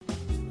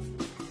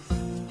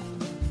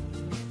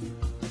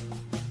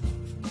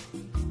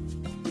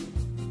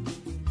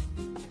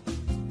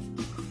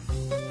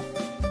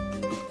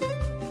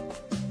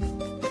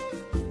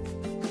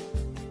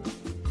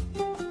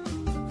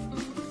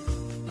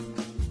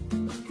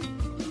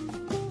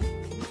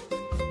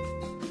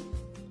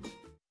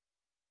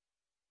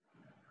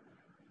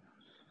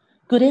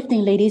Good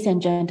evening, ladies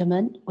and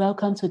gentlemen.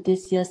 Welcome to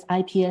this year's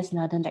IPS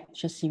Nathan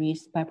Lecture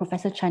Series by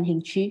Professor Chan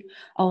Hing Chee,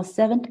 our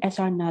 7th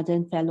S.R.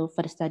 Nathan Fellow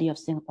for the Study of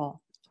Singapore.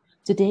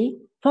 Today,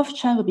 Prof.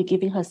 Chan will be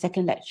giving her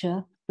second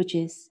lecture, which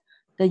is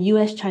The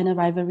US-China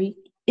Rivalry,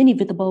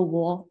 Inevitable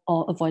War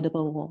or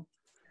Avoidable War.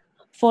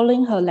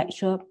 Following her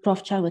lecture,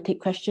 Prof. Chan will take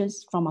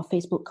questions from our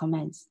Facebook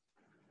comments.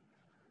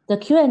 The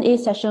Q&A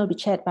session will be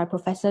chaired by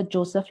Professor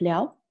Joseph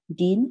Liao,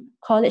 Dean,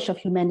 College of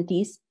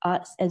Humanities,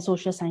 Arts and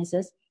Social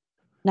Sciences,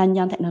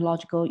 Nanyang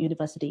Technological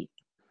University.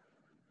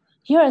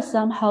 Here are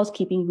some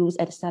housekeeping rules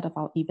at the start of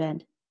our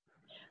event.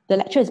 The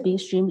lecture is being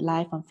streamed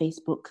live on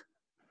Facebook.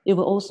 It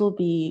will also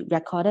be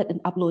recorded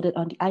and uploaded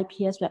on the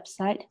IPS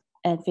website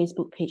and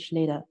Facebook page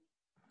later.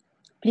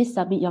 Please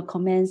submit your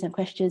comments and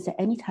questions at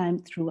any time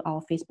through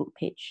our Facebook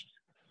page.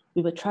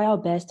 We will try our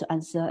best to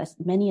answer as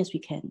many as we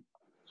can.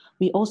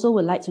 We also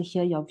would like to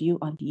hear your view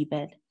on the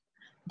event.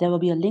 There will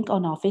be a link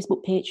on our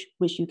Facebook page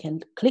which you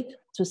can click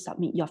to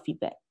submit your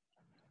feedback.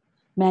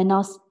 May I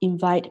now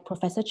invite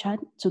Professor Chan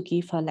to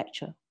give her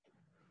lecture.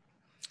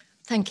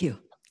 Thank you.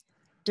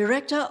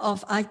 Director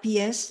of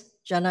IPS,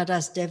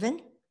 Janadas Devan,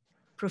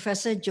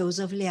 Professor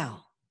Joseph Liao.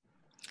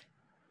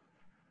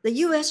 The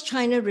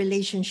US-China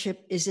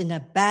relationship is in a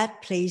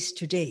bad place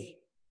today.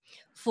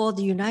 For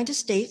the United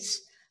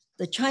States,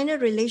 the China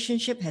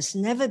relationship has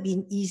never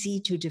been easy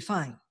to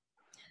define.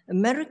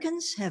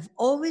 Americans have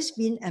always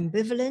been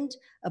ambivalent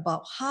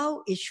about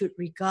how it should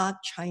regard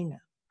China.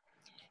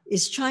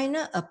 Is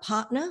China a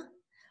partner,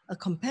 a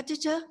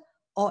competitor,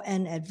 or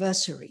an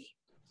adversary?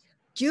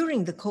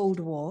 During the Cold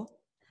War,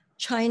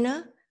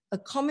 China, a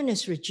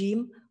communist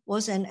regime,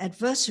 was an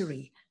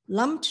adversary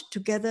lumped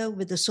together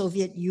with the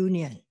Soviet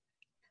Union.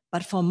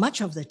 But for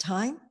much of the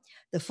time,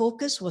 the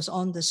focus was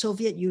on the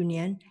Soviet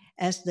Union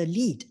as the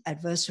lead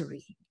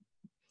adversary.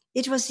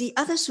 It was the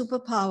other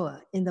superpower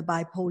in the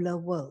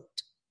bipolar world.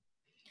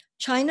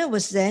 China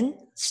was then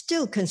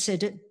still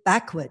considered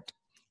backward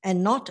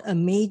and not a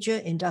major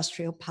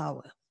industrial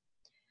power.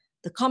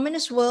 The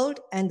communist world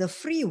and the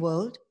free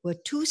world were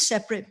two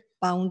separate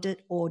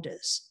bounded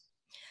orders.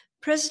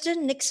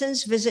 President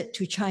Nixon's visit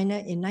to China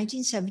in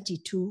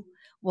 1972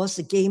 was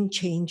the game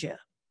changer.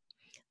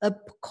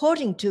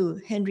 According to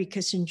Henry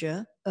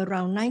Kissinger,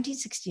 around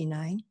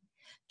 1969,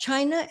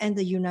 China and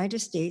the United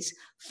States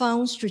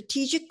found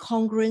strategic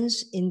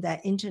congruence in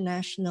their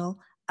international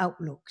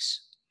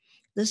outlooks.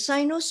 The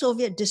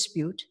Sino-Soviet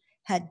dispute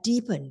had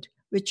deepened,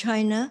 with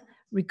China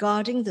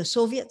regarding the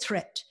Soviet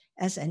threat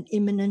as an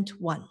imminent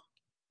one.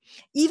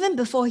 Even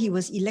before he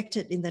was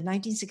elected in the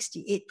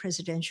 1968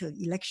 presidential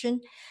election,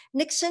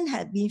 Nixon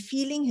had been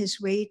feeling his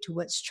way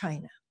towards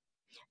China.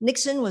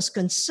 Nixon was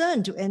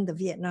concerned to end the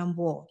Vietnam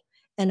War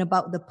and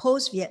about the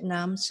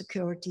post-Vietnam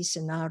security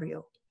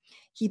scenario.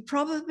 He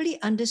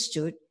probably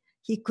understood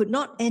he could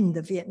not end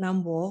the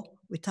Vietnam War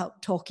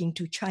without talking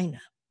to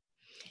China.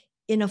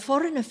 In a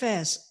Foreign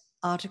Affairs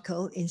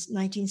article in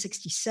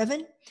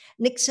 1967,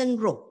 Nixon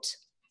wrote,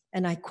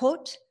 and I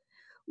quote,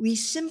 "We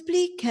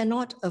simply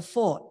cannot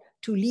afford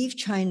to leave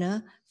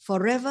China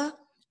forever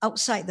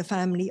outside the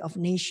family of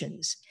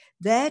nations,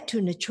 there to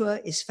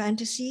nurture its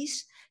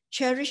fantasies,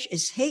 cherish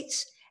its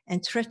hates,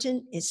 and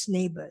threaten its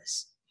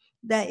neighbors.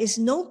 There is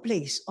no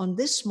place on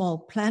this small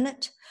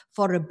planet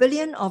for 1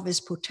 billion of its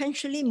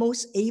potentially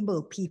most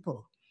able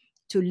people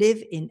to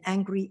live in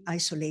angry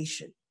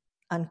isolation,"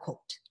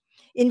 unquote.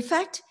 In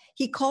fact,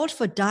 he called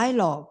for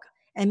dialogue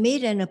and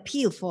made an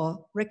appeal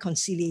for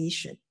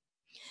reconciliation.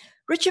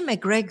 Richard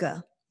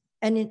McGregor,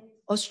 an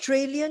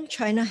Australian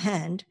China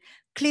hand,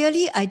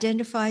 clearly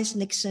identifies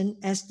Nixon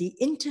as the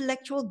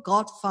intellectual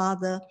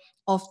godfather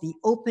of the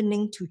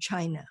opening to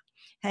China,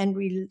 and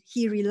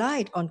he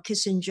relied on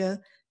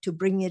Kissinger to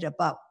bring it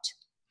about.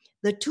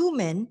 The two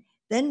men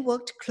then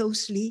worked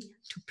closely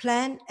to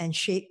plan and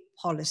shape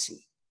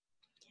policy.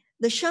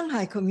 The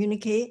Shanghai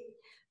Communique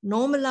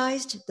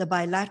normalized the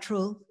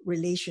bilateral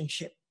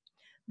relationship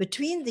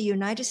between the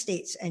United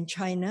States and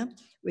China,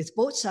 with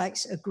both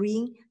sides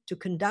agreeing to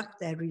conduct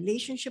their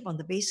relationship on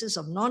the basis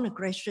of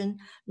non-aggression,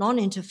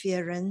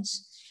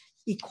 non-interference,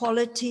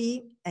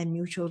 equality, and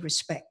mutual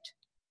respect.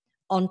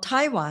 On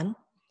Taiwan,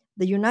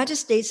 the United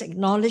States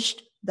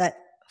acknowledged that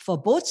for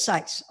both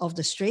sides of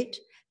the strait,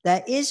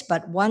 there is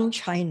but one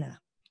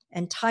China,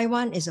 and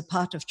Taiwan is a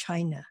part of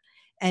China,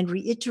 and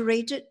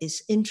reiterated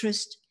its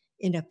interest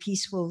in a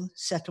peaceful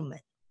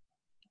settlement.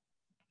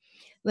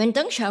 When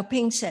Deng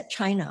Xiaoping set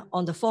China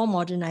on the four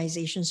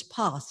modernizations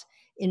path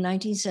in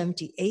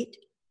 1978,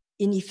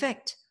 in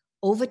effect,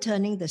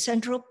 overturning the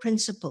central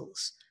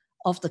principles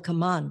of the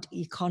command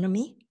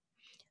economy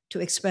to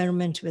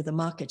experiment with the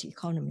market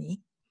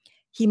economy,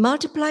 he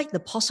multiplied the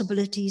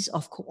possibilities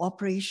of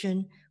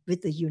cooperation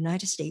with the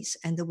United States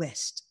and the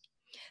West.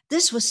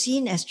 This was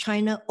seen as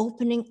China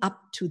opening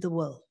up to the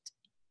world.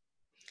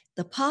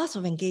 The path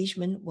of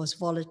engagement was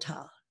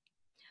volatile.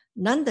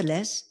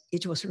 Nonetheless,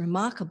 it was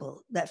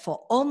remarkable that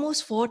for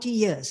almost 40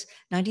 years,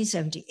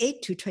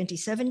 1978 to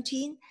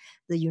 2017,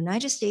 the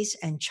United States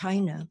and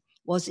China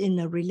was in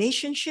a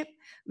relationship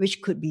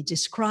which could be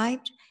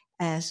described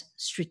as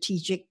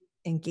strategic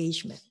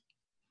engagement.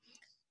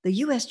 the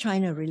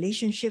US-China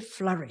relationship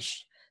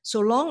flourished so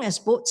long as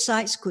both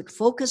sides could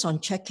focus on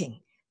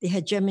checking the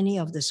hegemony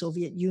of the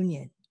Soviet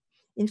Union.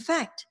 In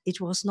fact, it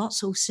was not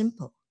so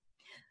simple.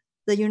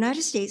 The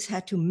United States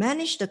had to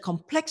manage the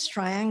complex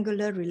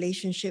triangular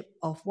relationship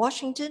of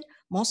Washington,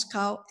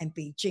 Moscow, and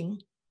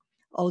Beijing,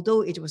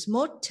 although it was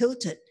more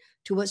tilted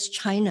towards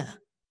China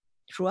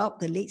throughout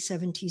the late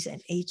 70s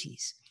and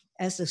 80s,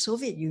 as the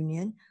Soviet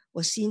Union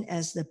was seen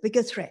as the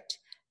bigger threat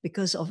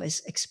because of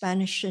its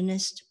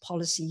expansionist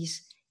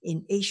policies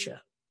in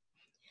Asia.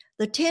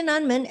 The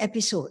Tiananmen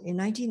episode in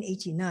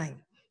 1989,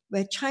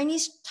 where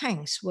Chinese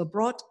tanks were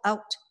brought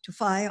out to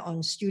fire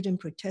on student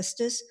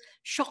protesters,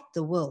 shocked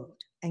the world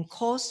and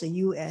caused the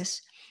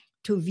US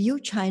to view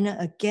China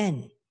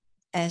again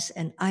as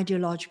an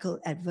ideological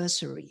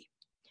adversary.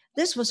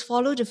 This was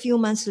followed a few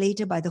months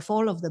later by the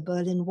fall of the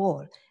Berlin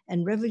Wall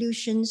and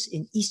revolutions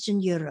in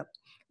Eastern Europe,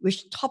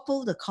 which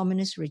toppled the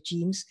communist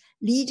regimes,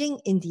 leading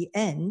in the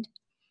end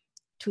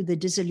to the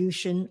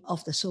dissolution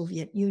of the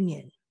Soviet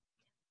Union.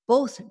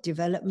 Both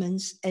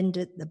developments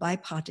ended the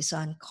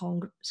bipartisan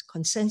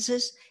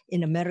consensus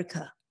in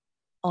America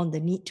on the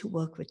need to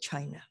work with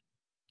China.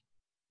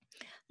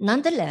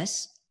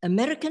 Nonetheless,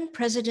 American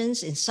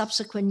presidents in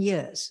subsequent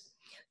years,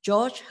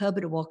 George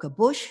Herbert Walker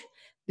Bush,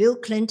 Bill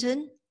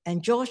Clinton,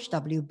 and George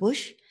W.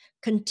 Bush,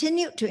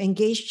 continued to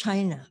engage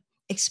China,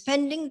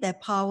 expanding their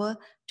power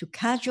to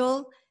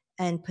cajole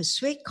and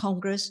persuade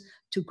Congress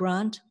to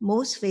grant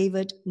Most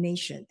Favored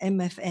Nation,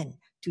 MFN,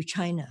 to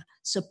China,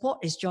 support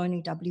its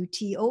joining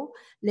WTO,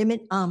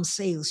 limit arms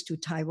sales to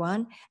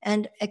Taiwan,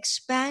 and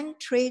expand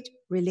trade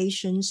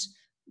relations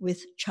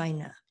with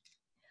China.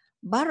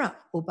 Barack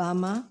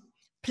Obama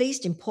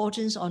placed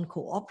importance on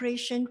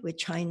cooperation with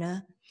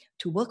China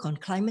to work on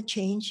climate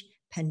change,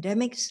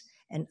 pandemics,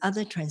 and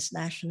other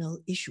transnational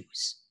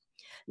issues.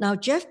 Now,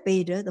 Jeff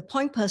Bader, the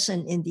point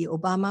person in the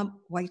Obama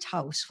White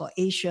House for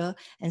Asia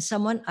and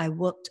someone I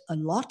worked a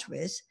lot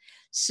with,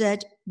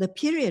 said the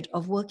period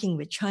of working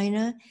with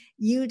China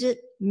yielded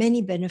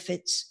many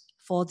benefits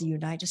for the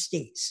United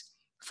States.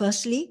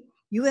 Firstly,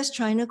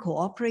 US-China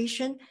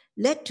cooperation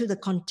led to the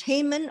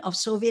containment of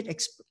Soviet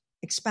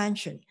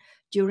expansion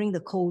during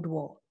the Cold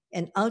War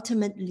and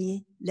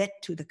ultimately led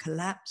to the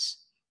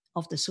collapse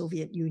of the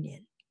Soviet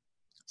Union.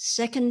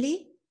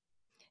 Secondly,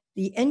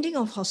 the ending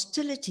of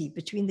hostility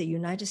between the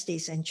United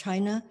States and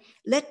China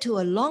led to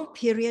a long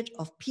period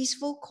of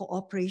peaceful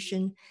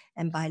cooperation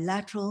and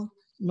bilateral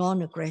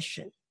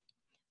non-aggression.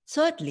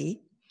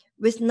 Thirdly,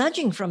 with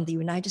nudging from the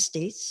United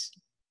States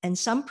and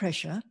some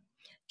pressure,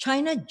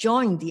 China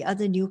joined the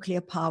other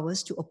nuclear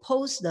powers to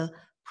oppose the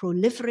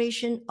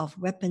proliferation of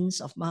weapons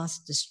of mass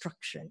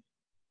destruction.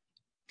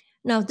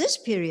 Now, this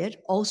period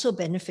also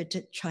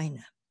benefited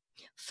China.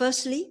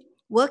 Firstly,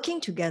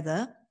 working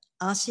together,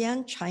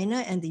 ASEAN, China,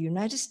 and the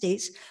United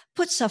States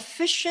put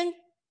sufficient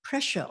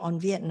pressure on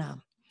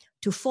Vietnam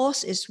to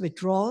force its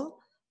withdrawal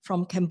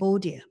from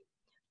Cambodia,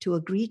 to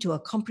agree to a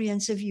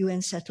comprehensive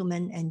UN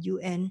settlement and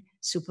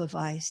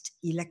UN-supervised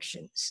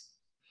elections.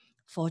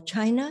 For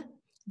China,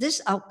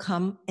 this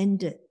outcome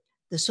ended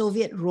the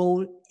Soviet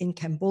role in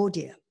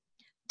Cambodia,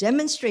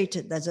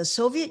 demonstrated that the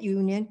Soviet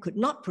Union could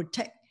not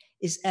protect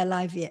its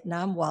ally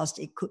Vietnam whilst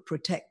it could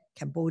protect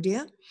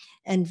Cambodia,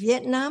 and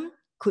Vietnam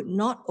could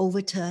not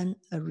overturn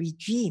a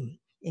regime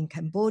in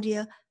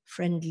Cambodia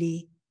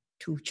friendly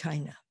to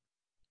China.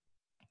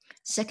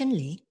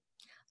 Secondly,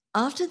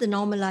 after the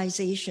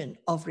normalization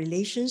of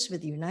relations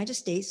with the United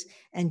States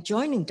and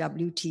joining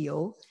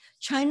WTO,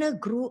 China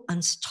grew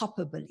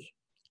unstoppably,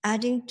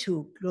 adding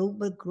to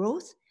global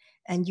growth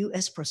and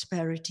US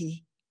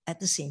prosperity at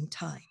the same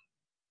time.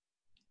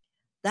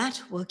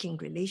 That working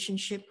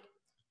relationship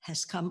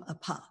has come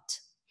apart.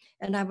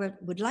 And I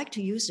would like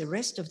to use the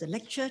rest of the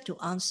lecture to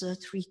answer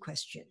three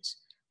questions.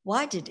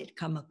 Why did it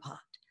come apart?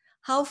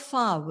 How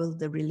far will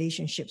the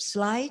relationship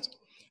slide?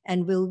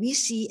 And will we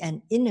see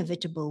an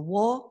inevitable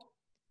war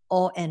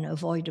or an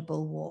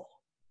avoidable war?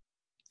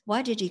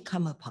 Why did it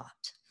come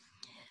apart?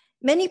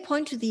 Many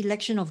point to the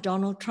election of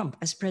Donald Trump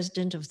as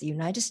President of the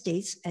United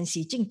States and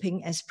Xi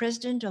Jinping as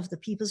President of the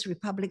People's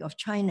Republic of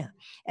China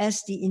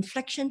as the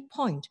inflection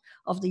point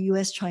of the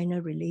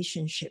US-China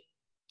relationship.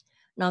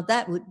 Now,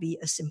 that would be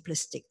a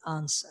simplistic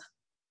answer.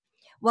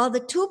 While the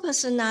two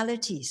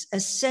personalities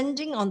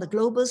ascending on the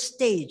global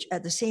stage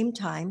at the same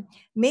time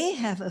may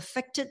have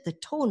affected the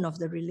tone of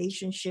the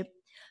relationship,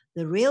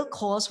 the real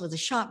cause for the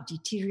sharp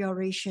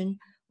deterioration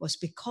was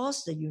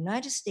because the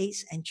United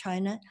States and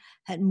China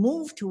had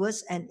moved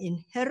towards an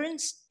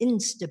inherent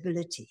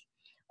instability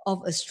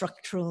of a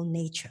structural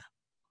nature.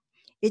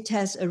 It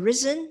has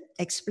arisen,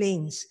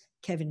 explains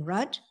Kevin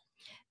Rudd,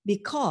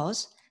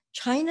 because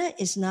China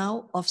is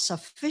now of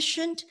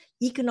sufficient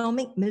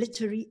economic,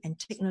 military, and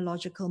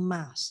technological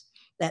mass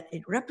that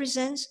it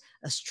represents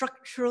a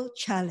structural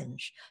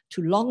challenge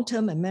to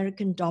long-term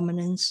American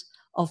dominance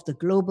of the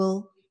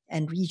global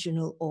and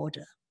regional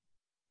order.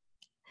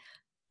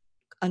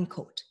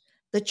 Unquote.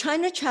 The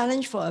China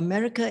challenge for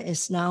America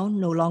is now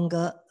no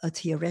longer a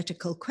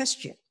theoretical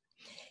question.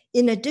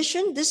 In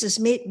addition, this is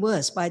made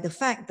worse by the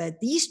fact that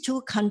these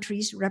two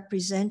countries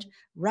represent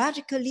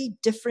radically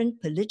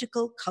different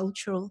political,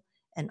 cultural,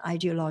 and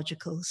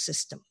ideological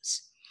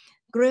systems.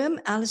 Graham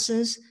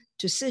Allison's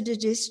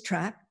Thucydides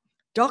trap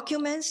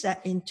documents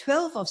that in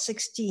 12 of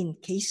 16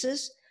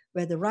 cases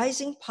where the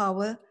rising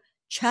power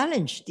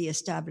challenged the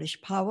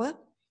established power,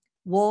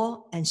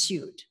 war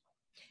ensued.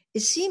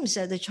 It seems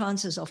that the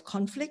chances of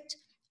conflict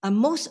are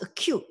most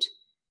acute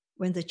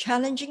when the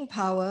challenging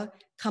power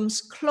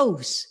comes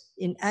close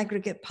in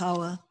aggregate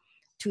power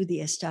to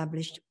the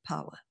established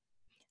power.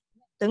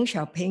 Deng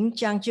Xiaoping,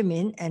 Jiang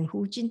Zemin, and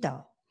Hu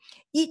Jintao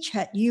each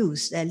had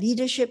used their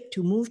leadership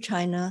to move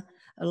China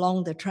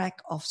along the track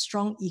of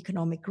strong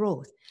economic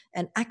growth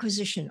and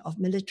acquisition of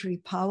military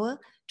power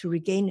to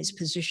regain its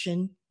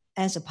position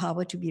as a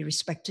power to be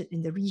respected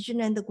in the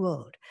region and the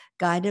world,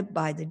 guided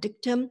by the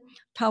dictum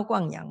Tao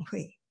Guang Yang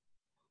Hui.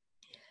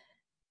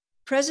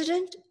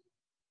 President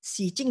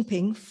Xi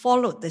Jinping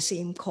followed the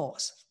same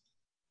course,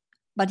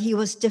 but he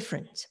was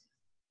different.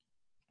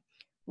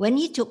 When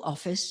he took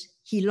office,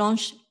 he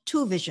launched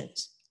two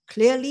visions,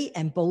 clearly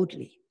and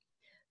boldly.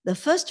 The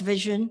first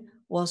vision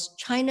was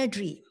China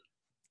Dream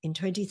in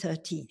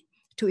 2013,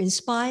 to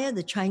inspire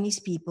the Chinese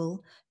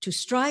people to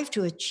strive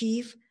to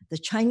achieve the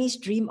Chinese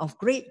dream of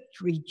great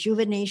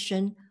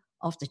rejuvenation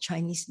of the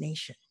Chinese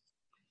nation.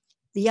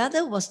 The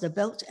other was the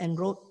Belt and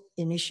Road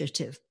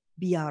Initiative,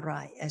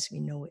 BRI as we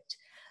know it,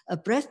 a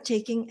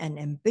breathtaking and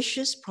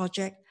ambitious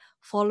project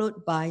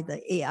followed by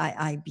the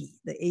AIIB,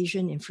 the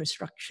Asian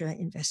Infrastructure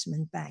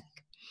Investment Bank.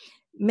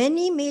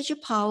 Many major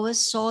powers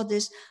saw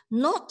this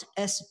not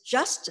as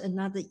just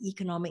another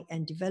economic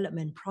and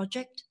development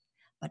project,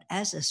 but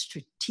as a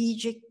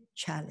strategic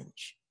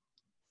challenge.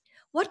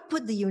 What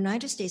put the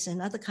United States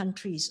and other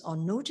countries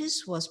on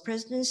notice was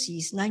President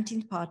Xi's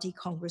 19th Party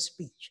Congress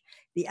speech,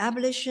 the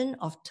abolition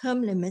of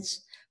term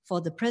limits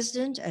for the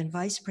president and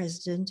vice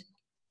president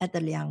at the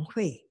Liang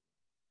Hui.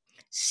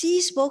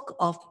 Xi spoke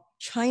of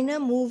China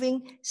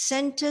moving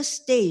center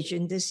stage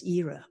in this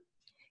era.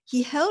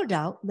 He held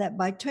out that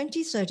by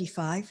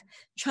 2035,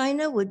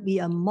 China would be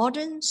a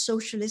modern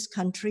socialist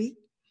country,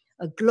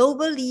 a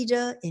global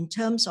leader in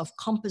terms of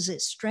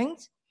composite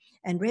strength,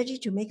 and ready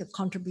to make a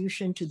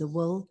contribution to the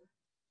world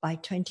by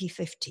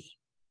 2050.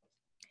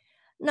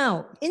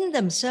 Now, in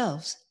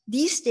themselves,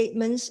 these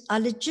statements are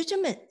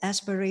legitimate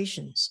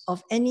aspirations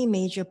of any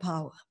major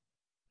power.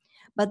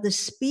 But the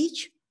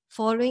speech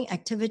following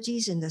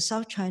activities in the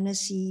South China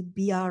Sea,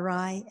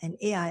 BRI, and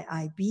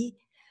AIIB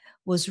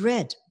was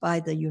read by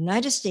the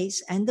United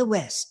States and the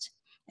West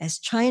as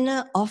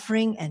China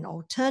offering an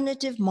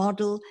alternative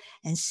model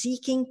and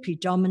seeking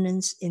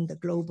predominance in the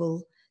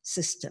global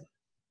system.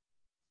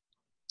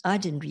 I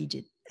didn't read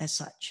it as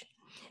such.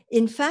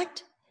 In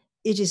fact,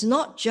 it is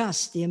not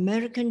just the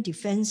American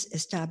defense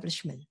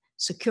establishment,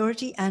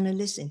 security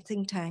analysts in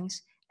think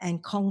tanks,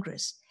 and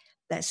Congress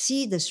that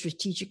see the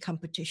strategic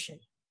competition.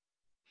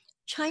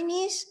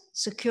 Chinese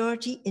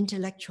security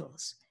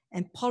intellectuals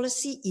and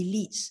policy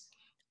elites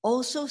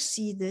also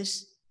see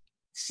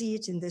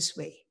it in this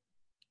way.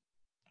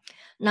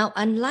 Now,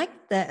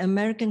 unlike their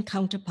American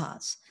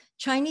counterparts,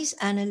 Chinese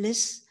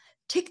analysts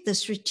take the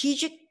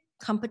strategic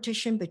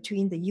competition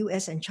between the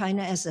US and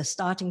China as a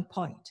starting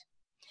point.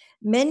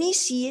 Many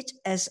see it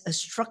as a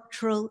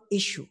structural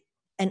issue,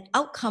 an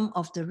outcome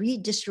of the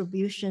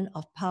redistribution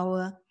of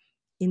power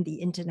in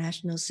the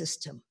international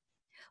system.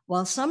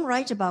 While some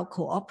write about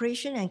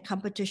cooperation and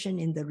competition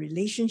in the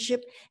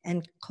relationship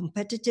and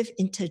competitive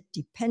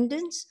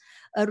interdependence,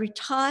 a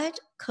retired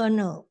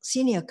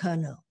senior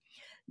colonel,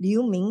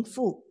 Liu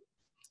Mingfu,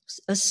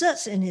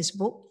 asserts in his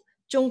book,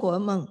 中国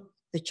梦,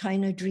 The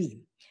China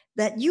Dream,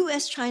 that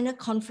US-China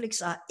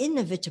conflicts are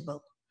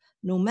inevitable,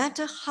 no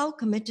matter how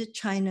committed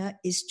China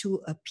is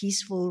to a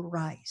peaceful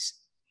rise.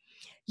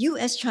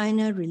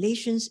 US-China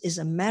relations is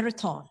a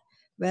marathon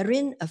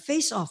wherein a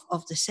face-off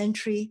of the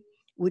century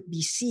would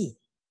be seen.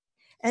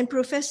 And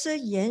Professor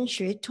Yan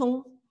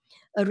Xuetong,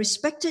 a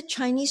respected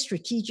Chinese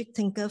strategic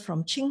thinker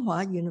from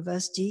Tsinghua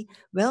University,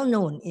 well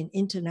known in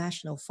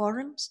international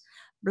forums,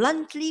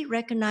 bluntly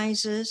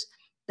recognizes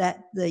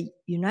that the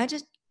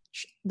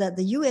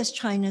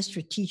US-China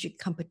strategic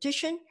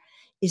competition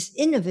is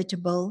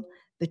inevitable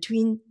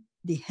between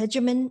the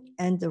hegemon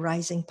and the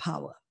rising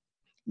power.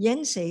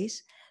 Yan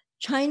says,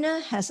 China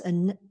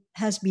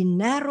has been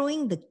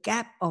narrowing the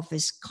gap of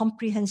its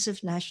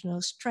comprehensive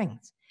national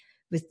strength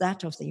with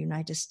that of the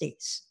United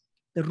States,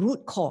 the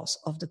root cause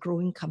of the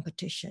growing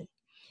competition.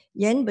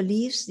 Yan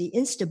believes the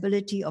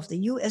instability of the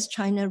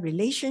US-China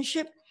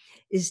relationship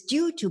is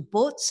due to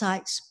both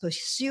sides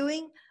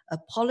pursuing a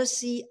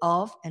policy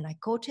of, and I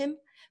quote him,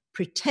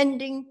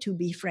 pretending to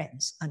be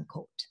friends,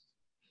 unquote.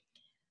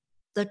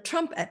 The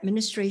Trump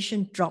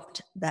administration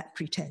dropped that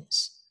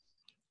pretense.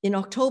 In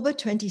October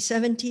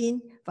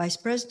 2017, Vice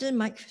President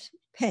Mike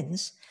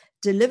Pence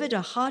delivered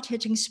a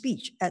hard-hitting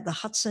speech at the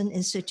Hudson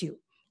Institute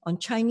on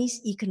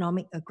Chinese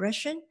economic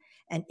aggression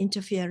and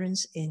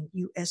interference in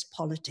US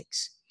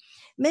politics.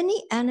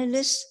 Many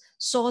analysts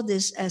saw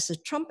this as the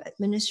Trump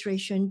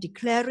administration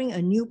declaring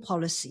a new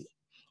policy,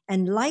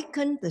 and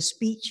likened the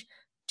speech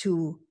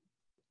to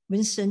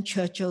Winston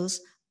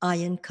Churchill's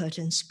Iron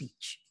Curtain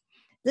speech.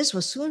 This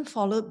was soon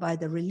followed by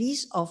the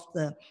release of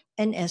the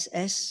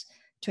NSS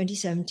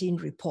 2017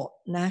 report,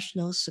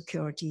 National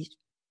Security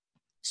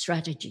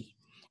Strategy,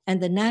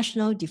 and the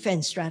National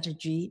Defense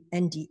Strategy,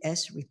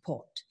 NDS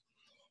report.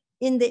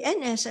 In the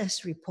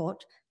NSS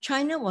report,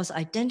 China was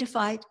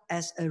identified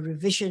as a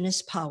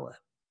revisionist power,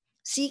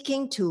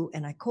 seeking to,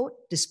 and I quote,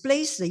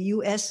 displace the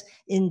US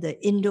in the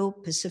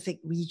Indo-Pacific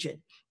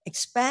region,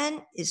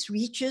 expand its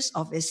reaches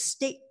of its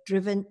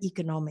state-driven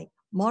economic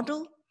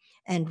model,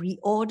 and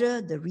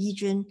reorder the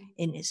region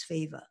in its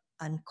favor,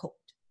 unquote.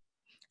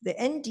 The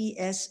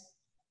NDS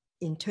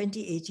in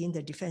 2018,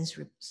 the Defense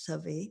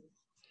Survey,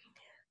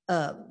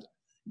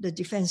 the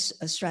Defense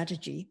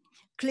Strategy,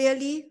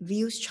 clearly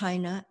views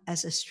China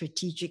as a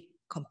strategic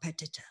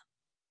competitor.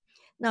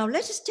 Now,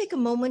 let us take a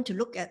moment to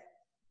look at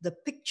the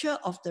picture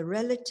of the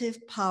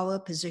relative power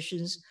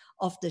positions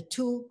of the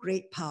two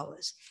great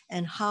powers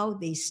and how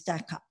they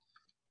stack up.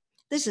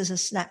 This is a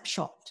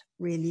snapshot,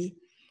 really,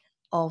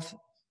 of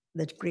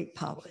the great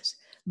powers.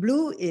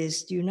 Blue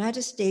is the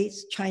United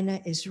States,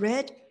 China is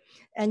red,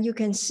 and you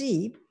can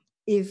see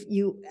if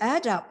you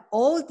add up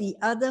all the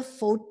other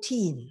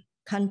 14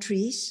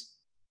 countries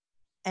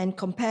and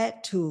compare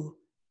it to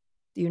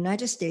the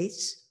United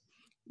States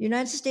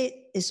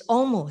is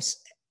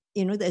almost,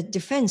 the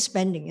defense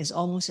spending is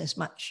almost as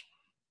much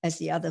as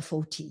the other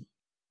 14.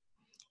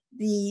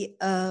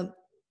 In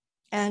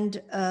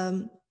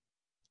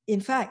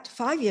fact,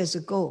 5 years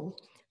ago,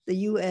 the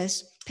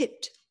US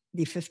pipped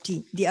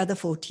the other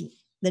 14,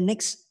 the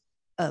next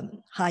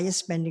highest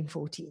spending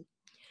 14.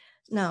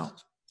 Now,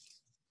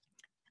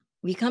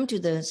 we come to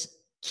the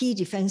key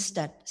defense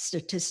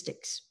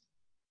statistics.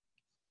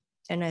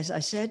 And as I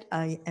said,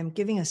 I am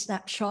giving a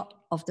snapshot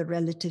of the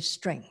relative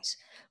strengths.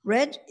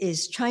 Red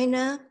is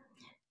China,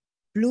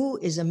 blue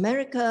is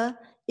America,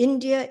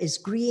 India is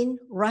green,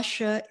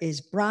 Russia is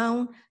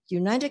brown, the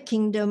United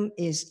Kingdom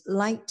is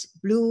light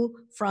blue,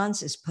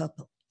 France is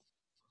purple.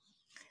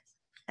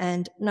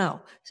 And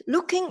now,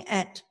 looking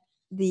at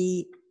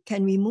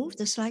can we move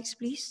the slides,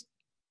 please?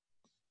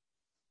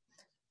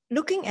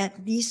 Looking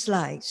at these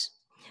slides,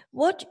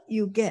 what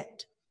you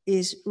get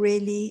is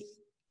really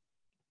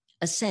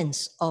a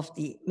sense of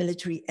the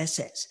military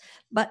assets,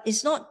 but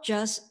it's not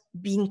just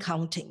bean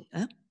counting.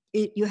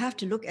 You have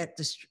to look at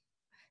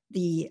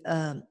the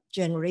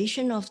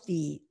generation of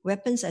the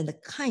weapons and the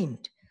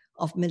kind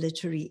of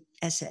military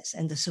assets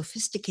and the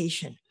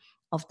sophistication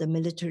of the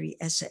military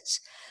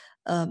assets.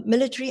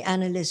 Military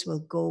analysts will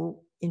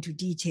go into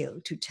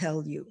detail to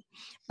tell you,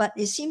 but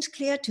it seems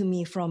clear to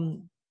me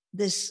from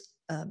this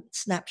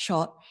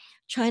snapshot,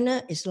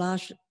 China is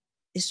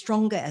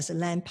stronger as a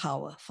land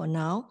power for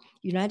now.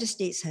 United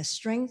States has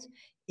strength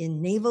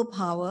in naval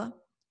power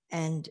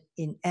and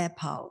in air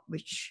power,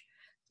 which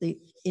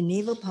in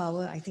naval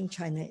power, I think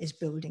China is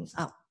building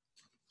up.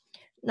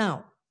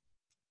 Now,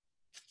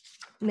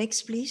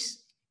 next,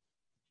 please.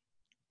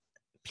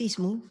 Please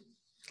move.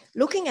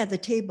 Looking at the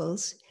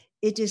tables,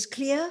 it is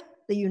clear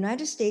the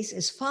United States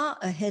is far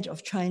ahead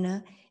of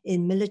China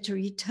in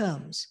military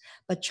terms,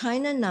 but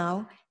China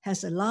now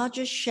has a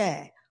larger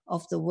share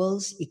of the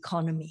world's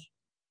economy.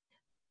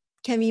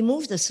 Can we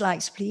move the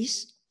slides,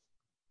 please?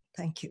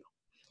 Thank you.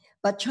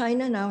 But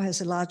China now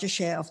has a larger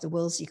share of the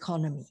world's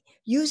economy.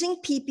 Using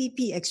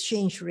PPP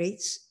exchange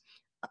rates,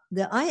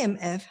 the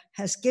IMF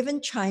has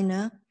given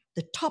China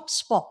the top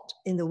spot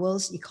in the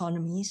world's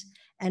economies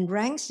and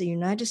ranks the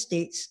United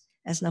States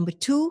as number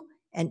 2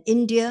 and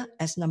India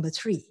as number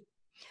 3.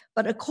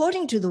 But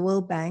according to the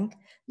World Bank,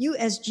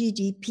 US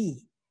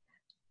GDP,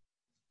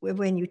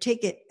 when you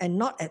take it and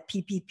not at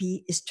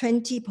PPP, is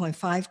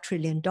 $20.5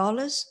 trillion,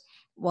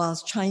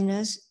 whilst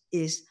China's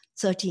is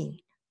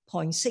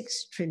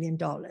 $13.6 trillion.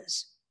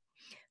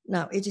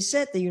 Now, it is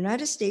said the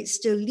United States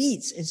still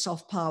leads in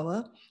soft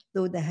power,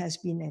 though there has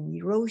been an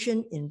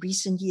erosion in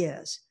recent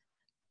years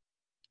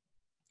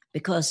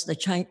because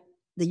the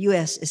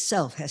US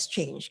itself has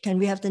changed. Can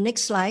we have the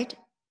next slide?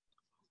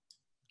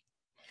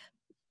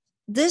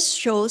 This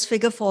shows,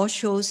 figure 4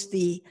 shows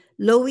the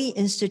Lowy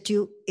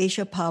Institute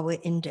Asia Power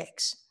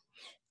Index.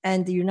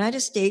 And the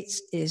United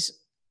States is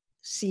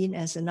seen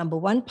as the number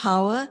 1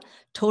 power.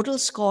 Total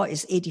score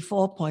is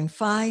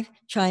 84.5.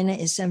 China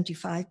is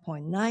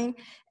 75.9.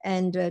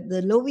 And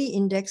the Lowy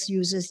Index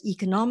uses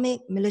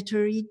economic,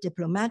 military,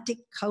 diplomatic,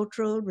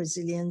 cultural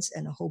resilience,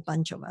 and a whole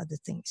bunch of other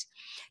things.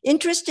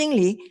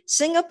 Interestingly,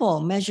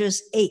 Singapore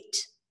measures 8.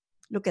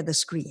 Look at the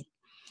screen.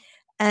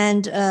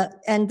 And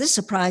this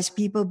surprised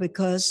people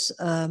because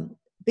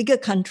bigger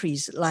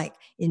countries like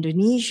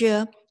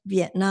Indonesia,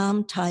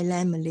 Vietnam,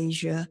 Thailand,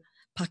 Malaysia,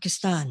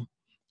 Pakistan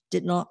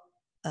did not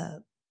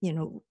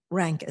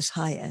rank as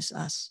high as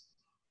us.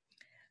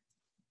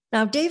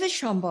 Now, David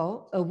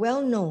Shambaugh, a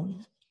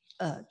well-known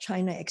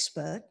China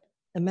expert,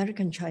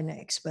 American China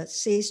expert,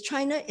 says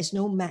China is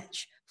no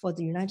match for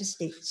the United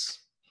States,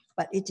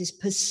 but it is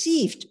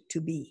perceived to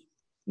be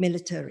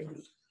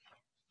militarily.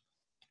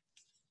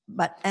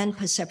 And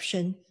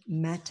perception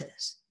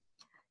matters.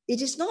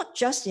 It is not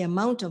just the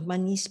amount of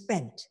money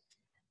spent,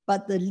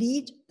 but the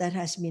lead that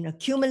has been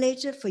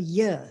accumulated for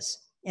years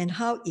and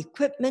how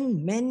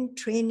equipment, men,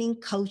 training,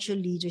 culture,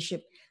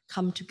 leadership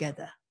come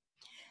together.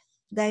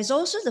 There is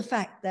also the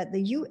fact that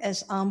the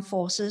US armed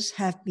forces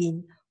have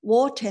been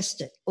war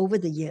tested over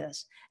the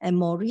years, and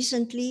more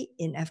recently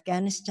in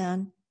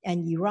Afghanistan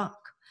and Iraq,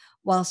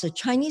 whilst the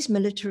Chinese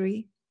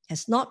military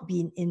has not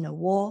been in a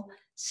war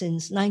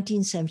since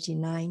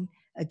 1979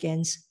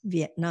 against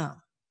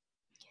Vietnam.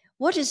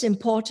 What is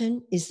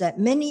important is that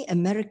many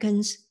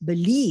Americans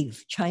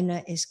believe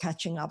China is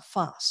catching up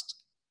fast.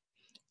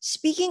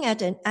 Speaking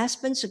at an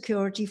Aspen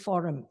Security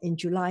Forum in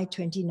July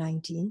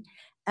 2019,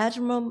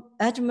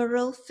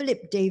 Admiral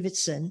Philip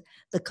Davidson,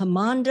 the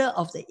commander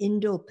of the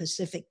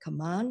Indo-Pacific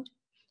Command,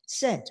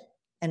 said,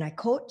 and I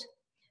quote,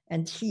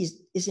 and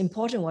it's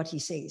important what he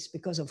says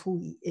because of who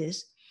he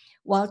is,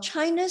 while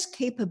China's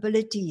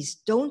capabilities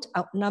don't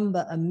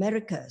outnumber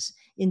America's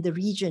in the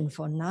region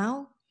for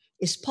now,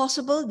 it's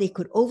possible they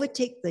could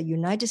overtake the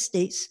United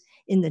States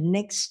in the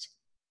next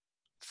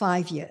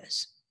 5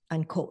 years,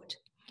 unquote.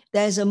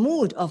 There's a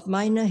mood of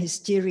minor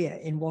hysteria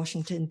in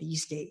Washington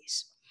these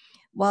days.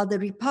 While the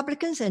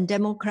Republicans and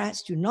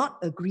Democrats do not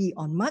agree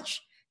on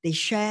much, they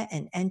share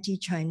an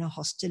anti-China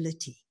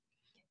hostility.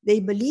 They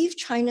believe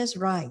China's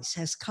rise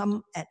has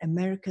come at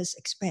America's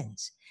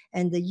expense,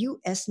 and the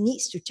US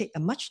needs to take a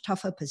much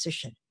tougher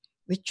position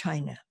with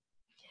China.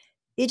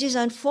 It is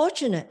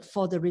unfortunate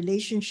for the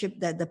relationship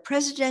that the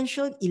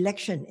presidential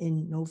election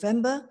in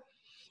November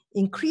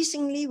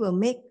increasingly will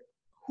make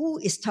who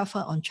is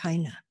tougher on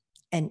China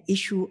an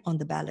issue on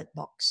the ballot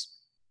box.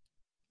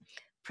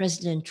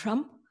 President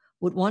Trump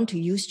would want to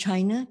use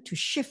China to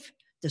shift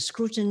the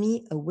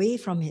scrutiny away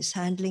from his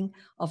handling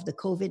of the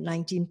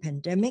COVID-19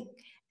 pandemic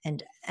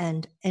and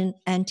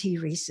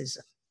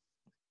anti-racism.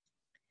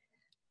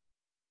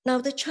 Now,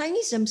 the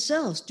Chinese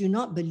themselves do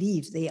not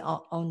believe they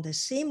are on the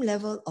same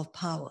level of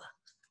power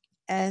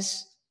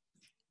as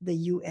the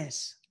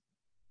US.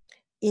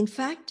 In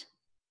fact,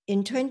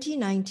 in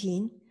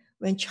 2019,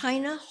 when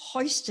China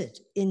hoisted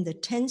in the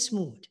tense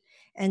mood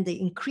and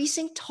the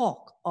increasing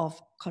talk of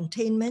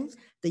containment,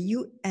 the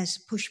US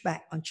pushed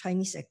back on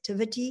Chinese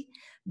activity,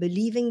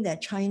 believing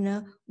that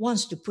China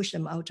wants to push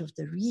them out of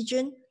the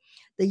region.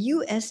 The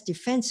US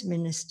Defense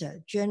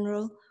Minister,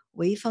 General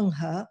Wei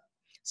Fenghe,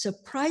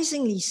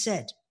 surprisingly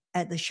said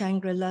at the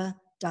Shangri-La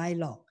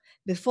Dialogue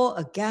before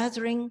a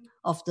gathering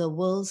of the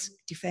world's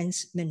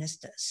defense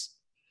ministers.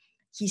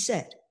 He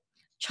said,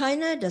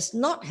 China does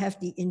not have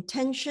the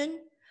intention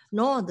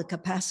nor the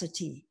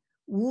capacity,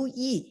 无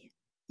意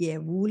也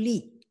无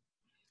力,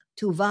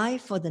 to vie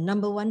for the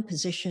 #1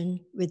 position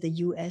with the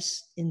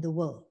US in the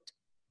world.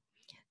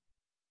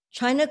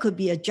 China could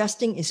be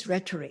adjusting its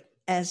rhetoric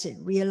as it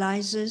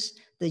realizes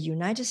the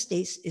United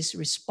States is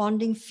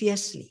responding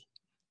fiercely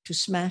to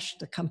smash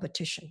the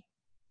competition.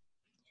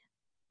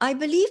 I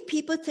believe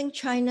people think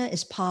China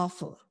is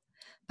powerful,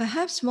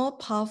 perhaps more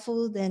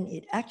powerful than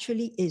it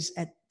actually is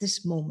at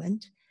this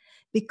moment,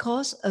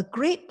 because a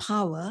great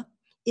power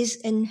is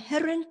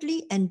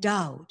inherently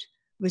endowed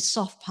with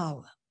soft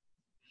power.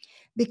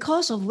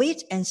 Because of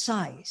weight and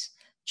size,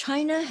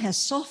 China has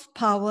soft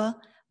power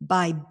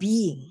by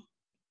being,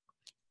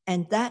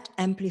 and that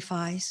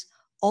amplifies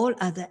all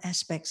other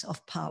aspects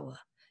of power.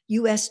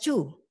 US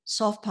too,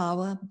 soft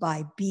power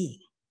by being.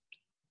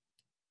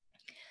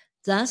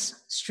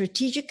 Thus,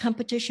 strategic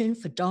competition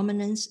for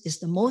dominance is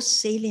the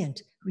most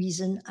salient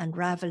reason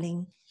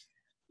unraveling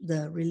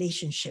the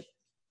relationship.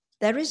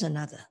 There is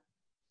another.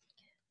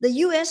 The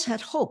US had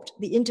hoped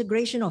the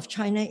integration of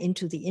China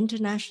into the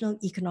international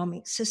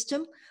economic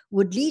system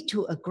would lead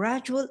to a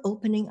gradual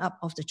opening up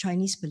of the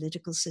Chinese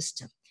political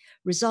system,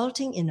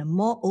 resulting in a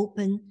more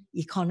open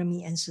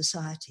economy and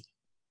society.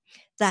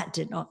 That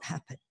did not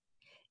happen.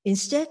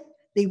 Instead,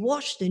 they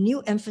watched the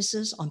new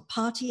emphasis on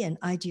party and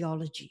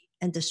ideology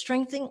and the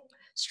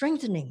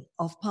strengthening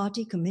of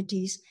party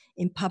committees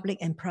in public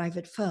and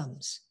private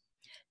firms.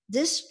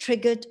 This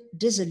triggered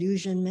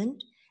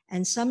disillusionment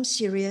and some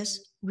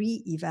serious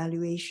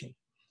re-evaluation,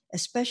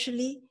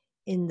 especially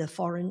in the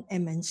foreign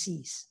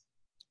MNCs.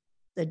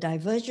 The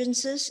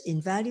divergences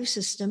in value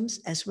systems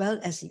as well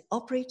as the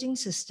operating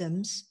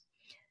systems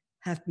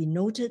have been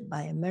noted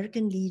by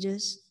American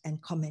leaders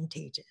and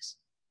commentators.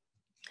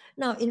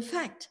 Now, in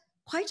fact,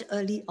 quite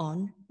early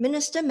on,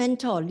 Minister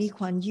Mentor Lee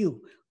Kuan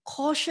Yew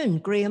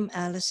cautioned Graham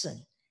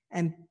Allison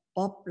and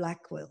Bob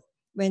Blackwell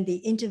when they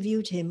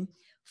interviewed him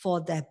for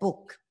their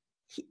book.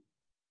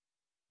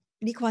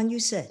 Lee Kuan Yew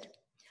said,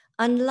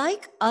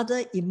 unlike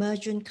other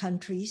emergent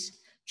countries,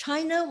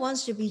 China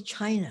wants to be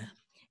China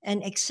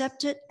and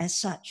accepted as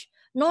such,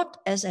 not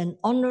as an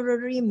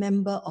honorary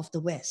member of the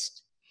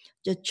West.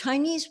 The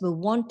Chinese will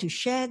want to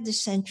share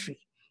this century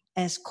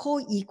as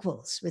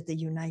co-equals with the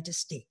United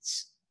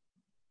States.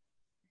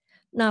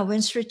 Now,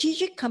 when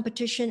strategic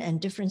competition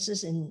and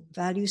differences in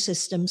value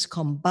systems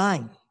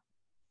combine,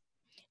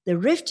 the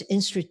rift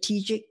is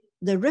strategic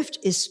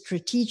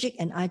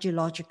and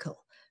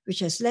ideological, which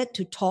has led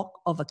to talk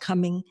of a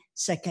coming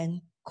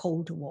second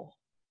Cold War.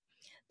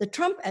 The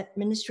Trump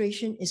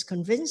administration is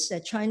convinced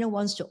that China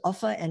wants to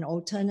offer an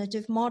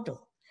alternative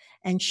model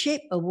and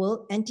shape a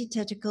world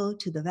antithetical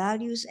to the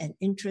values and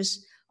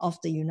interests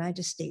of the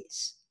United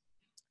States.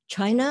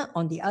 China,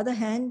 on the other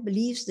hand,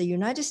 believes the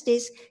United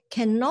States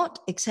cannot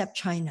accept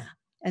China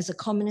as a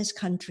communist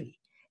country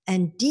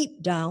and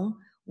deep down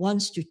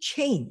wants to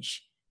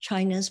change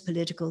China's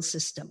political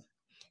system.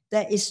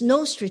 There is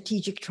no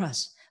strategic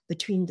trust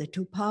between the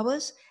two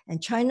powers,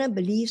 and China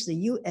believes the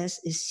US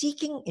is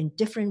seeking in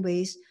different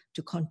ways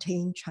to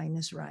contain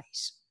China's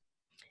rise.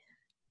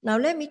 Now,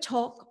 let me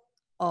talk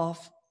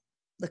of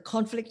the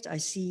conflict I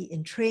see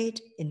in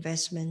trade,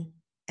 investment,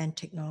 and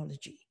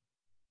technology.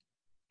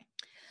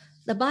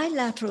 The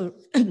bilateral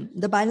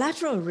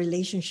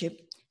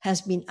relationship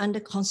has been under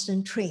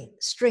constant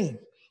strain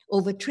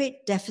over trade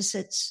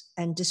deficits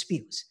and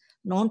disputes,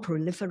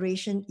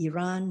 non-proliferation,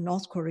 Iran,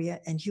 North Korea,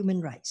 and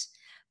human rights,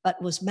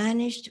 but was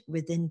managed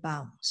within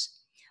bounds.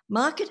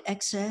 Market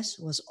access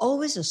was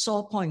always a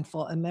sore point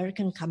for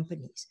American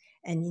companies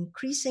and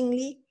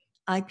increasingly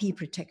IP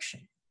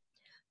protection.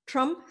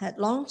 Trump had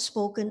long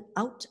spoken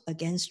out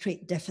against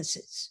trade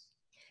deficits.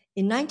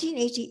 In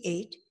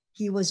 1988,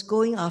 he was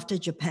going after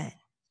Japan.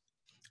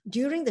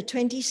 During the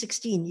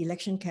 2016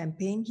 election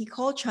campaign, he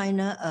called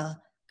China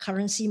a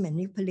currency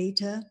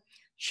manipulator,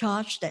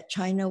 charged that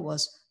China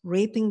was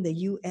raping the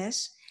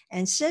US,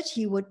 and said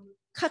he would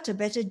cut a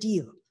better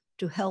deal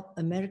to help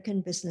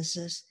American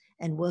businesses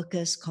and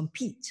workers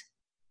compete.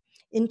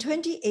 In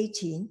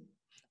 2018,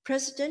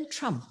 President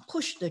Trump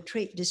pushed the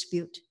trade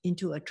dispute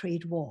into a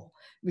trade war,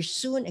 which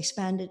soon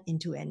expanded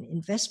into an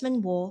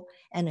investment war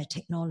and a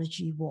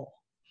technology war.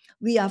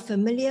 We are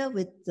familiar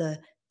with the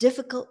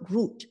difficult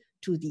route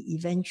to the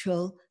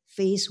eventual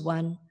phase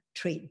 1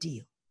 trade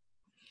deal.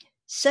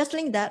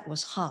 Settling that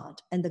was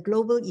hard, and the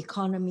global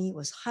economy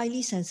was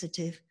highly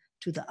sensitive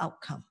to the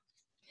outcome.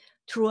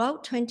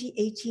 Throughout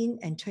 2018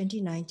 and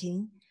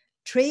 2019,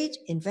 trade,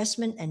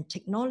 investment, and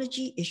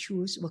technology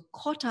issues were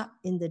caught up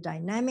in the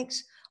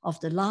dynamics of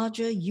the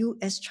larger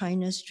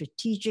US-China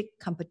strategic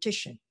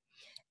competition,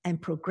 and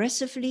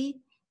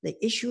progressively, the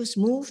issues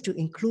moved to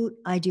include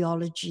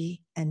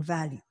ideology and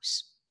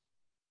values.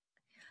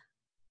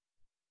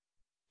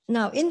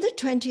 Now, in the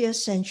 20th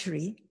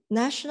century,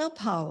 national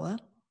power,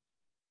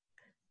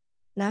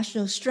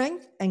 national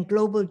strength, and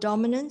global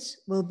dominance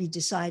will be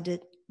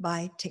decided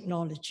by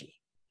technology.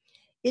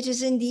 It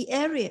is in the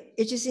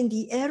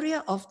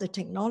area of the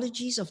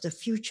technologies of the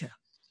future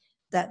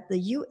that the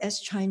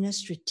US-China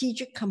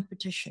strategic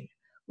competition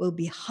will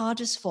be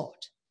hardest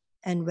fought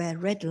and where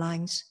red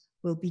lines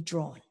will be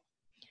drawn.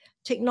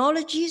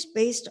 Technologies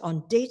based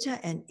on data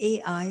and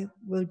AI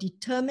will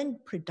determine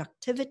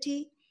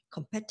productivity,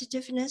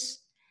 competitiveness,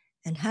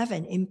 and have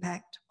an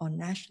impact on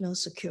national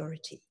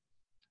security.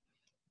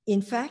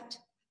 In fact,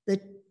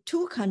 the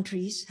two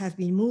countries have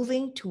been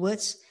moving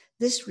towards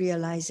this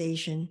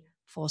realization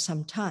for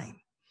some time.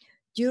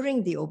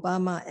 During the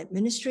Obama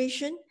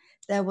administration,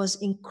 there was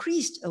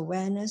increased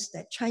awareness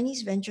that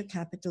Chinese venture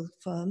capital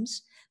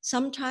firms,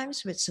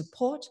 sometimes with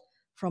support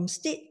from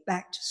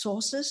state-backed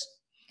sources,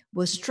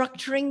 were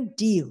structuring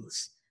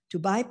deals to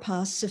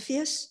bypass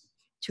CFIUS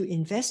to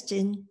invest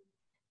in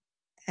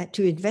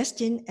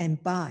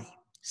and buy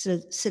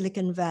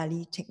Silicon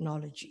Valley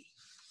technology.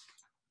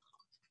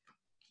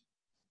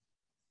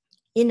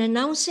 In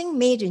announcing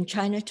Made in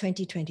China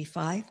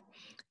 2025,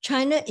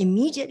 China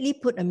immediately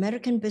put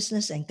American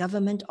business and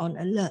government on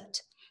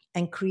alert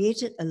and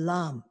created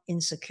alarm in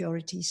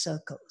security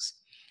circles.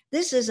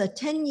 This is a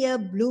 10-year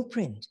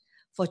blueprint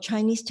for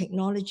Chinese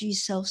technology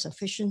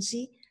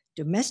self-sufficiency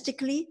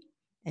domestically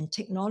and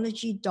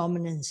technology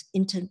dominance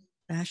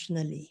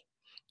internationally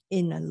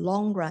in the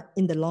long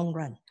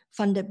run,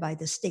 funded by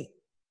the state.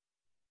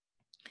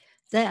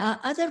 There are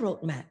other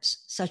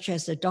roadmaps, such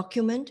as the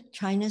document,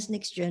 China's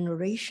Next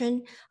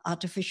Generation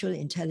Artificial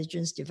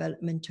Intelligence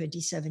Development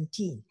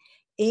 2017,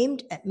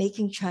 aimed at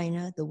making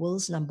China the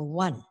world's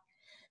 #1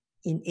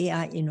 in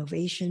AI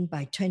innovation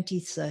by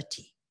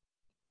 2030.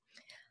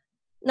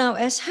 Now,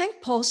 as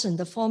Hank Paulson,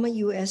 the former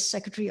US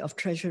Secretary of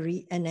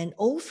Treasury and an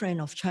old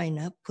friend of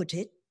China, put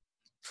it,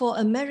 for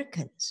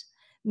Americans,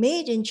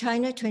 Made in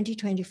China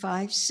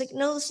 2025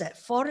 signals that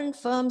foreign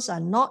firms are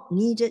not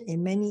needed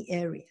in many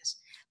areas,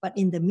 but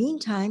in the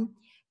meantime,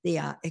 they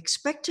are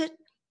expected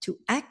to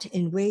act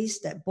in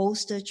ways that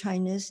bolster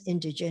China's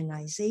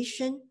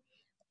indigenization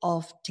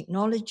of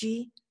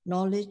technology,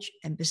 knowledge,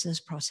 and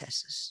business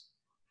processes.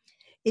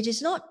 It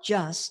is not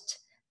just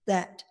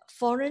that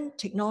foreign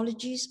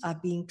technologies are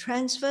being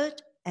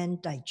transferred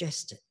and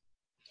digested.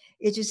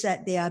 It is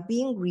that they are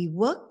being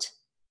reworked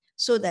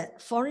so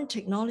that foreign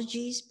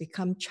technologies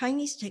become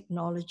Chinese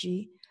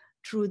technology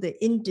through the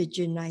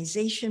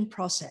indigenization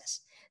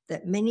process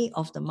that many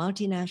of the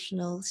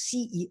multinational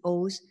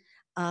CEOs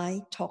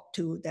I talked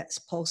to, that's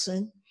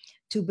Paulson,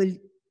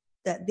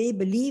 that they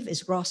believe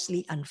is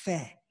grossly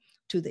unfair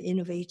to the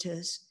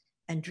innovators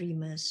and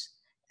dreamers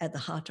at the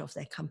heart of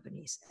their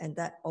companies. And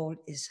that all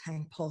is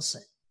Hank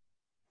Paulson.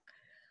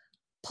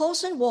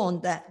 Paulson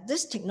warned that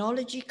this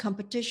technology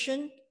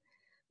competition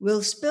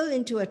will spill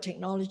into a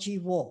technology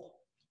war,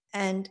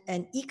 and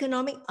an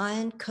economic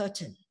iron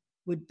curtain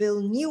would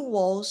build new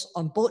walls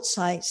on both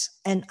sides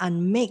and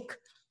unmake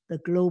the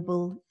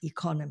global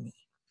economy.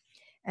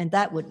 And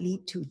that would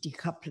lead to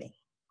decoupling.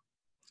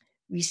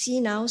 We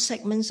see now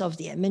segments of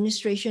the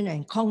administration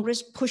and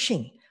Congress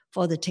pushing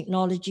for the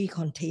technology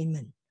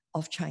containment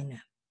of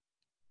China.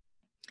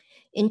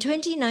 In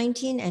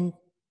 2018 and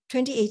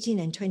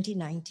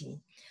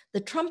 2019,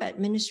 the Trump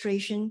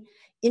administration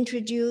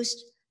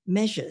introduced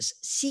measures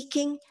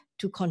seeking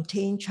to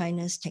contain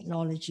China's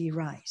technology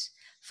rise.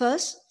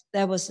 First,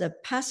 there was the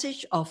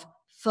passage of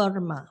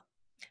FIRMA,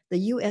 the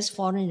US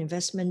Foreign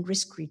Investment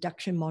Risk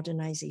Reduction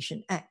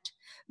Modernization Act,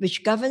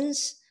 which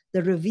governs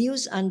the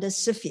reviews under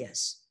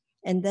CFIUS.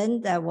 And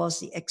then there was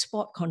the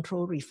Export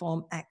Control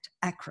Reform Act,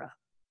 ACRA.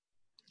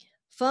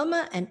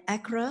 FIRMA and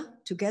ACRA,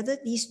 together,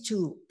 these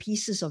two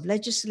pieces of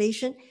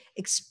legislation,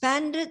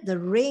 expanded the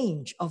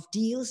range of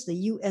deals the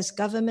US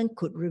government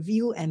could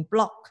review and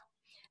block,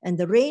 and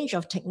the range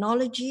of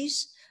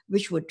technologies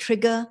which would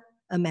trigger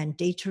a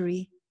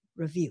mandatory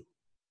review.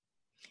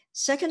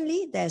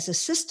 Secondly, there's a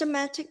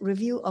systematic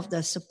review of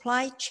the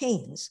supply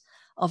chains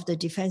of the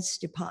Defense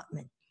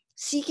Department,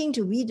 seeking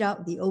to weed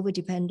out the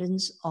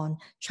overdependence on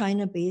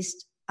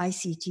China-based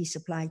ICT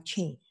supply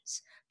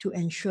chains to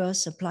ensure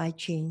supply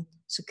chain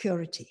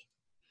security.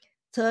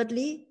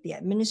 Thirdly, the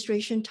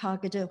administration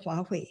targeted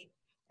Huawei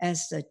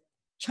as the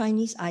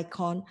Chinese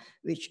icon,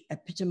 which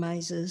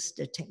epitomizes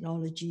the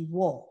technology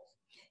war.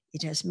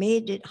 It has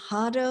made it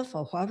harder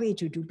for Huawei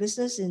to do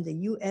business in the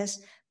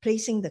US,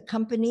 placing the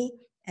company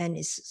and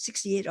its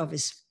 68 of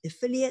its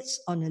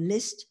affiliates on a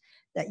list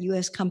that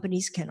US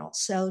companies cannot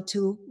sell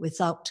to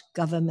without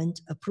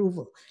government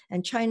approval.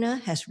 And China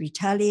has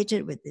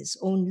retaliated with its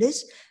own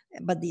list,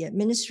 but the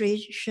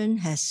administration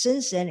has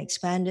since then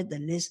expanded the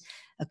list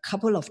a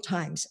couple of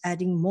times,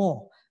 adding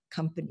more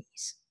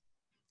companies.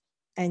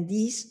 And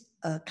these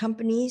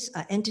companies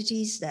are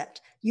entities that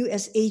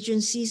US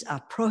agencies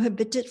are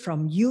prohibited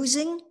from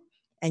using,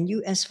 and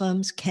US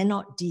firms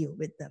cannot deal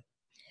with them.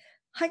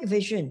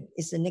 Hikvision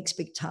is the next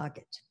big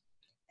target,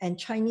 and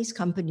Chinese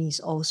companies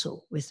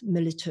also with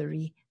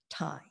military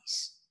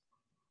ties.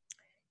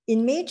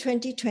 In May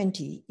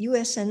 2020,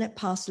 US Senate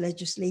passed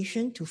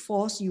legislation to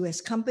force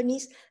US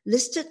companies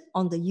listed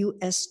on the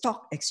US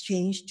Stock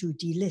Exchange to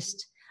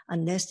delist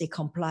unless they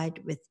complied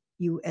with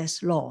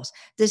US laws.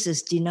 This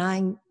is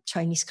denying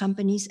Chinese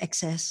companies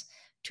access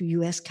to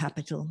US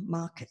capital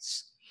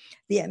markets.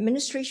 The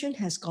administration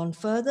has gone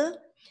further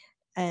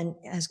and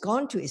has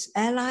gone to its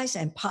allies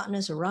and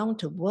partners around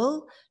the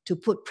world to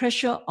put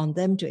pressure on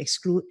them to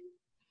exclude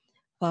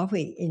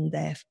Huawei in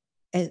their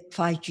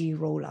 5G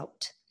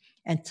rollout.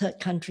 And third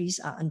countries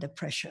are under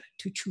pressure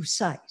to choose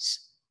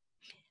sides.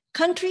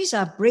 Countries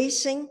are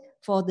bracing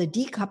for the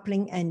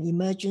decoupling and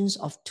emergence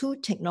of two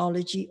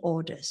technology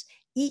orders,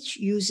 each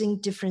using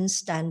different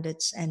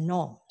standards and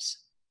norms.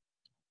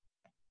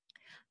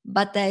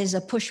 But there is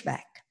a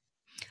pushback.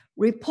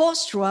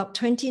 Reports throughout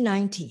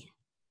 2019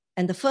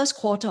 and the first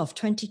quarter of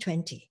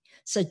 2020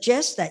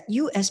 suggest that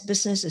US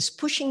business is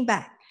pushing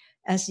back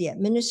as the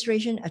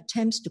administration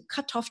attempts to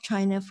cut off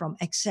China from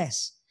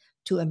access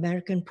to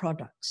American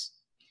products.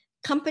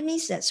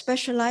 Companies that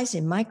specialize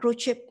in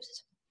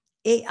microchips,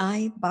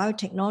 AI,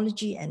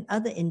 biotechnology, and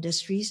other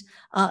industries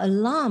are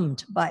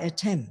alarmed by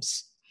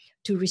attempts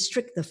to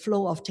restrict the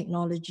flow of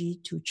technology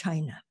to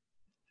China.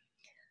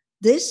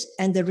 This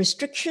and the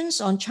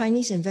restrictions on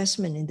Chinese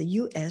investment in the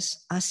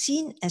US are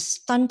seen as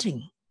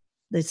stunting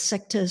the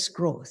sector's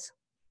growth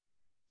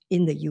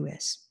in the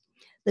US.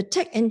 The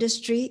tech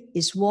industry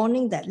is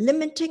warning that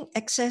limiting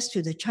access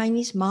to the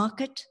Chinese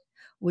market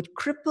would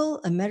cripple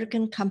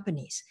American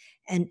companies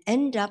and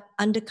end up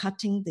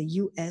undercutting the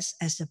US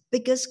as the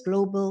biggest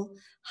global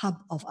hub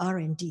of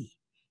R&D,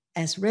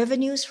 as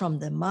revenues from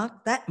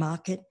that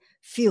market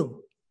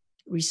fuel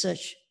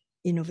research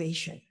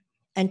innovation.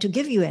 And to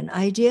give you an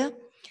idea,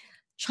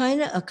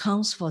 China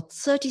accounts for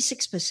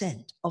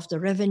 36% of the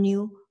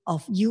revenue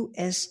of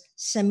US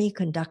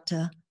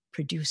semiconductor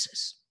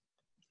producers.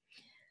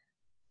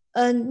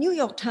 A New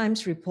York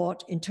Times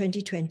report in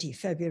 2020,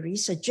 February,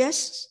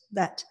 suggests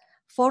that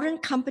foreign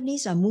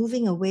companies are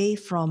moving away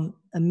from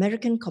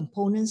American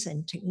components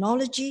and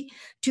technology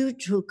due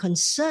to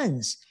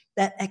concerns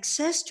that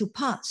access to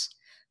parts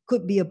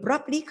could be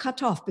abruptly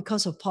cut off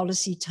because of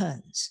policy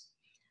turns.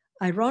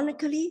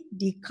 Ironically,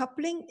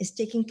 decoupling is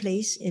taking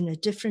place in a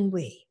different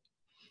way.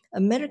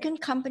 American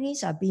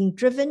companies are being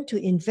driven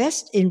to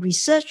invest in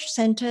research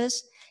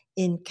centers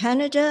in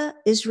Canada,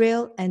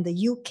 Israel, and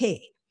the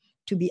UK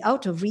to be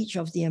out of reach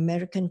of the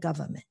American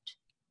government.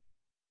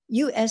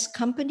 US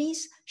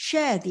companies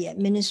share the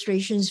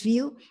administration's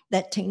view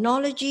that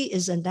technology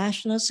is a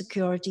national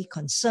security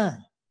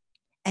concern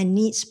and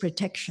needs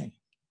protection,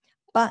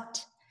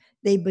 but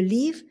they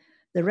believe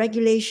the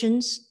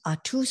regulations are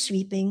too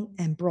sweeping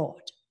and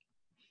broad.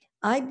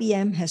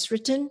 IBM has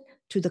written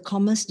to the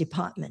Commerce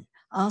Department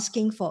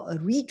asking for a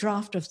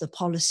redraft of the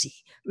policy,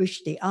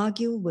 which they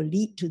argue will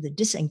lead to the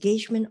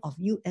disengagement of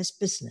US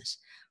business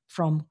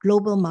from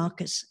global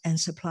markets and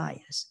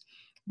suppliers.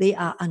 They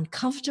are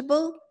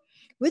uncomfortable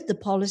with the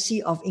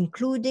policy of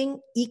including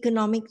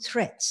economic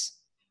threats,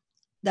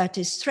 that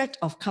is, threat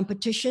of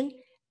competition,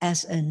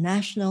 as a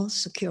national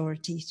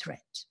security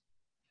threat.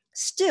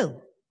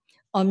 Still,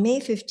 on May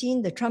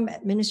 15, the Trump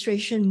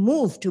administration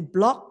moved to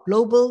block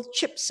global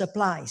chip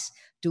supplies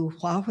to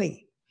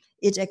Huawei.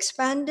 It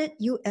expanded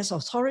US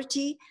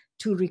authority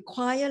to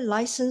require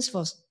licenses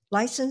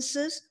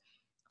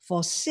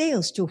for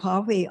sales to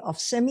Huawei of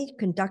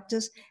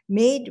semiconductors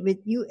made with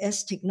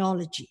US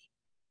technology,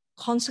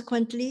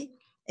 consequently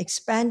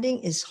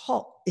expanding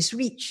its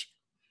reach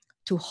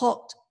to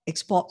halt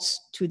exports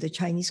to the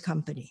Chinese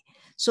company.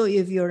 So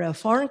if you're a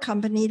foreign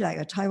company, like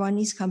a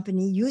Taiwanese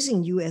company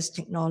using US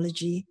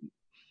technology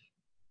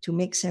to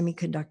make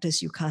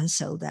semiconductors, you can't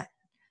sell that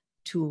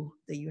to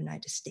the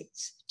United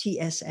States,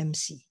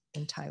 TSMC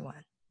in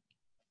Taiwan.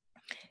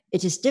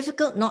 It is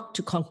difficult not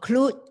to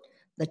conclude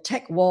the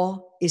tech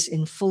war is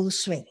in full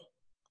swing.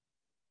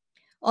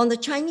 On the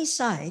Chinese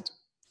side,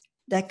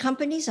 their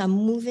companies are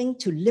moving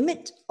to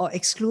limit or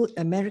exclude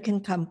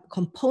American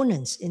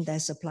components in their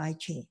supply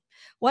chain.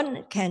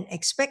 One can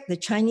expect the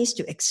Chinese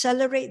to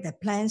accelerate their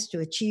plans to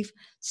achieve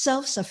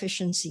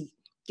self-sufficiency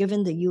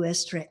given the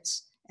US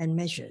threats and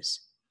measures.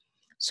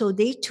 So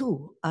they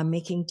too are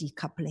making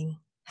decoupling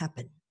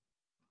happen.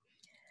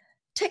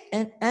 Tech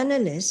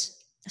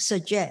analysts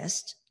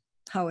suggest,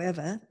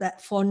 however,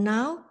 that for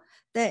now,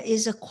 there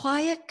is a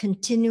quiet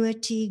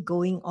continuity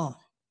going on.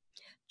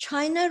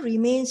 China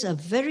remains a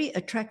very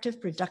attractive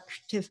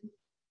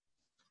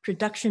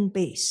production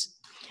base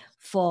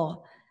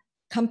for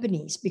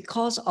companies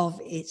because of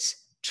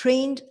its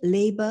trained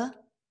labor,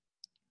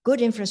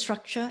 good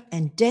infrastructure,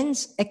 and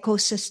dense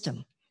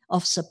ecosystem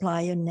of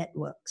supplier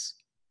networks.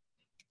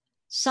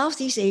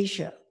 Southeast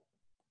Asia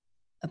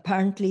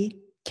apparently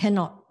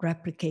cannot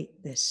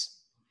replicate this.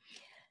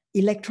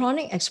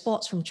 Electronic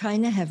exports from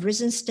China have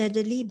risen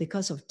steadily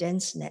because of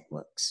dense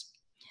networks.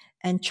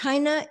 And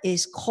China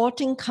is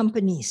courting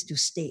companies to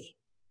stay.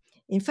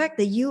 In fact,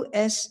 the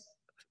US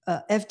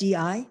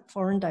FDI,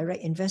 foreign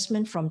direct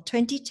investment, from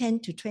 2010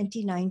 to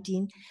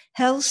 2019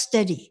 held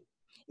steady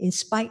in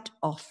spite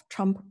of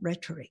Trump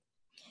rhetoric.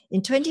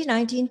 In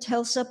 2019,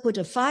 Telsa put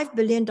a $5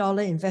 billion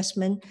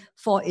investment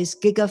for its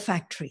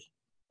gigafactory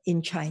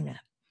in China.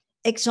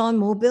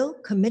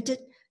 ExxonMobil committed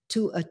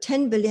to a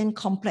 10 billion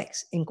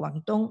complex in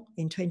Guangdong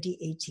in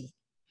 2018.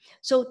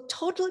 So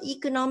total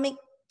economic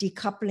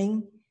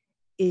decoupling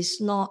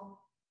is not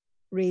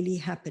really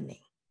happening.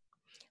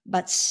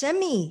 But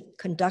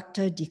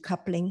semiconductor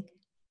decoupling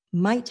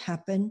might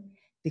happen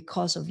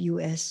because of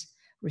US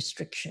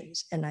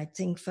restrictions and I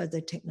think further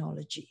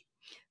technology.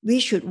 We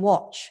should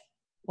watch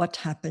what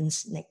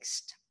happens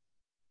next.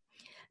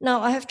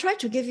 Now, I have tried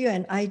to give you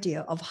an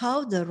idea of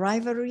how the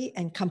rivalry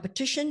and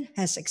competition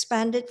has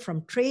expanded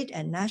from trade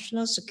and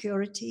national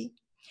security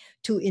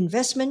to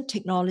investment,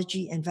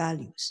 technology, and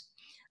values.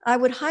 I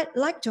would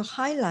like to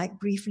highlight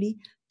briefly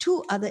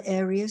two other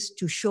areas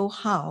to show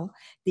how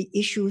the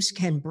issues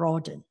can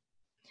broaden.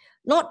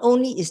 Not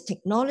only is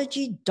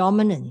technology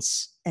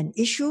dominance an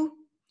issue,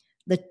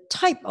 the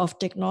type of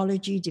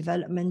technology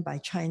development by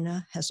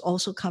China has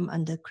also come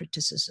under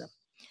criticism.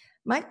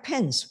 Mike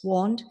Pence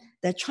warned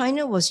that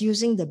China was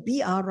using the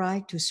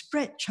BRI to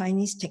spread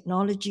Chinese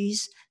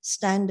technologies,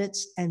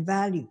 standards, and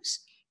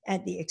values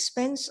at the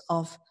expense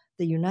of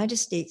the United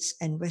States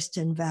and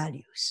Western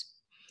values.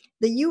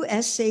 The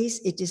US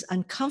says it is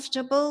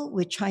uncomfortable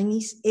with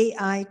Chinese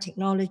AI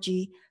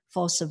technology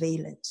for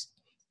surveillance,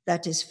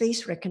 that is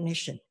face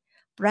recognition,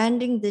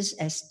 branding this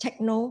as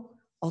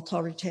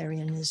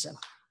techno-authoritarianism.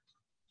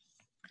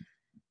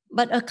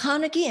 But a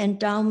Carnegie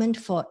Endowment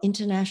for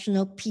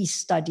International Peace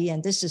study,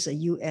 and this is a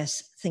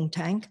US think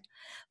tank,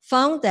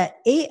 found that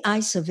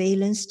AI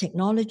surveillance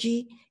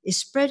technology is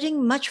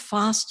spreading much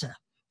faster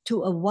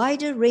to a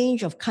wider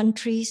range of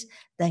countries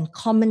than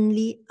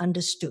commonly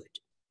understood.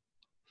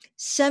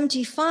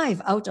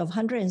 75 out of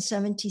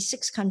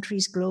 176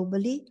 countries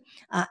globally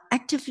are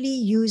actively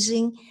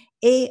using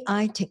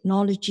AI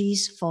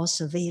technologies for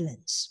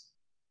surveillance.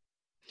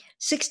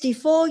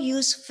 64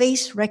 use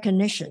face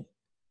recognition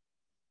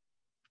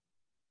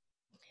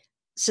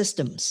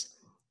systems.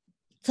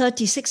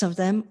 36 of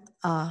them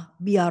are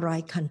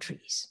BRI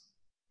countries,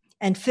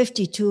 and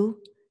 52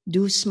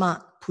 do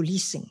smart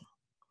policing.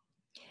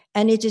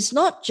 And it is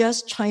not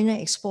just China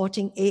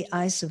exporting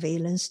AI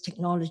surveillance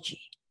technology.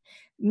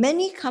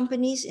 Many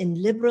companies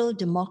in liberal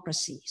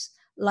democracies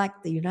like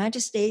the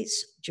United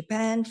States,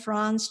 Japan,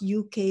 France,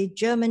 UK,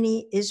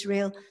 Germany,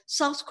 Israel,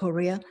 South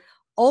Korea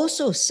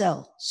also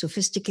sell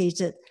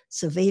sophisticated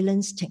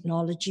surveillance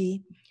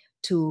technology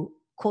to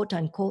quote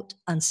unquote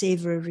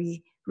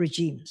unsavory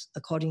regimes,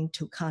 according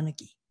to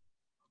Carnegie.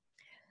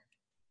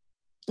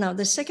 Now,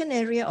 the second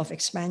area of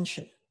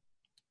expansion.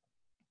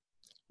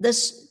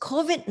 This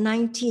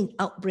COVID-19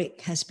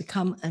 outbreak has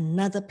become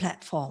another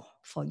platform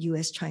for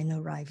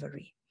US-China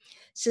rivalry.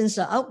 Since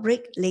the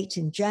outbreak late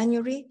in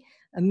January,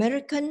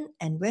 American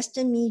and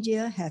Western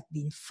media have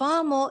been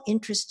far more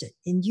interested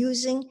in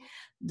using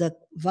the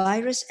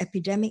virus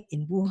epidemic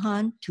in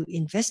Wuhan to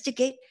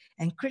investigate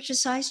and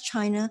criticize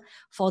China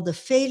for the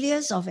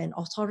failures of an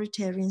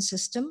authoritarian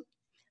system,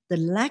 the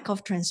lack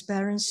of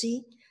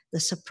transparency, the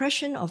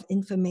suppression of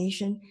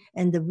information,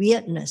 and the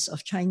weirdness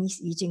of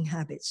Chinese eating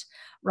habits,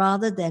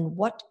 rather than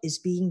what is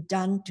being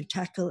done to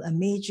tackle a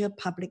major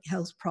public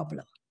health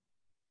problem.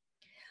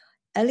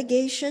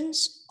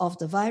 Allegations of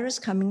the virus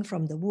coming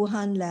from the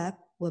Wuhan lab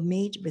were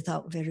made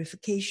without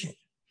verification.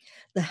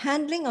 The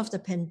handling of the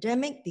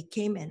pandemic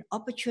became an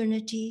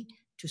opportunity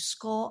to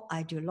score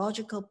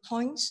ideological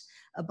points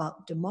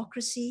about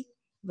democracy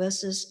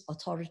versus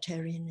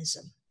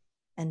authoritarianism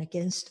and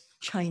against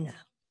China.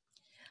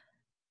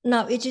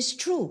 Now, it is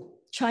true,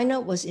 China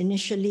was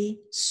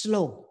initially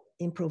slow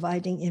in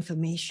providing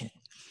information,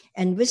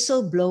 and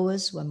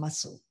whistleblowers were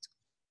muzzled.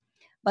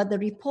 But the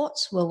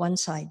reports were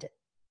one-sided.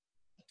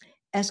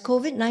 As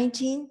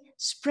COVID-19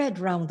 spread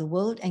around the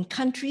world and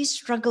countries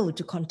struggled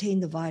to contain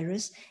the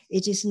virus,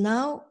 it is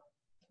now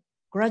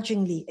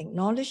grudgingly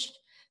acknowledged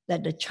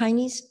that the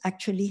Chinese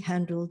actually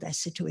handled that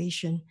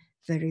situation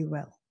very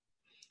well.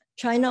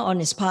 China,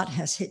 on its part,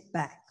 has hit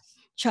back.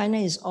 China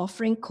is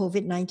offering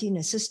COVID-19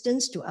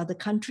 assistance to other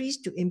countries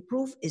to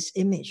improve its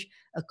image,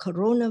 a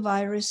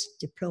coronavirus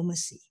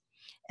diplomacy,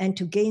 and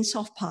to gain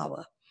soft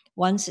power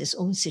once its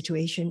own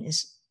situation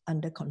is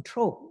under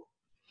control.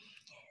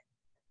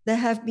 There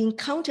have been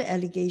counter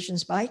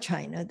allegations by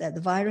China that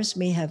the virus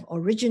may have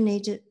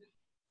originated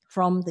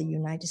from the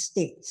United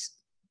States.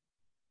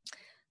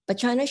 But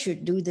China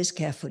should do this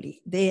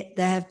carefully. There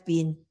have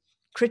been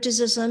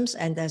criticisms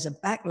and there's a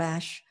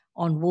backlash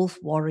on wolf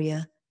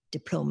warrior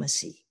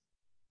diplomacy.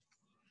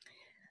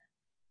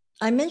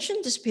 I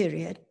mentioned this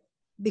period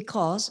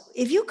because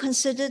if you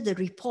consider the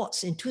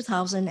reports in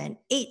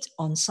 2008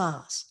 on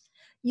SARS,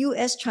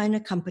 US-China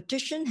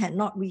competition had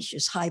not reached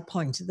its high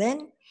point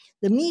then.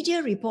 The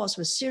media reports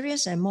were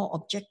serious and more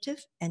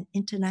objective, and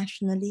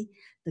internationally,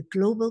 the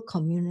global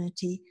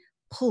community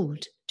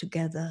pulled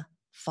together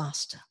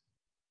faster.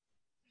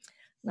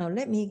 Now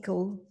let me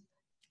go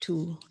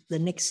to the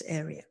next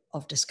area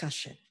of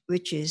discussion,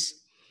 which is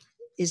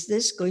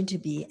this going to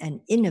be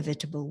an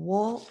inevitable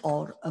war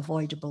or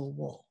avoidable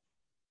war?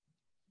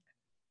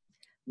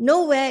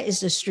 Nowhere is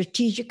the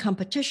strategic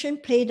competition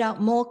played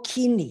out more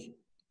keenly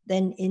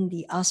than in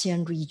the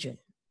ASEAN region.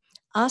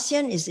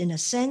 ASEAN is, in a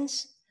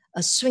sense,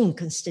 a swing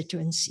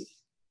constituency.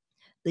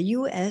 The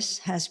US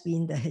has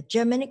been the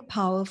hegemonic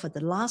power for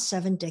the last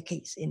 7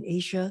 decades in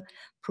Asia,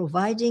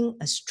 providing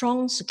a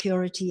strong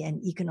security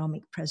and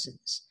economic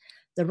presence.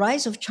 The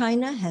rise of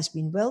China has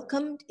been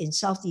welcomed in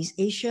Southeast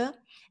Asia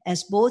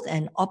as both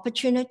an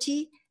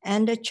opportunity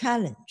and a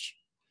challenge.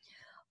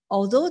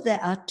 Although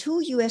there are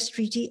 2 US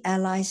treaty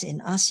allies in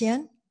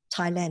ASEAN,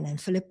 Thailand and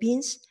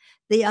Philippines,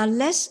 they are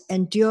less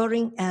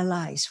enduring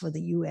allies for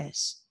the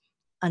US,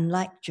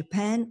 unlike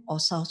Japan or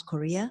South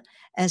Korea,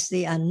 as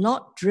they are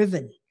not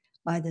driven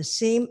by the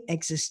same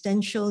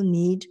existential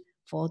need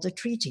for the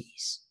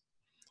treaties.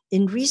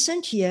 In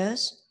recent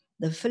years,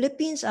 the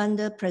Philippines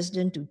under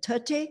President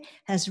Duterte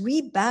has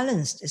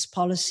rebalanced its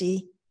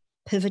policy,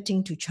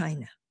 pivoting to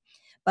China,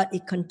 but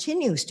it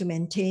continues to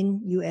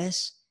maintain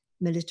US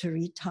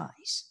military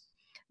ties,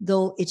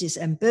 though it is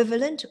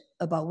ambivalent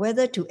about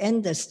whether to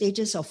end the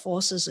status of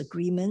forces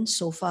agreement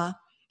so far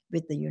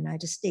with the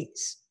United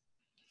States.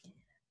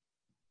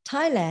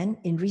 Thailand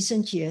in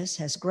recent years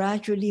has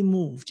gradually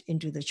moved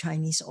into the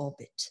Chinese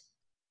orbit.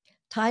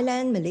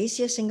 Thailand,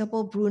 Malaysia,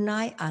 Singapore,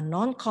 Brunei are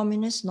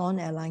non-communist,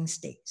 non-aligned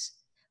states,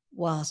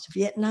 whilst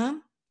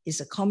Vietnam is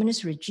a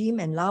communist regime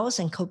and Laos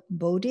and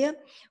Cambodia,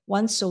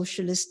 once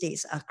socialist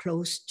states, are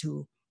close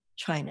to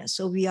China.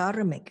 So we are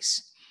a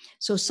mix.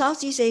 So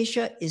Southeast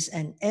Asia is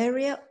an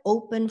area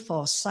open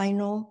for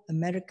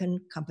Sino-American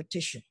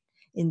competition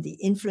in the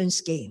influence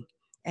game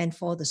and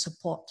for the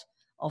support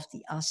of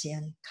the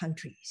ASEAN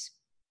countries.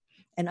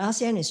 And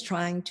ASEAN is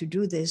trying to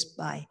do this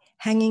by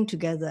hanging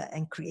together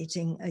and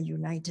creating a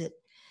united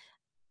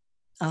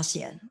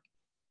ASEAN.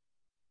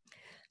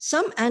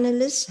 Some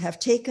analysts have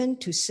taken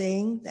to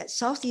saying that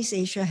Southeast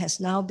Asia has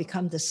now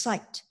become the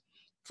site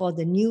for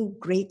the new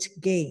great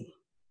game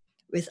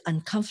with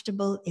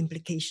uncomfortable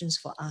implications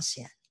for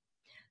ASEAN.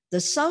 The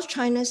South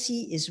China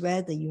Sea is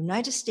where the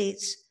United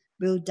States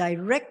will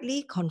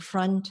directly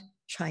confront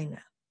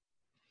China.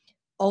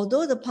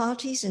 Although the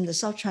parties in the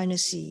South China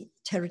Sea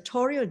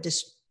territorial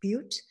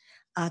dispute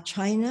are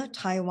China,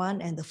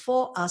 Taiwan, and the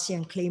 4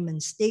 ASEAN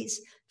claimant states,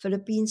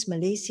 Philippines,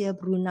 Malaysia,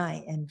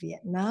 Brunei, and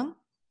Vietnam,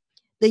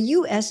 the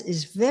US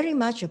is very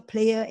much a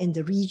player in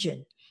the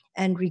region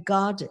and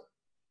regarded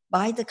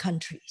by the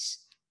countries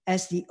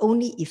as the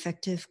only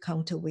effective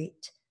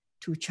counterweight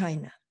to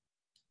China.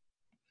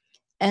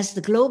 As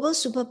the global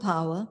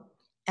superpower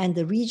and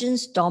the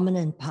region's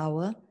dominant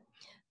power,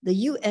 the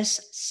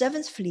US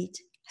 7th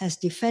Fleet has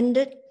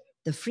defended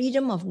the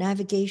freedom of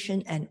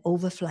navigation and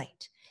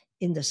overflight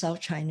in the South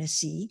China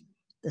Sea,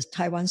 the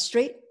Taiwan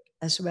Strait,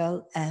 as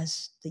well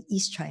as the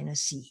East China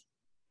Sea.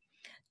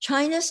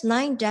 China's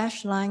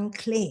 9-dash line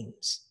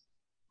claims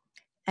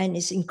and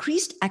its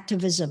increased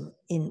activism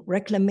in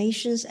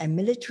reclamations and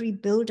military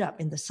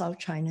buildup in the South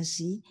China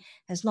Sea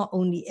has not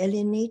only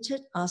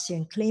alienated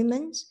ASEAN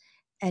claimants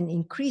and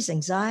increased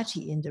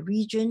anxiety in the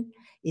region,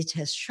 it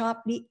has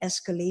sharply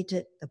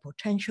escalated the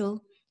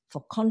potential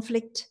for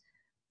conflict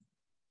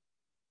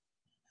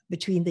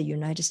between the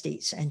United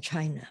States and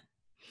China.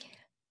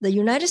 The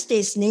United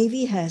States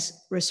Navy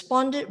has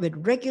responded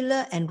with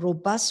regular and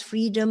robust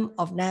freedom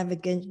of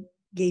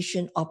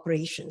navigation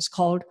operations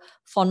called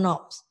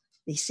FONOPs.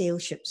 They sail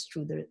ships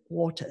through the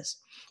waters,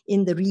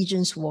 in the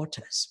region's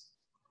waters.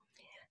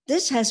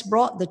 This has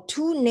brought the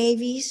two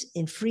navies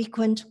in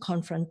frequent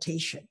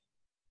confrontation.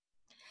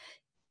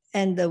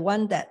 And the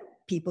one that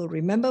people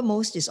remember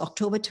most is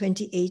October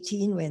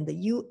 2018, when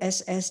the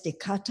USS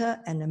Decatur,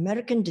 an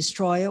American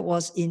destroyer,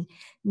 was in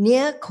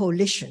near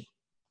collision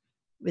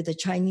with a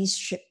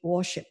Chinese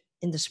warship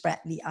in the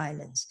Spratly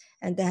Islands.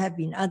 And there have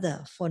been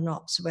other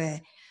FONOPs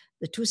where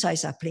the two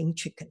sides are playing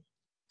chicken.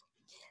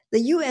 The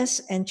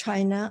US and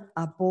China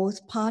are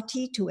both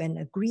party to an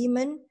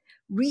agreement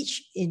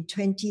reached in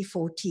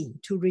 2014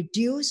 to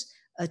reduce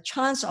a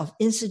chance of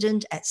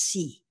incident at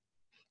sea,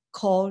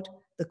 called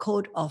the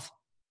Code of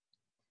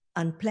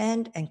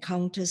Unplanned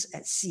Encounters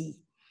at Sea,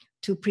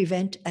 to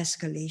prevent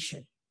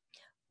escalation.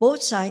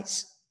 Both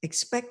sides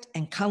expect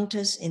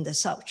encounters in the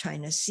South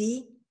China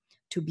Sea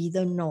to be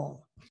the norm.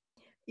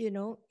 You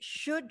know,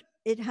 should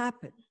it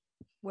happen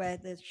where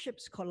the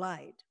ships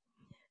collide,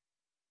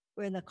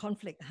 when a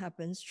conflict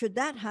happens, should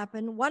that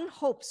happen, one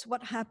hopes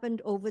what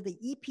happened over the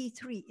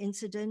EP3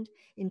 incident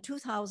in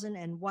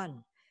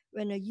 2001,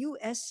 when a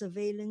US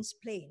surveillance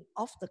plane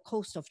off the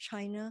coast of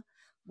China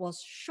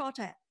was shot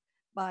at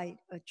by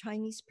a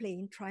Chinese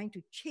plane trying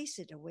to chase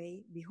it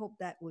away. We hope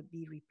that would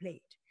be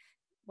replayed.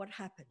 What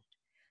happened?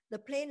 The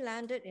plane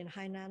landed in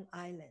Hainan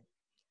Island.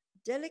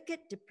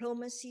 Delicate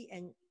diplomacy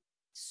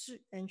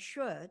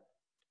ensued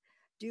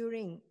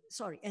during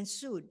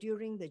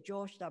the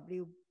George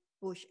W.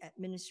 Bush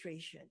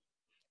administration,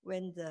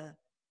 when the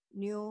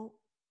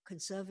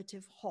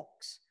neo-conservative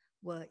hawks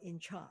were in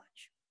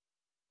charge.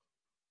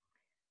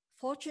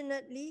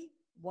 Fortunately,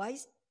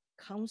 wise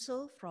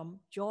counsel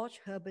from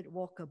George Herbert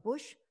Walker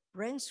Bush,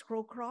 Brent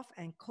Scowcroft,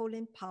 and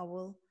Colin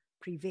Powell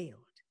prevailed.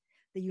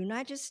 The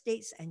United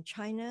States and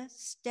China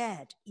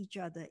stared each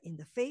other in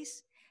the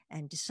face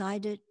and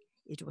decided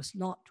it was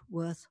not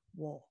worth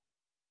war.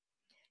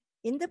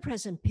 In the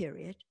present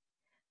period,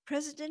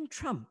 President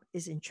Trump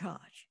is in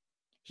charge.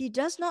 He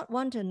does not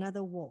want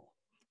another war,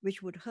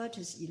 which would hurt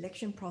his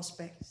election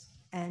prospects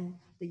and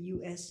the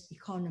US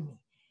economy.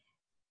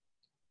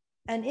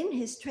 And in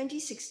his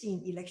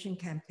 2016 election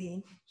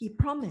campaign, he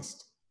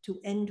promised to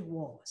end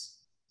wars,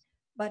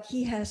 but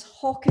he has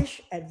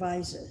hawkish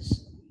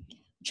advisors.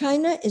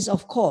 China is,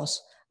 of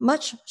course,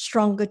 much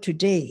stronger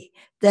today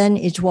than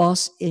it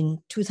was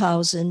in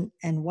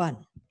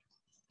 2001.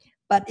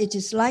 But it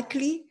is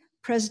likely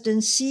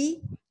President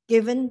Xi,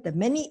 given the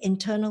many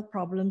internal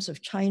problems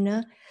of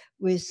China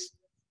with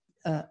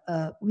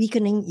a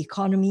weakening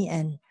economy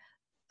and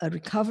a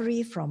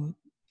recovery from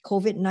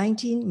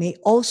COVID-19, may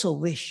also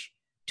wish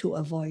to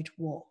avoid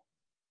war.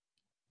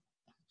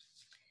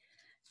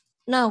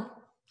 Now,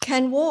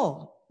 can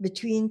war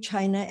between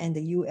China and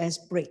the US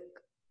break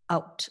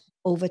out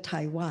over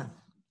Taiwan?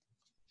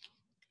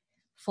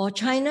 For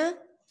China,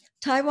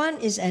 Taiwan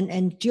is an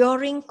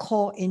enduring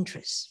core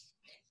interest.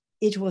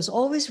 It has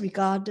always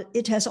regarded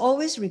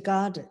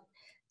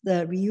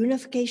the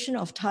reunification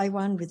of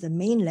Taiwan with the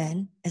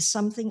mainland as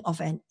something of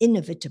an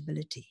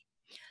inevitability.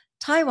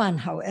 Taiwan,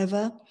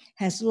 however,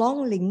 has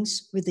long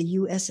links with the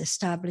US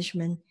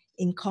establishment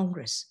in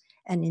Congress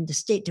and in the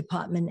State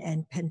Department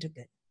and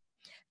Pentagon.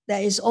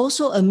 There is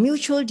also a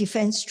mutual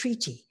defense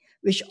treaty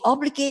which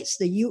obligates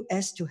the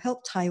US to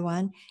help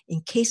Taiwan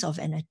in case of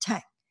an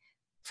attack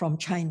from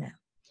China.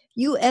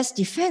 US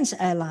defense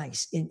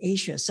allies in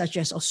Asia, such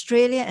as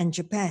Australia and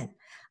Japan,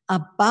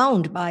 are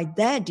bound by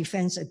their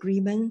defense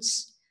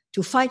agreements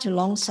to fight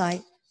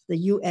alongside the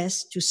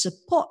US to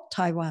support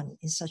Taiwan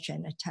in such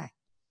an attack.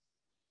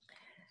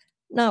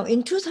 Now,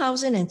 in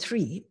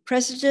 2003,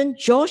 President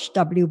George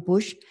W.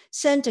 Bush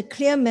sent a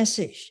clear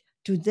message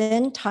to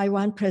then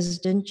Taiwan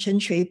President Chen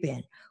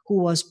Shui-bian, who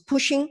was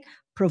pushing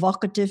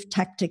provocative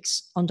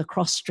tactics on the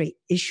cross-strait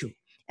issue.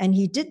 And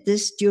he did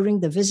this during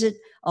the visit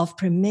of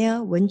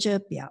Premier Wen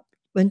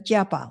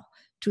Jiabao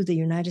to the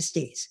United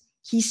States.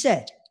 He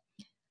said,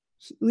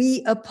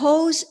 "We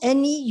oppose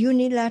any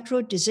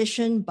unilateral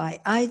decision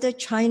by either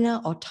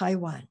China or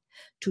Taiwan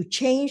to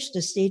change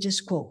the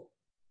status quo.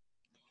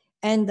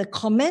 And the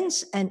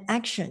comments and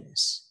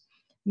actions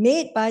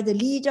made by the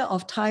leader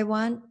of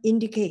Taiwan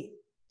indicate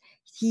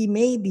he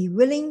may be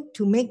willing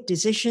to make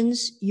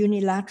decisions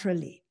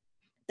unilaterally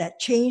that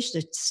change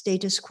the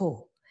status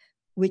quo,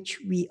 which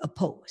we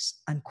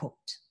oppose,"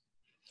 unquote.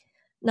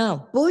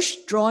 Now, Bush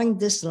drawing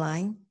this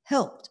line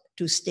helped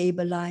to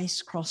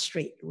stabilize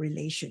cross-strait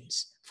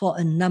relations for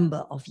a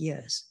number of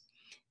years.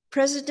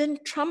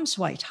 President Trump's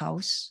White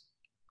House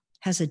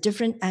has a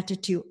different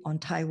attitude on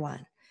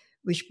Taiwan,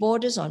 which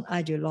borders on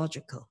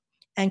ideological,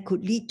 and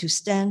could lead to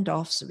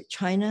standoffs with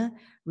China,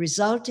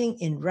 resulting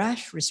in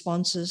rash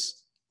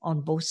responses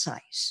on both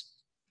sides.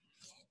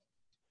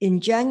 In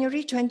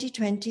January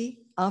 2020,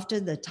 after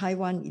the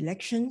Taiwan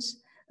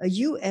elections, a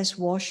US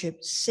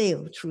warship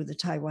sailed through the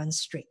Taiwan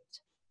Strait.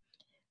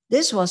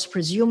 This was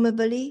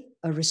presumably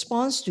a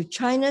response to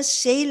China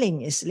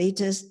sailing its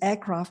latest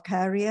aircraft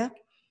carrier,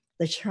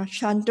 the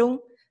Shandong,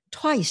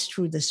 twice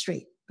through the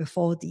strait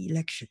before the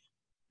election.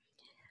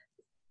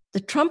 The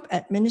Trump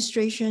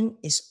administration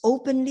is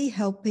openly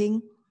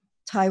helping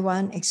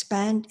Taiwan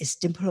expand its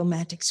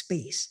diplomatic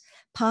space,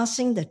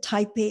 passing the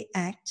Taipei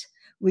Act,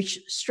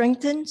 which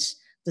strengthens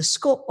the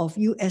scope of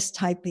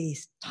US-Taipei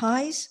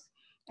ties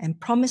and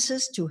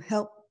promises to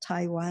help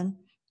Taiwan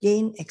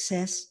gain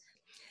access.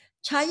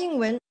 Tsai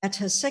Ing-wen, at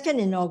her second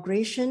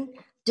inauguration,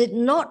 did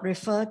not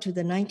refer to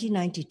the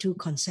 1992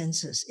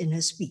 consensus in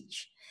her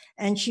speech,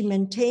 and she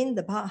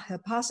maintained her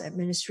past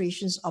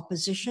administration's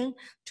opposition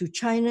to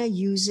China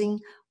using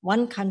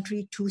one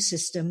country, two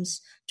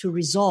systems to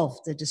resolve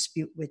the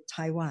dispute with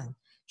Taiwan.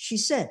 She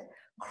said,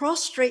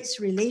 cross-straits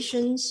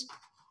relations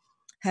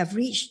have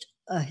reached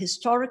a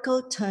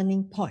historical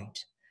turning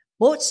point.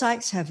 Both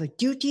sides have a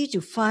duty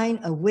to find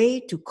a way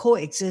to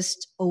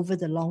coexist over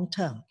the long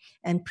term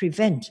and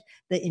prevent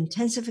the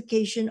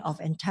intensification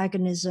of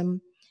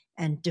antagonism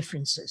and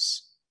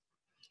differences.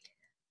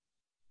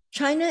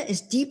 China is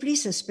deeply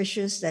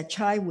suspicious that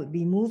Tsai would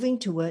be moving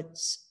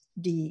towards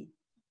the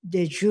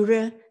de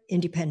jure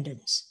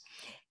independence.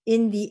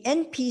 In the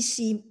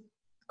NPC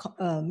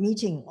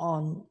meeting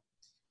on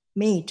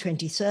May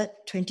 23rd,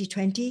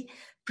 2020,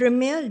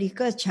 Premier Li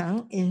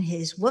Keqiang, in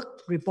his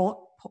work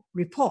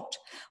report,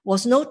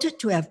 was noted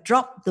to have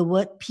dropped the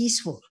word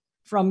peaceful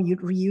from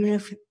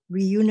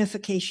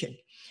reunification,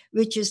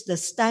 which is the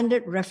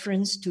standard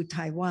reference to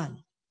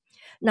Taiwan.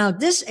 Now,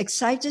 this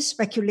excited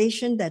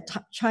speculation that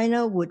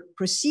China would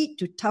proceed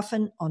to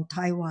toughen on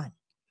Taiwan.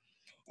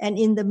 And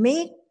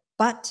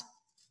but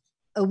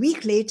a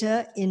week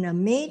later, in a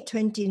May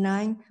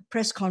 29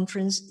 press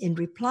conference, in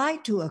reply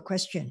to a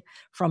question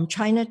from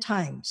China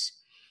Times,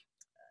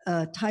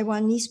 a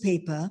Taiwanese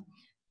paper,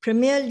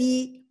 Premier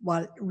Li,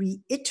 while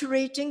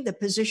reiterating the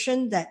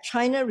position that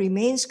China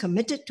remains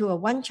committed to a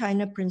one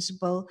China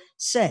principle,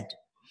 said,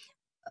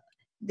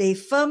 they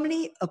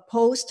firmly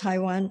oppose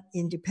Taiwan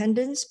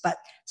independence, but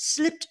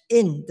slipped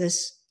in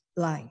this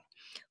line.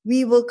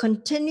 We will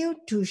continue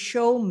to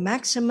show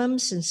maximum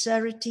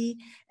sincerity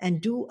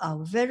and do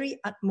our very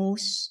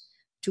utmost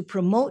to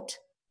promote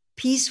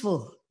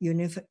peaceful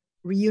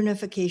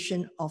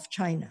reunification of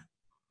China.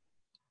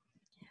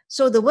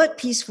 So the word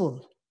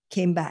peaceful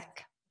came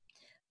back,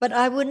 but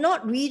I would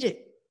not read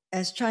it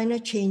as China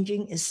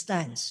changing its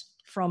stance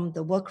from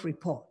the work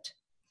report,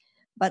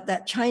 but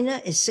that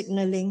China is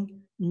signaling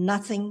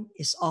nothing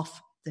is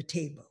off the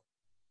table.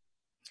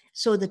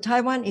 So the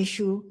Taiwan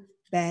issue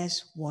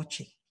bears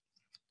watching.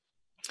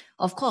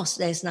 Of course,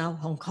 there's now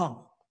Hong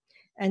Kong,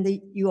 and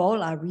you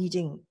all are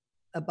reading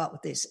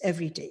about this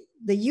every day.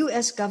 The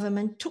US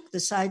government took the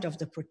side of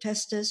the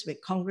protesters,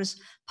 with Congress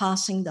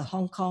passing the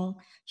Hong Kong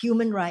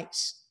Human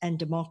Rights and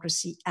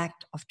Democracy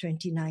Act of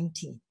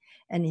 2019.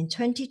 And in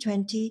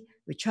 2020,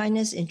 with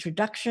China's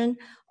introduction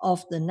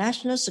of the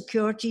national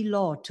security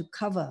law to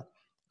cover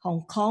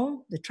Hong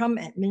Kong, the Trump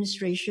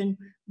administration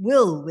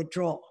will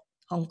withdraw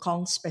Hong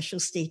Kong's special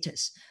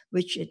status,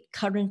 which it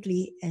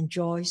currently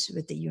enjoys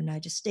with the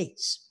United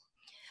States.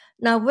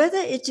 Now, whether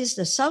it is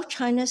the South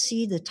China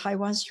Sea, the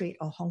Taiwan Strait,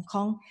 or Hong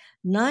Kong,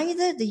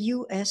 neither the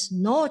US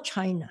nor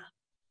China,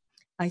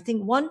 I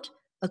think, want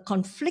a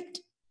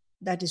conflict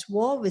that is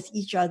war with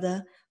each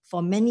other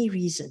for many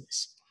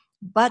reasons,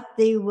 but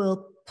they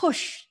will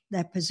push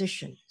their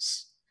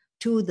positions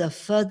to the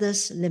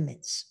furthest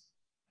limits.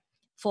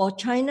 For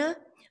China,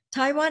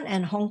 Taiwan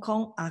and Hong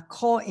Kong are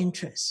core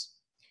interests,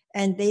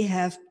 and they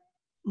have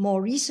more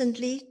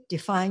recently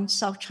defined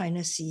South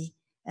China Sea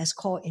as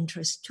core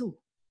interest too.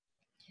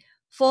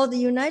 For the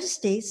United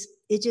States,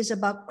 it is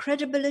about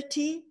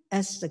credibility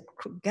as the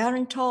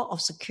guarantor of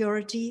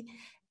security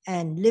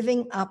and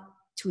living up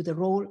to the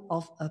role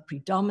of a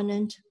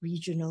predominant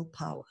regional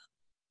power.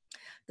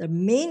 The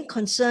main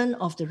concern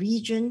of the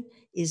region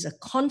is a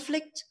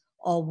conflict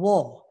or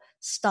war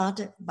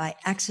started by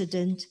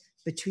accident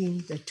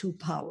between the two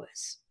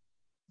powers.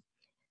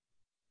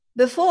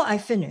 Before I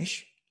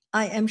finish,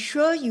 I am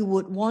sure you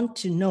would want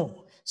to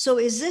know, so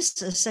is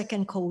this a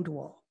second Cold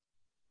War?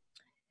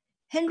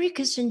 Henry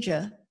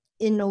Kissinger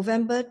in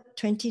November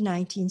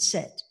 2019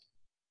 said,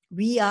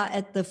 "We are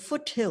at the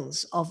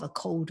foothills of a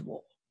Cold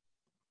War."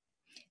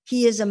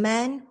 He is a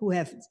man who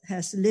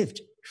has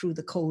lived through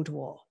the Cold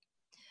War.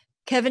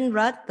 Kevin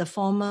Rudd, the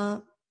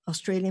former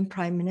Australian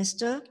Prime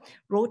Minister,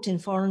 wrote in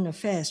Foreign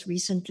Affairs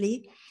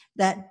recently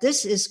that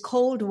this is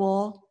Cold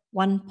War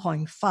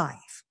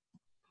 1.5.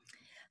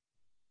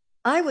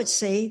 I would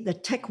say the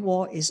tech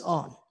war is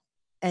on.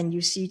 And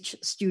you see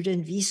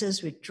student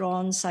visas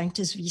withdrawn,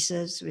 scientist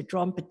visas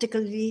withdrawn,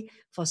 particularly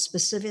for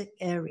specific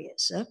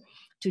areas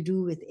to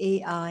do with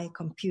AI,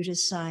 computer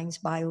science,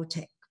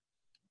 biotech.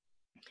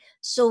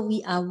 So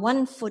we are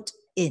 1 foot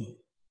in.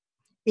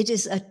 It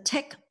is a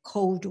tech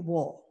Cold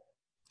War.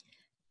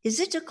 Is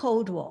it a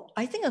Cold War?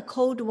 I think a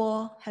Cold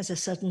War has a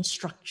certain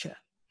structure.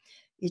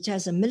 It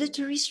has a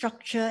military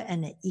structure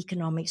and an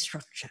economic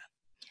structure.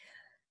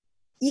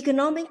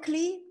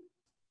 Economically,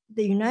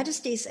 the United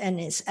States and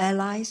its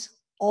allies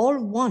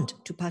all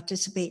want to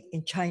participate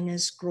in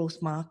China's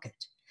growth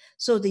market.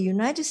 So the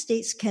United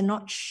States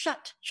cannot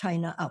shut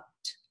China out.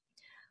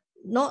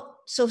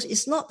 So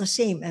it's not the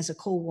same as a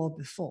Cold War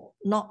before,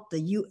 not the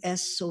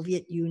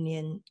US-Soviet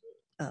Union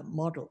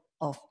model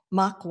of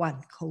Mark I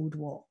Cold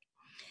War.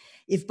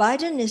 If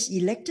Biden is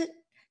elected,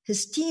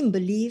 his team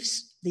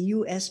believes the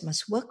US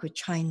must work with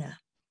China.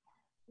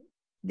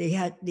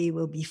 They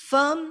will be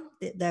firm,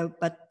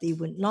 but they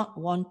would not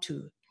want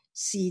to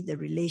see the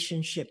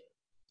relationship,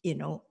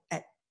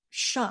 at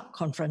sharp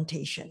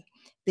confrontation.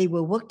 They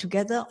will work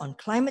together on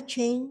climate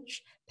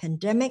change,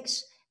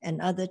 pandemics,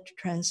 and other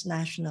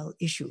transnational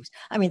issues.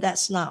 I mean,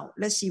 that's now.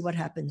 Let's see what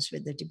happens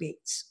with the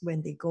debates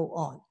when they go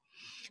on.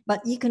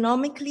 But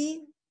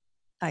economically,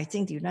 I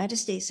think the United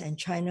States and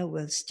China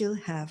will still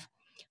have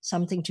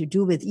something to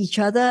do with each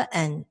other,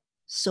 and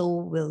so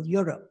will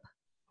Europe.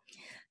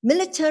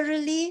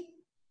 Militarily,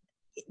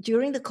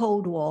 during the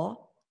Cold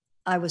War,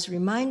 I was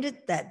reminded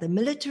that the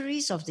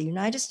militaries of the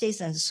United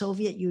States and the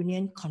Soviet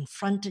Union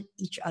confronted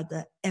each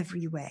other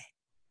everywhere.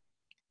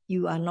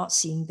 You are not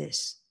seeing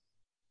this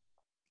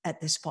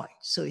at this point,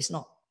 so it's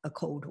not a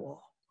Cold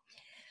War.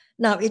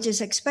 Now, it is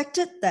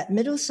expected that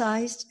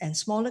middle-sized and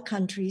smaller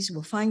countries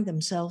will find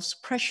themselves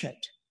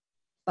pressured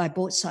by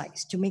both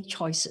sides to make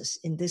choices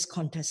in this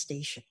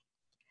contestation.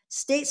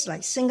 States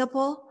like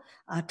Singapore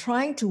are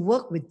trying to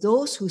work with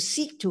those who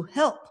seek to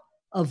help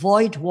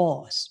avoid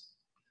wars,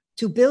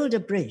 to build a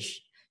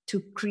bridge,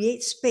 to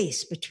create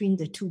space between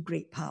the two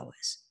great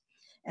powers.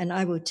 And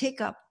I will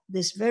take up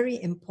this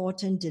very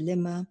important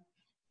dilemma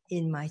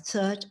in my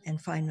third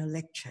and final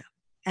lecture,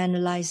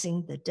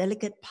 analyzing the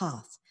delicate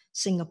path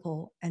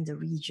Singapore and the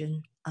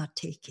region are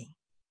taking.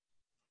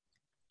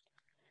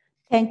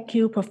 Thank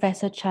you,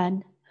 Professor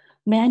Chan.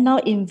 May I now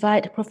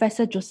invite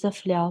Professor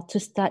Joseph Liao to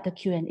start the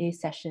Q&A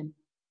session.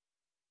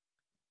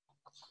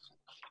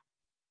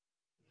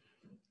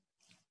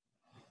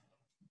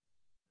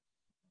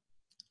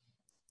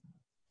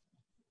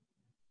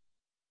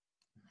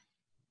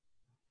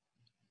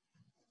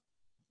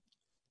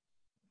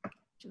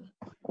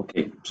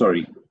 Okay,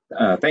 sorry.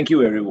 Thank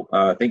you, everyone.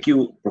 Thank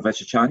you,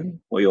 Professor Chan,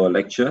 for your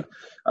lecture.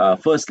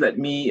 First, let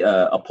me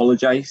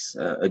apologize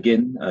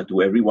again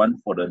to everyone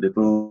for the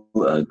little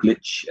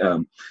glitch.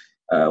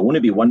 Wouldn't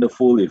it be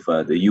wonderful if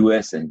the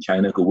US and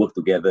China could work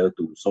together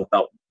to sort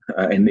out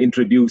and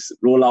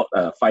roll out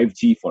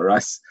 5G for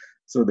us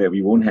so that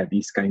we won't have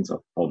these kinds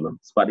of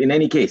problems. But in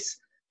any case,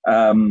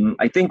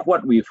 I think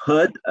what we've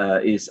heard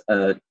is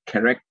a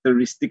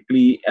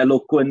characteristically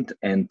eloquent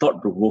and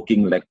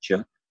thought-provoking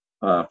lecture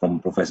from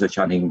Professor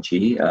Chan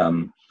Hing-Chi.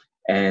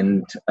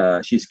 And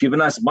she's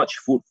given us much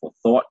food for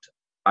thought.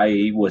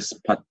 I was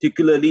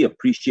particularly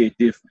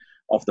appreciative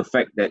of the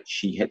fact that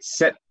she had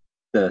set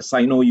the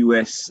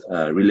Sino-US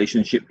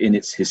relationship in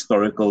its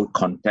historical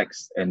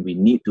context, and we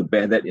need to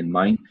bear that in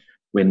mind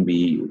when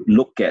we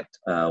look at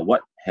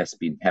what has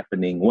been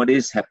happening, what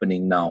is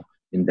happening now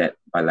in that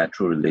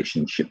bilateral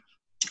relationship.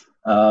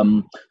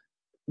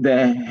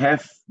 There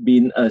have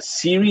been a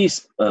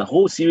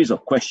whole series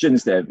of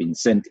questions that have been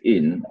sent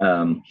in.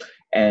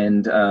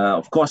 And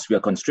of course, we are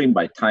constrained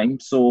by time.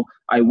 So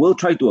I will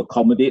try to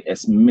accommodate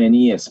as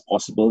many as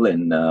possible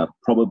and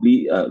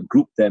probably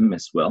group them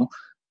as well.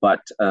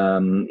 But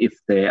if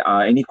there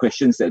are any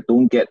questions that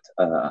don't get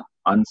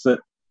answered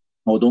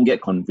or don't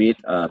get conveyed,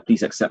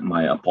 please accept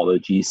my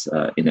apologies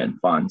in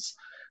advance.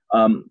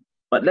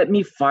 But let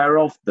me fire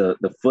off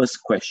the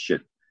first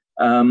question.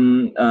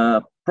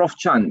 Prof.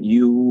 Chan,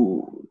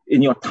 you,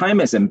 in your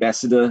time as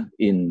ambassador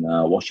in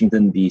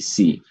Washington,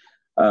 D.C.,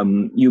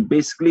 you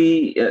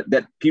basically,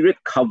 that period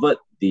covered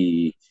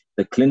the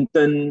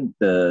Clinton,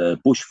 the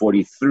Bush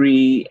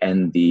 43,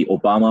 and the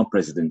Obama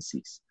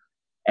presidencies.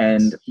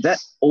 And that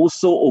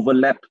also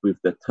overlapped with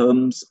the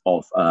terms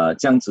of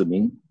Jiang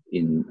Zemin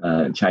in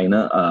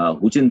China,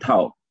 Hu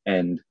Jintao,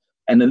 and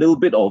a little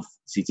bit of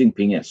Xi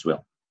Jinping as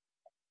well.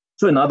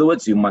 So in other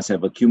words, you must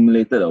have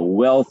accumulated a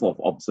wealth of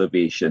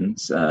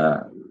observations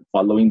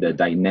following the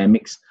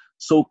dynamics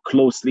so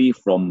closely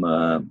from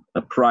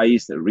a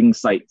prized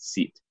ringside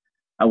seat.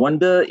 I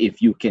wonder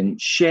if you can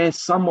share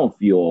some of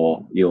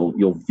your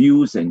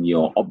views and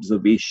your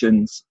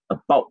observations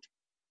about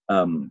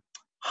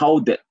how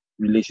that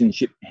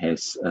relationship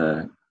has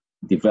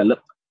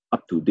developed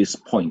up to this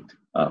point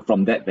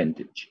from that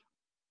vantage.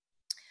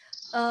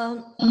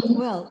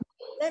 Well,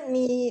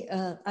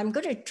 I'm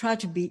going to try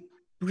to be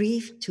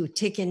brief to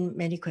take in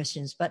many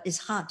questions, but it's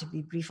hard to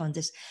be brief on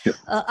this. Sure.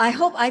 I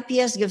hope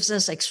IPS gives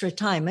us extra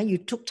time. You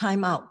took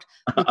time out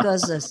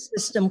because the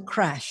system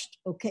crashed,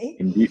 okay?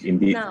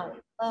 Indeed. Now,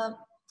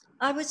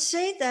 I would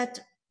say that,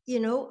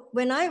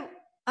 when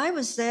I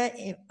was there,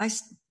 I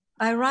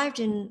arrived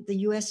in the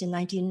US in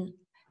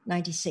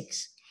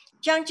 1996.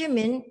 Jiang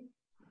Zemin,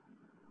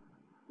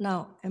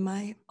 now, am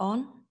I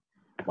on?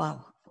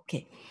 Wow,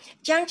 Okay.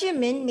 Jiang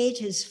Zemin made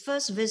his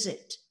first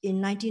visit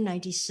in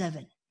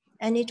 1997,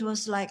 and it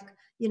was like,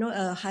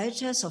 a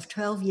hiatus of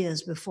 12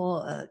 years before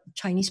a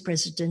Chinese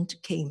president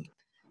came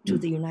to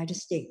the United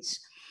States.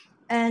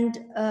 And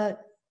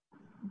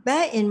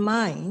bear in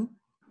mind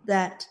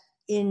that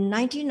in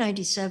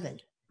 1997,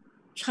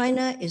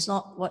 China is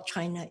not what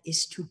China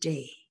is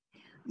today.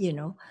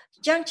 Jiang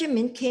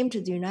Zemin came to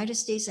the United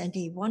States and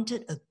he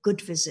wanted a good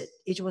visit.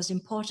 It was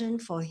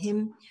important for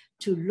him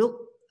to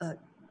look,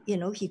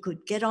 he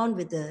could get on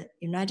with the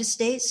United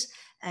States,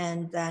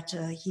 and that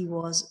he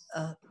was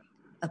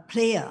a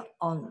player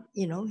on,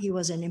 he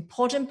was an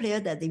important player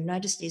that the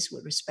United States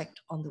would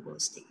respect on the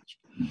world stage.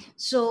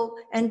 So,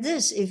 and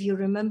this, if you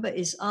remember,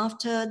 is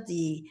after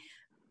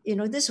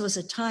this was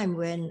a time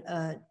when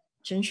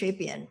Chen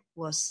Shui-bian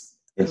was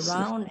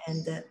around,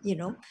 and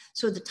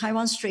so the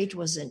Taiwan Strait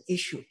was an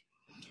issue.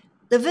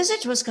 The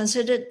visit was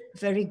considered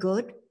very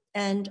good,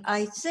 and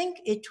I think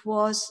it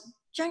was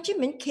Jiang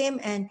Zemin came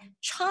and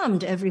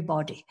charmed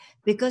everybody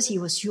because he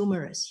was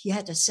humorous. He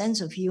had a sense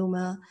of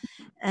humor,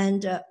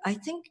 and I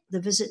think the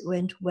visit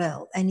went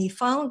well. And he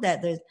found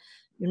that the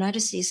United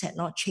States had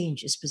not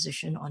changed its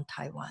position on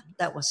Taiwan.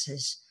 That was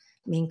his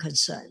main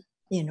concern,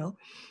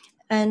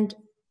 And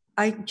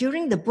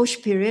during the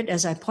Bush period,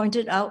 as I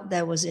pointed out,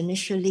 there was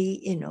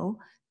initially,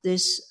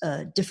 this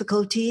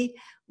difficulty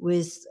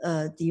with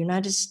the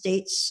United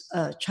States,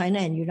 China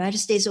and United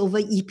States over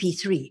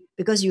EP3,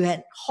 because you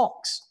had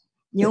hawks,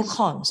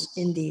 neocons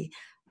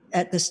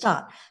at the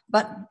start.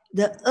 But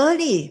the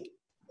early,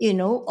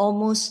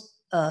 almost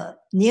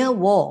near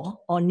war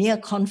or near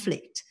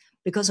conflict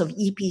because of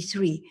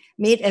EP3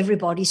 made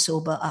everybody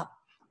sober up.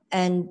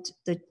 And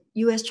the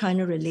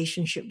US-China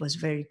relationship was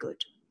very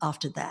good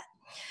after that.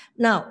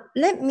 Now,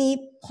 let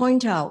me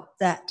point out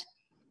that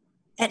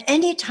at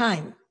any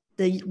time,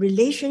 the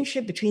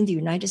relationship between the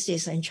United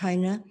States and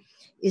China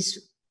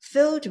is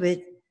filled with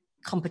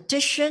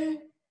competition,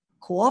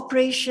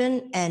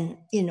 cooperation, and,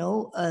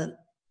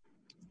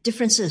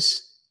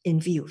 differences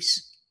in views.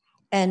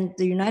 And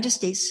the United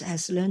States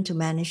has learned to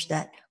manage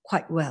that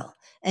quite well.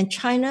 And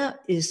China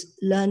is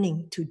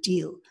learning to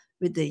deal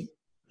with the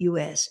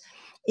US.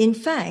 In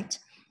fact,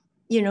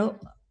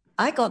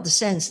 I got the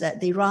sense that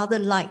they rather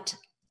liked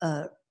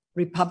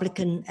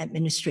Republican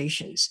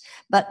administrations.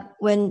 But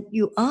when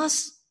you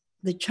ask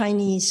the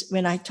Chinese,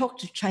 when I talk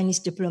to Chinese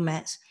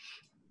diplomats,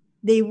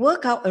 they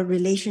work out a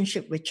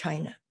relationship with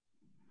China.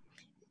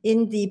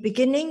 In the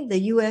beginning, the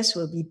US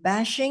will be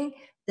bashing,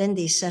 then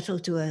they settle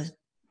to a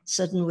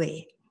certain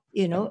way.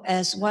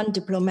 As one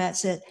diplomat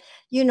said,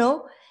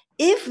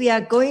 if we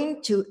are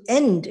going to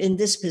end in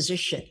this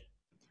position,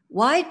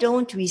 why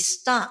don't we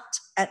start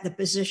at the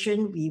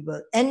position we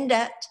will end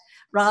at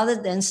rather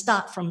than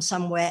start from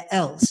somewhere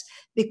else?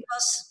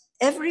 Because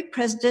every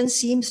president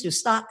seems to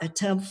start a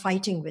term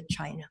fighting with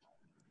China,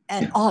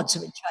 at odds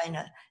with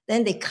China.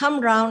 Then they come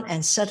round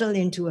and settle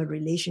into a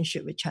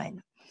relationship with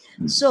China.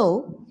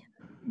 So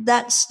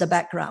that's the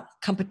background.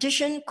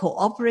 Competition,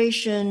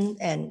 cooperation,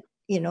 and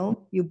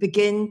you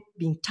begin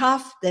being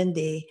tough, then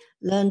they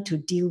learn to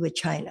deal with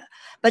China.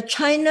 But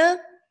China,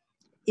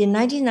 in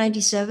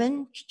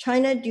 1997,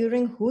 China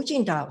during Hu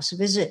Jintao's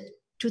visit,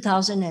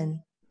 2000 and,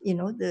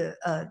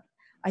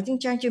 I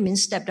think Jiang Zemin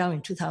stepped down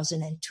in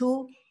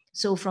 2002.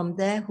 So from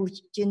there, Hu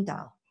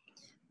Jintao.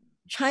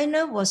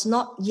 China was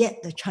not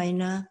yet the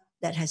China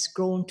that has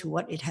grown to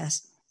what it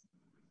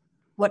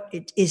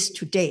is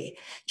today.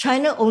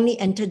 China only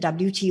entered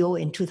WTO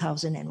in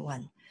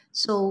 2001.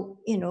 So,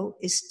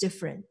 it's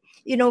different.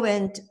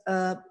 When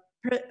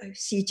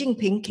Xi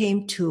Jinping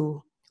came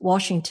to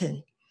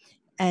Washington,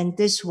 and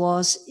this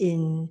was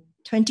in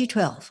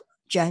 2012,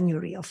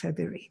 January or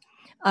February,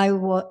 I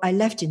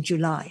left in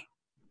July.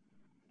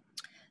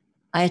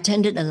 I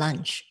attended a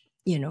lunch,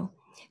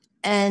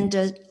 and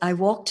I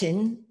walked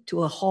in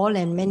to a hall,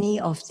 and many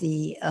of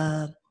the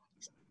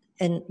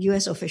and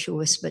US official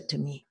whispered to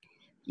me,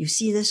 "You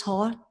see this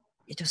hall?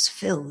 It was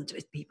filled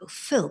with people,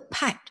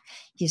 packed."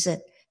 He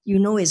said,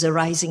 "It's a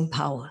rising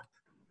power,"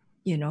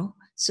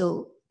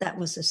 So that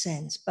was the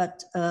sense.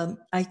 But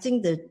I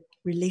think the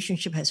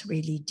relationship has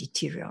really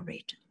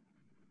deteriorated.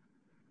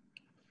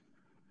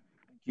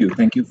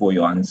 Thank you for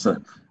your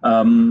answer.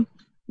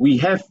 We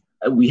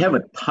have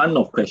a ton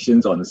of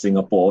questions on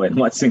Singapore and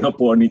what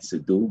Singapore needs to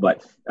do,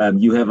 but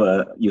you have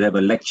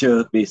a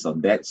lecture based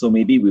on that. So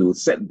maybe we will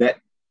set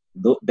that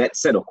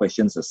set of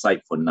questions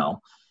aside for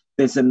now.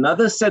 There's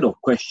another set of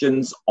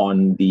questions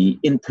on the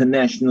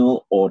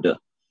international order.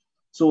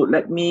 So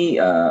let me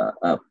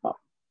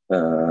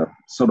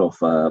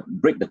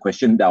break the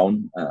question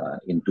down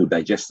into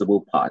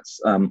digestible parts,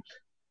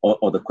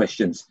 or the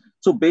questions.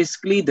 So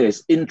basically,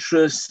 there's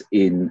interest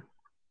in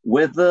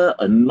whether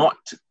or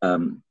not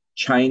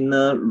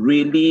China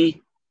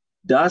really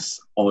does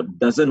or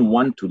doesn't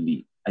want to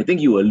lead. I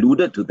think you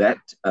alluded to that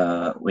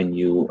when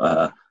you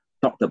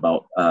talked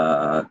about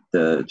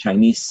the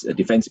Chinese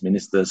defense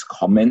minister's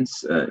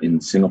comments in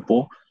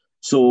Singapore.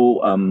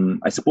 So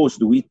I suppose,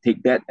 do we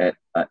take that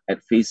at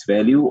face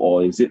value,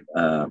 or is it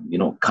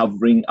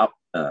covering up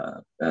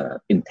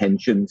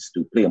intentions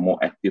to play a more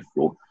active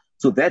role?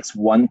 So that's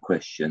one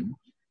question.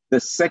 The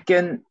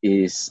second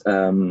is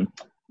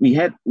we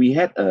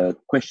had a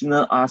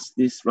questioner ask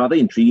this rather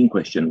intriguing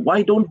question: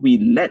 why don't we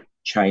let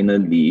China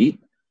lead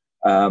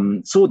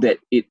so that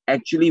it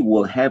actually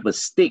will have a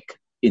stake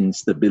in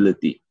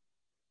stability?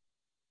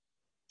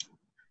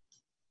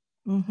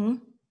 Mm-hmm.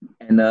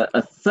 And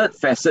a third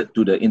facet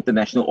to the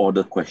international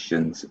order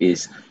questions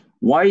is,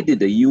 why did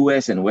the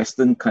US and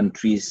Western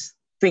countries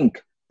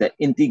think that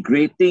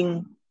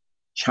integrating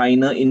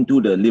China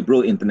into the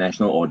liberal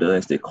international order,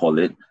 as they call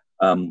it,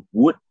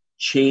 would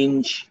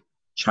change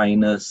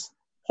China's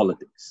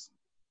politics?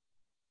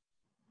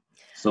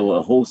 So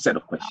a whole set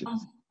of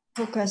questions.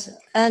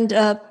 And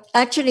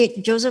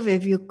actually, Joseph,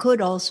 if you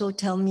could also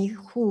tell me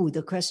who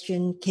the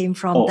question came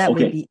from, that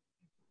would be...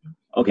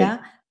 Okay. Yeah?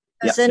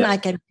 Because then I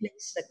can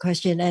place the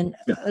question. And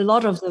a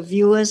lot of the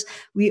viewers,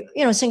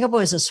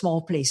 Singapore is a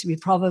small place. We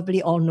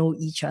probably all know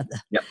each other.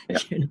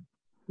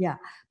 Yeah.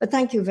 But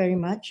thank you very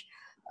much.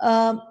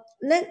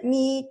 Let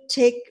me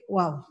take,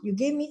 you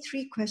gave me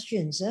 3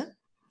 questions.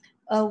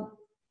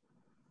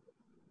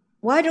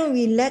 Why don't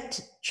we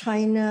let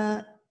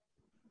China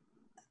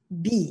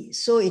be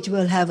so it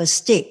will have a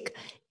stake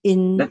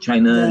in... Let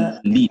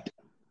China lead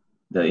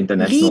the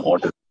international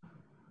order.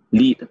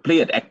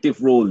 Play an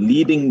active role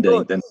leading the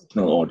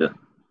international order.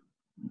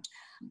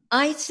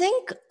 I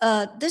think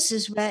this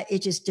is where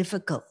it is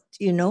difficult,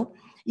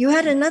 You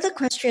had another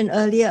question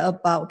earlier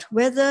about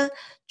whether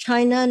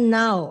China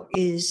now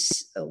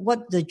is,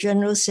 what the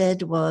general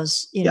said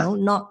was,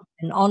 not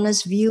an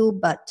honest view,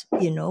 but,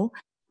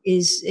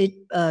 is it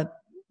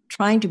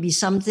trying to be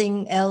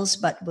something else,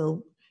 but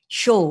will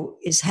show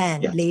its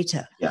hand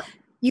later.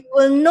 You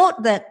will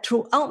note that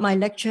throughout my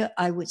lecture,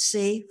 I would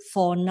say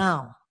for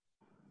now.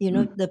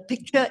 The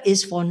picture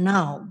is for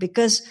now,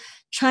 because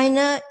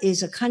China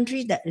is a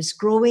country that is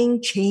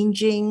growing,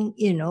 changing,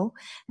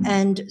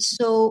 and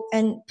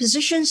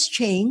positions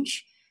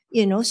change,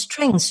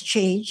 strengths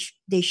change,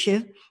 they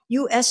shift.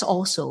 US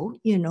also,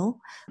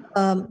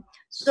 and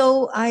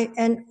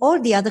all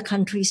the other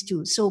countries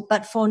too.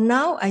 But for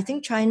now, I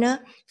think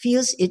China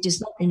feels it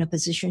is not in a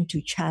position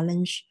to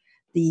challenge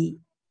the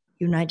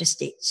United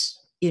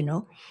States,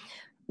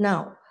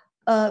 Now,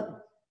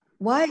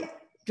 why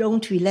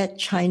don't we let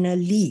China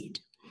lead?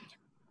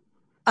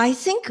 I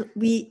think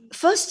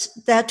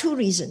there are 2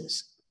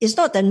 reasons. It's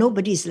not that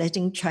nobody is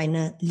letting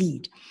China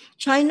lead.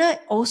 China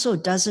also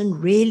doesn't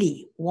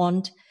really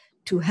want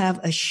to have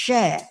a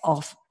share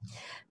of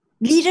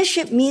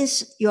leadership.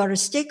 Means you are a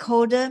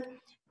stakeholder.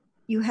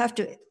 You have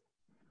to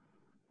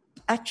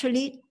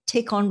actually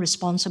take on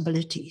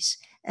responsibilities.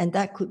 And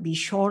that could be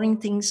shoring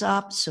things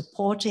up,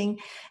 supporting.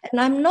 And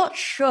I'm not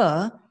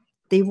sure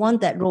they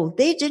want that role.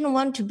 They didn't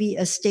want to be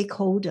a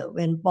stakeholder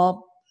when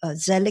Bob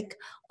Zoellick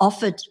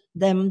offered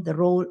them the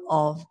role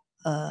of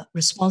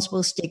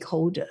responsible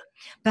stakeholder.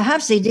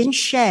 Perhaps they didn't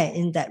share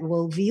in that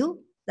worldview.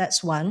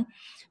 That's one.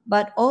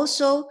 But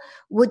also,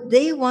 would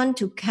they want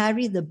to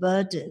carry the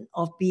burden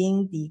of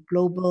being the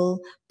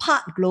global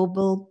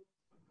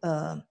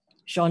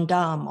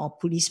gendarme or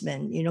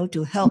policeman,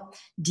 to help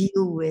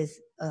deal with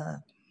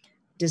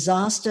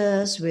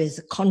disasters, with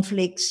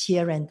conflicts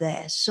here and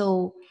there?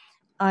 So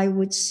I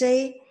would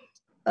say,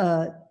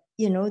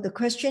 the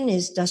question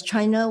is, does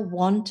China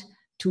want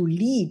to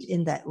lead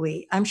in that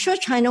way? I'm sure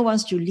China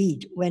wants to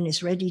lead when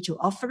it's ready to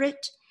offer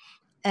it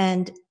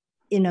and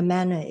in a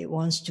manner it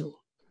wants to,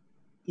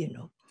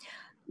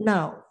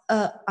 Now,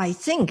 I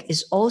think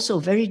it's also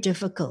very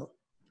difficult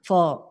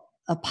for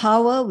a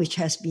power which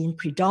has been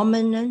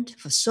predominant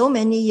for so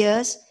many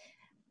years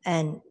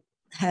and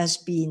has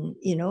been,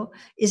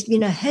 it's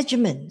been a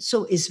hegemon.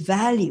 So its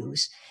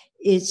values,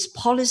 its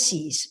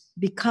policies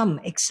become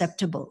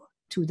acceptable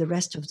to the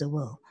rest of the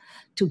world,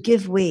 to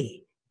give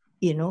way,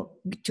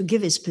 to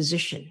give its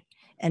position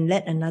and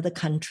let another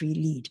country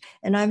lead.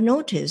 And I've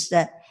noticed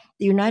that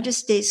the United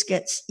States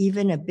gets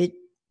even a bit,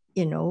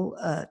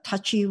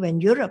 touchy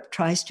when Europe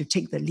tries to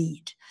take the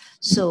lead.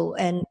 So,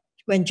 and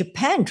when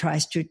Japan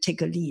tries to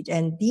take a lead,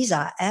 and these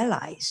are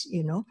allies,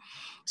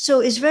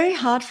 So it's very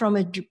hard from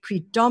a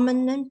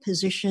predominant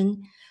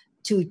position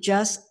to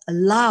just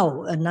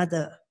allow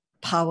another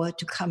power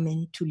to come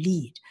in to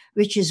lead,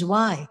 which is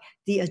why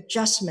the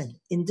adjustment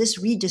in this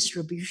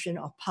redistribution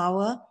of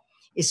power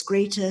is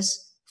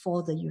greatest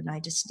for the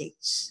United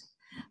States.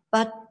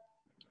 But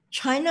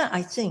China,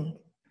 I think,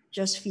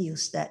 just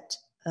feels that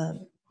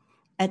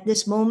at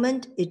this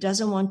moment, it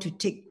doesn't want to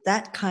take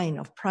that kind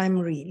of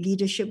primary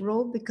leadership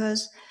role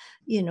because,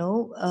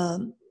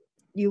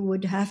 you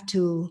would have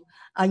to,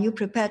 are you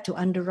prepared to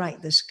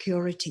underwrite the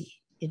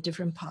security in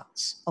different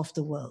parts of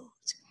the world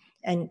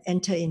and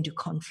enter into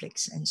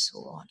conflicts and so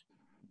on?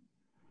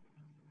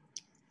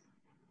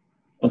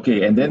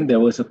 Okay, and then there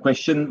was a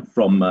question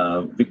from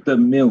Victor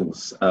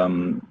Mills,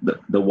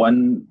 the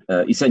one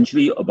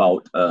essentially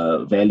about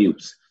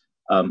values.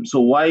 So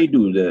why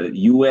do the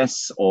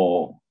US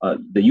or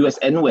the US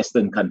and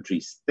Western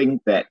countries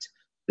think that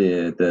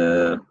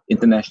the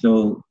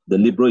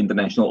liberal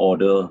international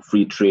order,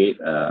 free trade,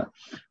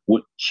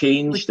 would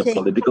change the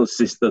political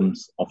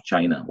systems of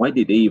China? Why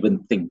did they even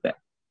think that?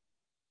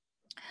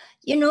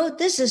 You know,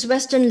 this is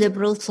Western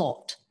liberal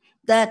thought,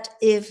 that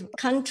if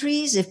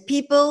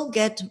people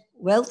get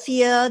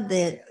wealthier,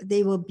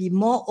 they will be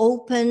more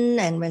open,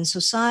 and when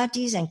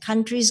societies and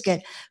countries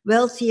get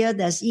wealthier,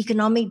 there's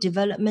economic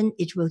development,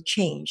 it will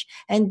change.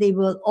 And they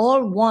will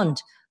all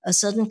want a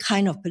certain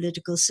kind of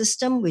political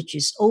system, which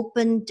is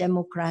open,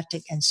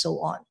 democratic, and so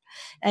on.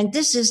 And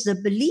this is the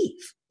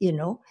belief, you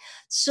know.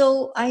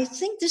 So I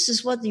think this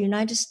is what the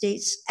United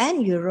States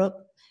and Europe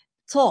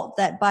thought,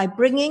 that by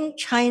bringing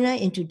China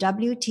into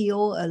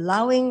WTO,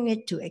 allowing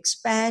it to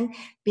expand,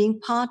 being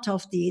part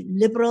of the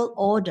liberal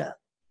order,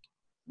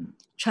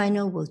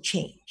 China will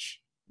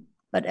change.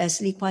 But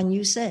as Lee Kuan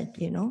Yew said,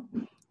 you know,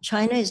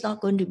 China is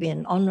not going to be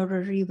an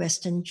honorary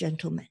Western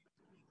gentleman.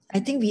 I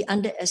think we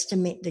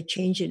underestimate the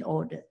change in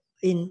order,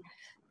 in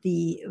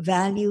the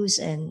values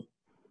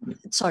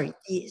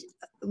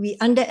we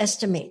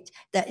underestimate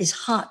that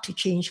it's hard to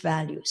change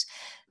values.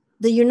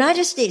 The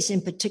United States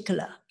in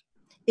particular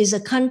is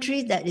a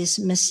country that is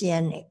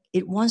messianic.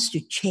 It wants to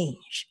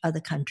change other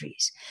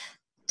countries.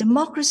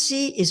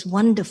 Democracy is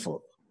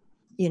wonderful.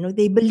 You know,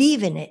 they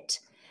believe in it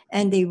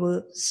and they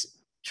will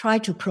try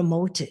to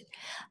promote it.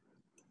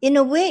 In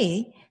a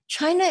way,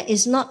 China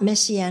is not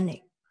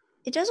messianic.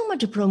 It doesn't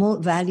want to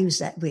promote values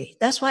that way.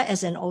 That's why,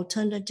 as an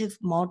alternative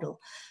model,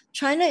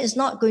 China is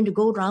not going to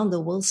go around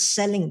the world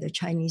selling the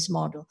Chinese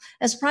model.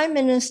 As Prime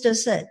Minister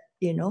said,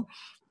 you know,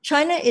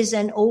 China is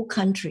an old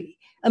country.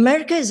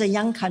 America is a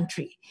young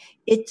country.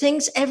 It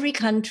thinks every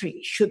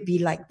country should be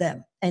like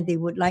them, and they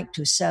would like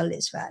to sell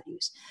its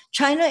values.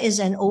 China is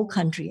an old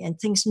country and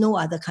thinks no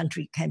other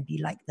country can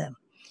be like them,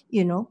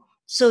 you know.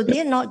 So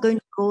they're not going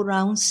to go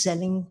around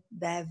selling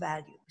their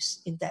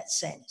values in that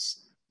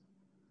sense.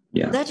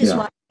 Yeah, that is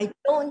why I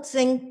don't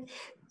think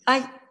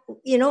I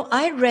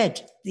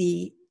read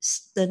the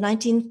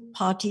 19th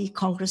Party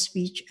Congress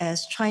speech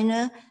as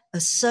China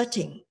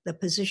asserting the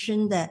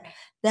position that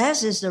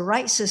theirs is the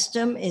right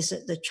system, is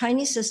that the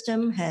Chinese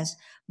system has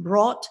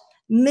brought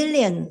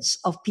millions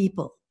of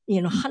people,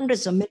 you know,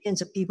 hundreds of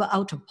millions of people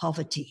out of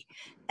poverty,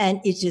 and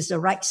it is the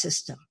right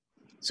system.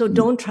 So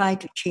don't try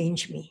to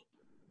change me.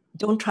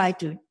 Don't try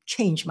to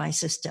change my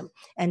system.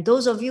 And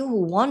those of you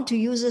who want to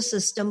use the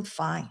system,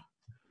 fine.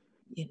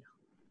 You know.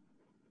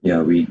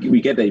 Yeah,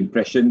 we get the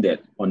impression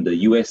that on the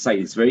US side,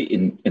 it's very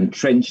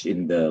entrenched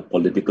in the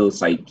political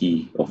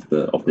psyche of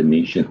the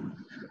nation.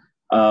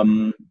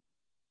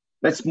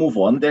 Let's move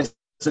on. There's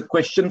a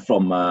question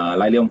from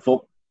Lai Leong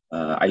Fok,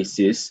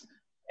 ISIS,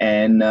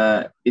 and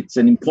it's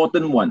an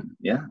important one,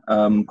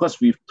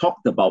 because we've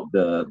talked about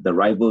the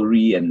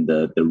rivalry and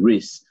the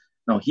risks.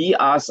 Now, he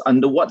asks,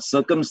 under what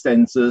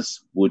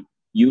circumstances would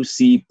you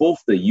see both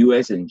the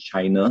US and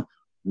China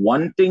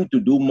wanting to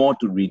do more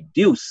to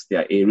reduce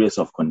their areas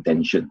of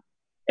contention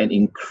and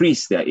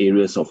increase their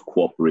areas of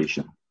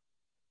cooperation?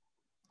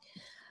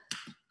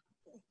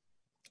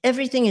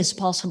 Everything is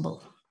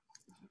possible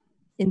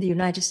in the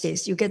United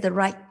States. You get the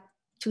right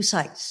two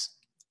sides.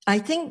 I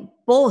think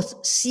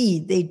both see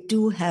they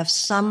do have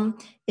some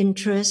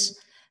interests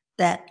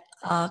that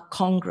are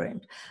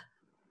congruent.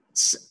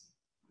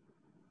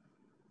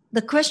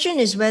 The question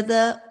is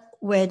whether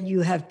when you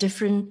have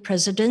different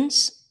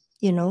presidents,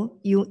 you know,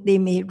 they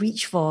may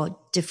reach for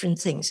different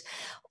things.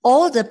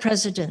 All the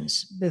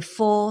presidents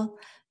before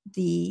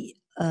the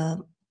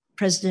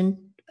present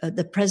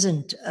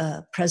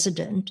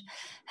president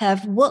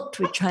have worked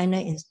with China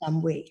in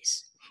some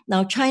ways.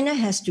 Now, China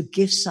has to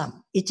give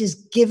some. It is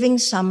giving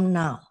some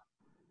now.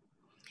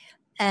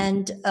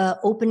 And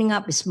opening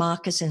up its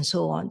markets and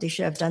so on. They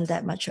should have done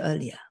that much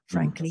earlier,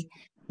 frankly.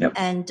 Yep.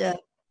 And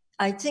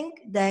I think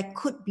there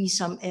could be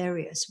some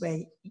areas where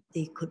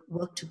they could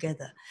work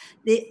together.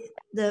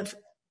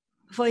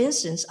 For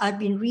instance, I've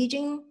been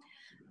reading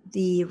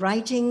the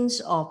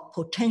writings of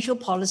potential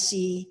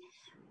policy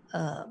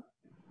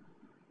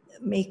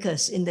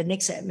makers in the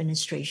next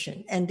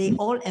administration, and they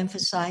all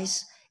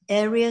emphasize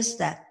areas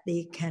that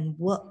they can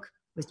work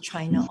with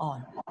China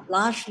on,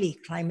 largely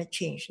climate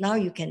change. Now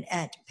you can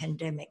add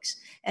pandemics,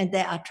 and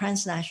there are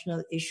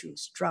transnational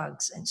issues,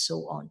 drugs, and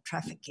so on,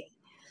 trafficking.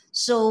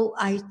 So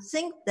I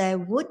think there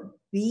would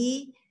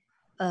be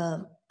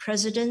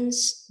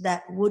presidents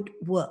that would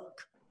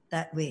work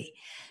that way.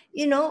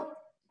 You know,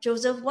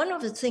 Joseph, one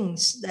of the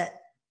things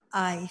that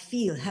I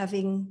feel,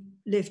 having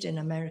lived in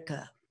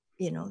America,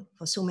 you know,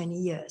 for so many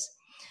years,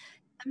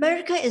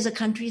 America is a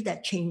country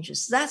that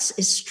changes. That's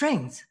its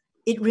strength.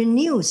 It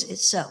renews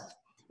itself.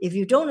 If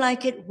you don't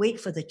like it, wait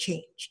for the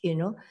change, you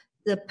know.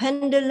 The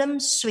pendulum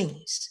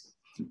swings.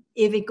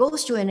 If it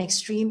goes to an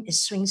extreme, it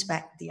swings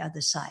back the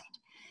other side.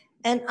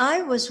 And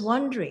I was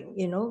wondering,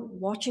 you know,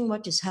 watching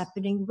what is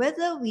happening,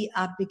 whether we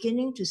are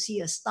beginning to see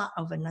a start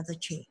of another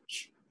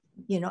change.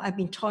 You know, I've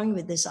been toying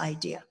with this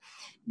idea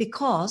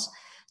because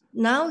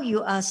now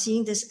you are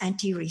seeing this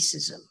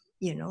anti-racism,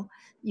 you know,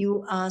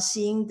 you are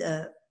seeing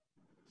the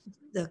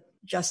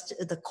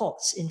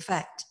courts, in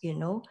fact, you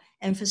know,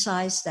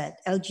 emphasize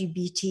that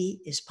LGBT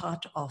is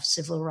part of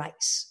civil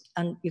rights.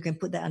 you can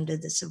put that under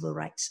the Civil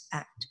Rights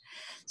Act.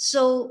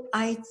 So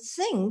I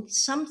think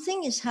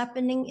something is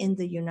happening in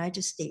the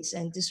United States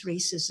and this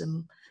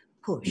racism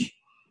push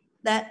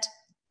that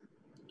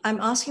I'm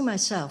asking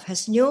myself,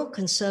 has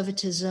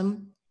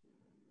neoconservatism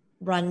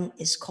run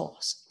its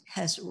course?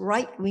 Has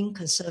right-wing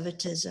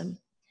conservatism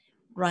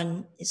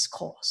run its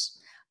course?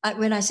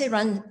 When I say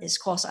run its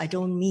course, I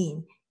don't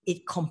mean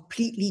it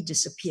completely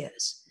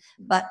disappears,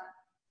 but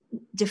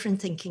different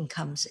thinking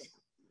comes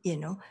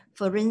in,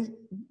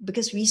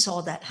 because we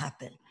saw that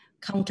happen.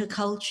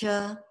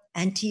 Counterculture,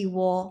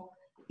 anti-war,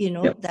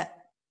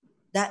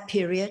 that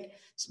period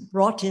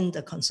brought in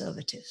the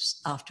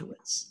conservatives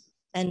afterwards.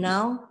 And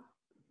now,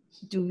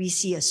 do we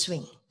see a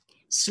swing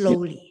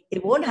slowly?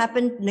 It won't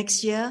happen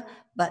next year,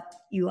 but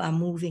you are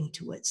moving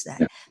towards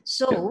that.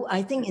 So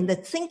I think in the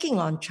thinking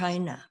on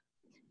China,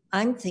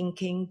 I'm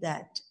thinking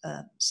that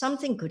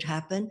something could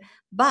happen,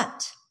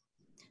 but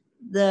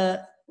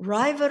the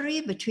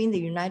rivalry between the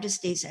United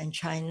States and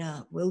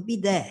China will be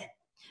there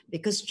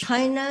because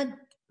the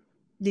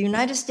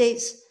United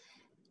States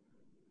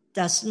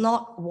does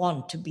not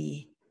want to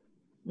be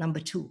number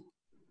two.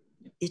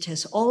 It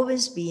has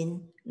always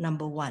been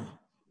number one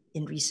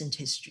in recent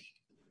history.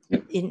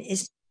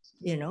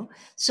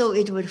 So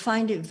it would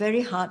find it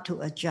very hard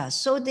to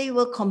adjust. So they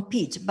will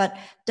compete, but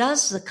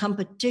does the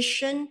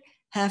competition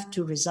have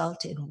to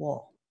result in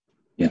war?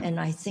 And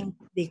I think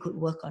they could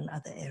work on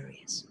other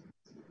areas.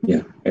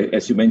 Yeah,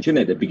 as you mentioned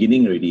at the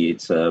beginning already,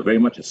 it's very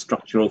much a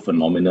structural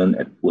phenomenon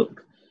at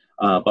work.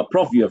 But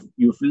Prof,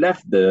 you've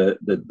left the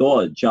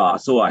door ajar,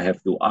 so I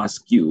have to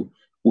ask you,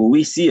 will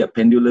we see a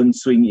pendulum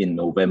swing in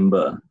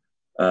November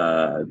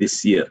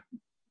this year?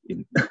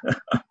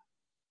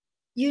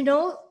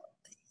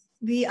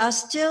 We are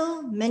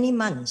still many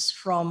months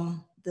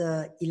from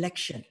the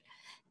election.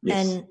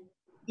 And,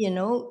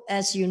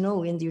 as you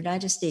know, in the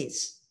United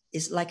States,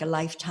 it's like a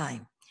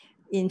lifetime.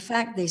 In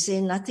fact, they say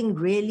nothing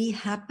really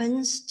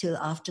happens till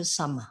after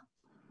summer,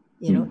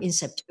 in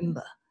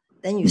September.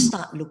 Then you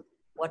start looking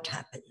what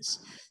happens.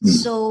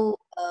 So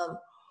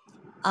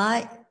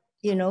I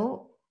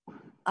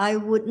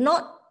would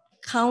not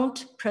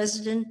count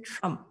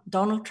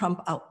Donald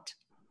Trump out.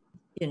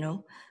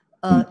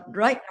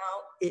 Right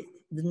now,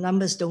 the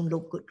numbers don't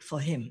look good for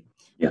him,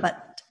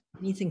 but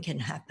anything can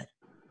happen.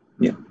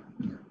 Yeah,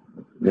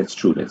 that's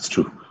true.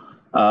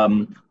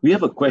 We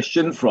have a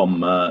question from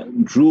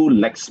Drew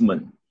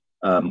Lexman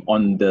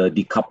on the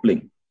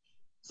decoupling.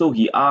 So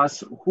he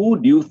asks, who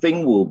do you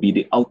think will be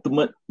the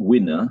ultimate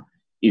winner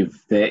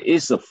if there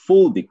is a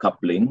full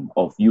decoupling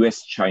of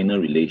US-China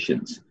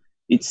relations?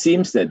 It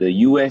seems that the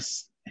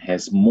US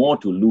has more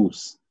to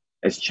lose,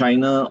 as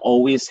China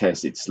always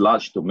has its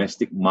large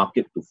domestic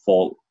market to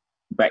fall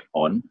back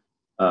on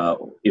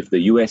if the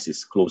US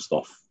is closed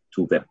off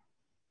to them.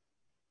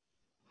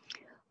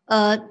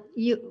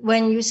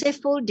 When you say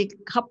full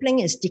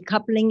decoupling, is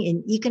decoupling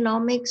in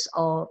economics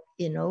or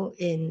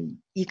in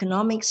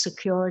economic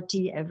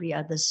security, every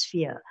other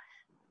sphere?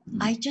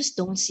 I just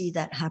don't see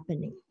that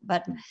happening.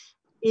 But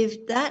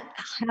if that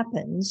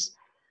happens,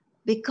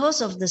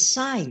 because of the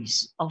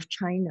size of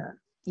China,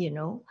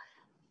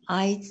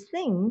 I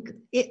think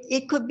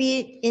it could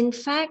be, in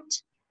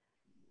fact,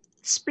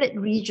 split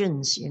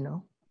regions,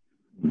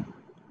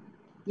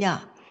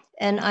 Yeah,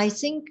 and I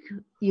think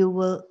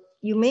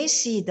you may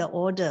see the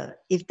order.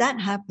 If that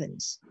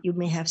happens, you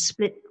may have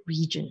split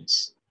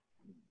regions.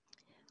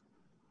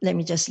 Let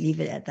me just leave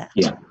it at that.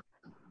 Yeah.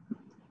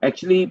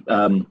 Actually,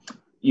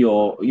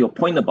 your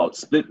point about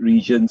split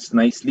regions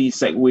nicely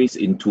segues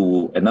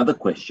into another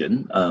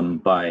question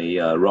by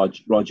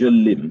Roger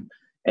Lim.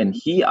 And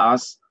he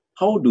asks,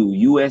 how do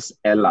US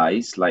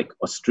allies like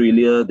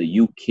Australia, the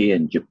UK,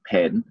 and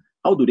Japan,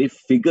 how do they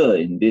figure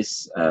in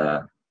this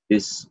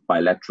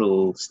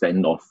bilateral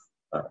standoff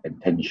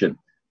and tension?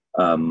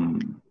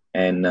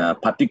 And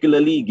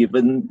particularly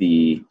given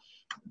the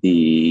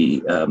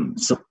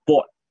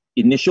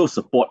initial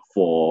support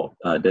for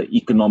the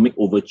economic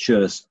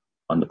overtures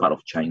on the part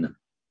of China.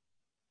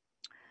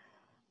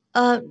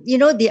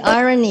 The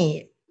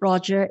irony,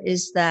 Roger,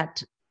 is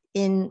that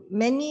in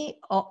many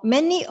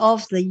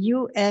of the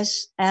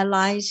US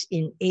allies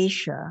in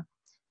Asia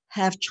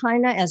have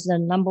China as the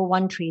number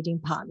one trading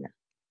partner.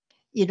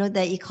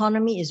 Their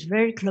economy is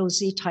very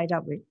closely tied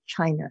up with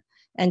China.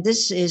 And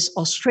this is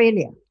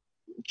Australia.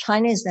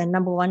 China is their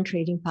number one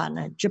trading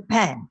partner.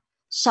 Japan,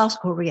 South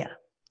Korea,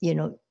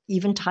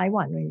 even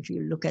Taiwan, if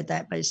you look at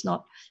that, but it's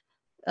not,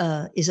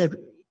 is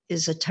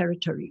a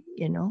territory,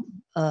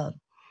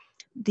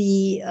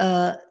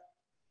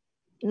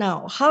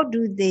 now, how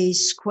do they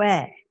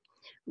square?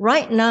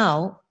 Right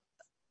now,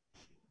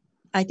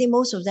 I think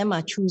most of them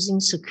are choosing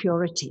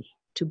security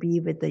to be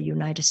with the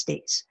United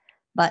States,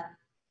 but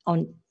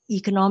on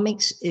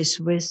economics is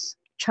with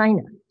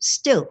China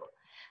still.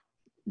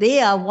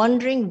 They are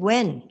wondering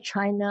when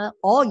China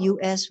or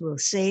US will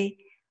say,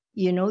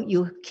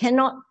 you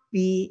cannot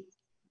be,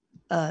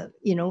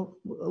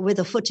 with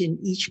a foot in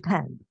each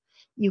camp.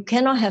 You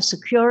cannot have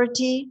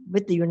security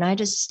with the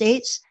United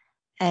States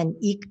and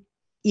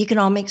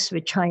economics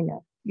with China.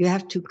 You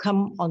have to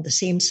come on the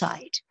same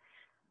side.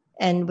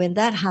 And when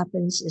that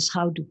happens is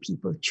how do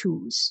people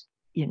choose,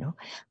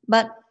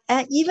 But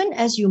even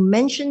as you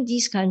mentioned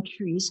these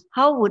countries,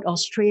 how would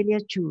Australia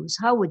choose?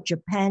 How would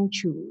Japan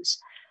choose?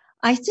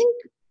 I think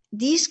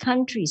these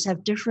countries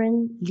have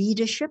different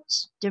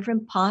leaderships,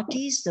 different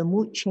parties, the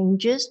mood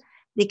changes,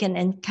 they can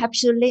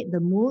encapsulate the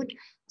mood.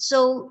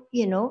 So,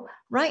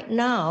 right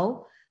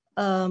now,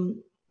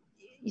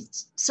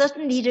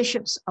 certain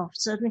leaderships of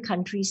certain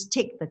countries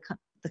take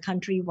the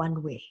country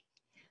one way,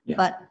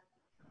 but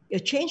a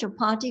change of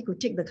party could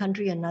take the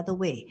country another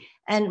way.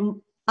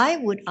 And I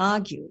would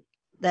argue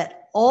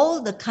that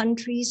all the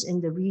countries in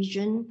the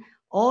region,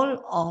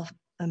 all of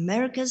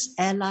America's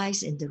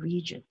allies in the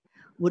region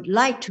would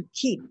like to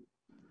keep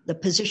the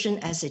position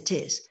as it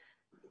is,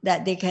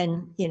 that they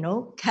can,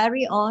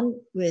 carry on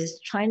with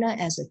China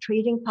as a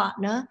trading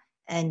partner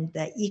and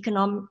the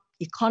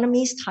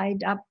economies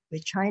tied up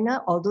with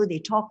China, although they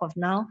talk of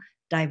now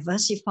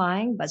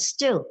diversifying, but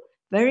still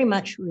very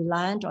much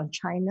reliant on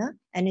China,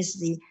 and is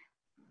the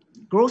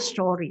growth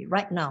story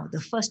right now,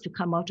 the first to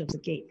come out of the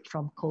gate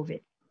from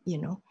COVID,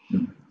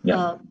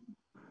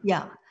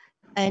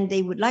 and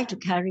they would like to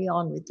carry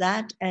on with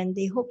that, and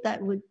they hope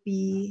that would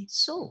be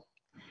so.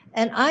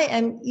 And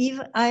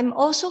I'm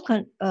also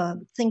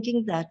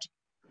thinking that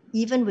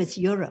even with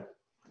Europe,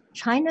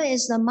 China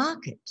is the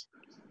market.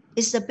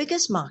 It's the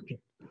biggest market.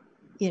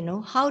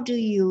 How do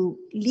you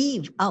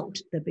leave out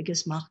the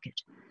biggest market?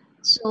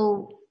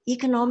 So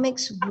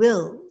economics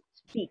will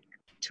speak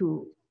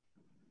to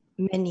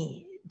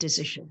many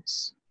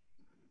decisions.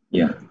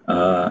 Yeah,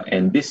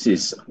 and this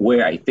is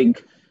where I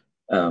think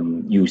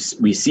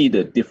we see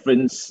the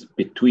difference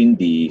between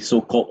the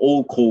so-called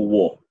old Cold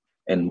War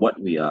and what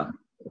we are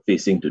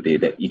facing today,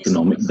 that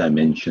economic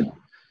dimension.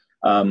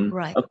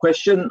 Right. A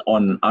question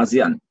on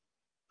ASEAN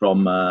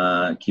from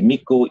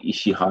Kimiko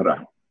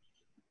Ishihara.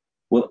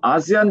 Will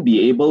ASEAN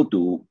be able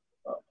to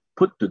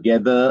put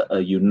together a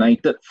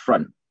united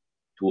front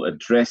to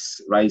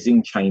address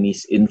rising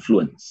Chinese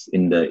influence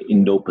in the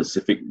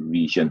Indo-Pacific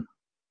region?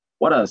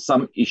 What are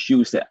some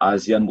issues that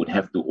ASEAN would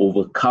have to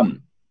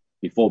overcome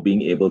before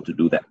being able to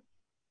do that?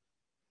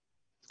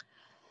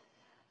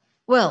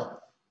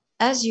 Well,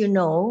 as you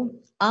know,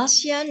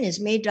 ASEAN is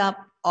made up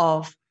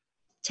of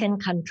 10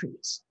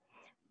 countries,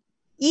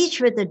 each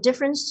with a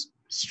different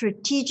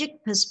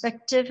strategic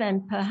perspective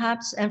and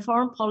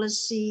foreign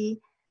policy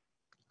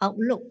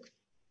outlook.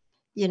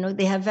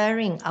 They have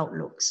varying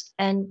outlooks,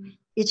 and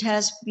it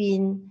has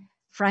been,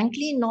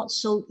 frankly, not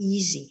so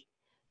easy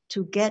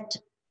to get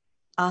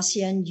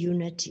ASEAN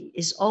unity.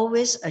 It's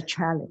always a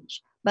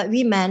challenge, but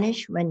we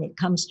manage when it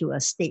comes to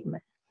a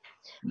statement.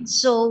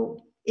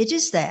 So it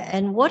is there.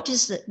 And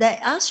there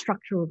are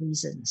structural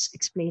reasons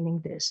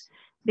explaining this,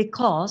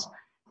 because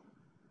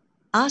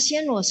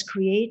ASEAN was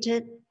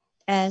created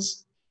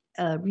as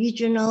a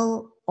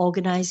regional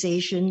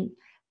organization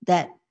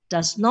that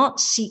does not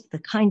seek the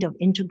kind of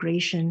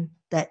integration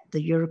that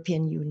the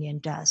European Union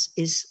does.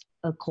 Is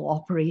a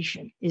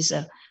cooperation, is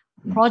a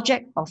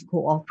project of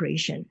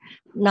cooperation.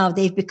 Now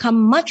they've become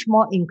much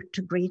more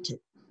integrated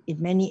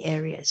in many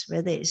areas,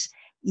 whether it's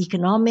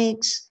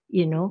economics,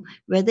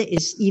 whether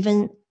it's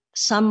even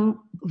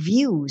some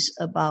views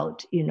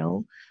about,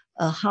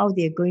 how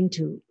they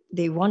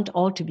want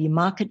all to be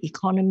market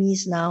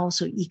economies now,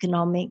 so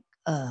economic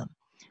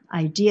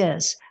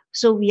ideas.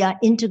 So we are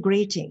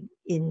integrating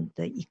in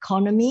the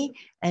economy,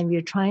 and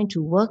we're trying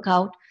to work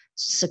out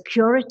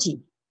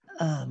security,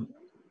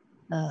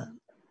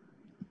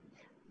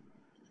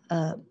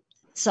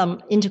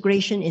 some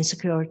integration in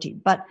security,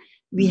 but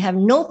we have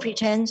no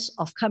pretense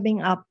of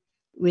coming up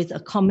with a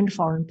common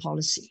foreign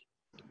policy.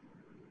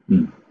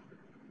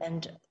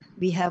 And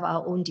we have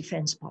our own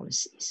defense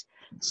policies.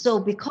 So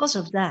because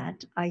of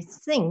that, I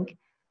think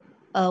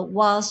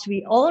whilst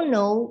we all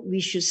know we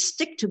should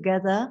stick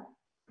together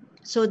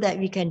so that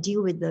we can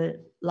deal with the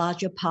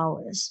larger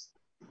powers,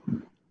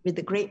 with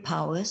the great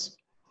powers,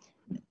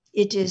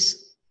 it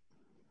is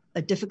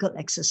a difficult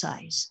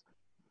exercise.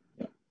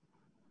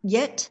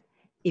 Yet,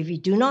 if we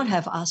do not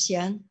have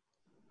ASEAN,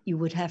 you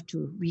would have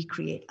to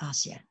recreate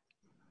ASEAN.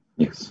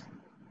 Yes.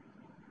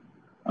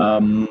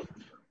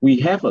 We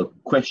have a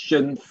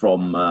question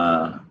from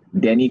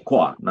Danny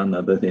Kwa, none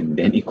other than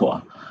Danny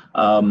Kwa.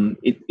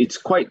 It's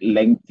quite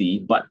lengthy,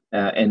 but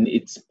and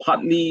it's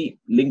partly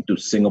linked to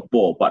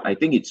Singapore, but I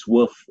think it's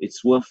worth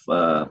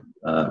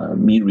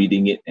me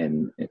reading it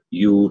and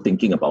you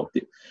thinking about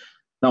it.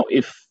 Now,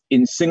 if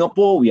in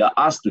Singapore we are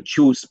asked to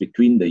choose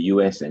between the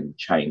US and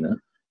China,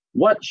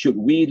 what should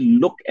we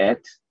look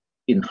at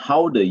in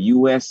how the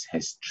US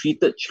has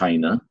treated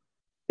China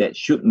that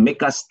should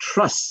make us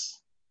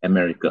trust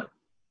America?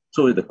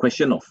 So the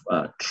question of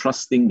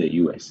trusting the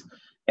US.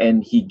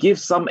 And he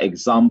gives some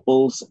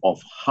examples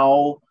of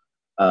how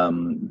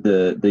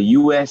the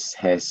US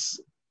has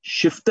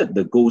shifted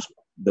the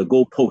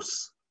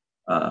goalposts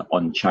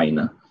on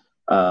China.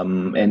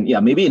 And yeah,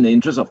 maybe in the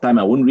interest of time,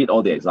 I won't read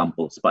all the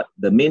examples, but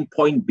the main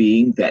point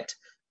being that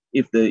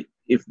if the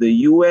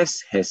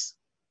US has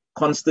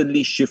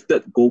constantly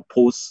shifted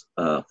goalposts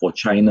for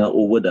China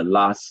over the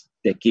last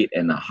decade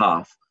and a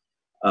half.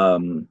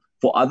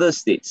 For other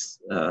states,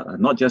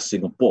 not just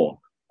Singapore,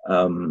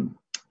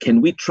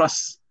 can we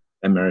trust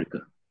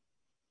America?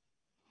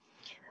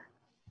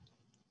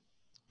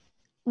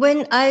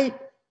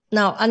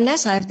 Now,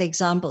 unless I have the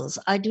examples,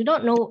 I do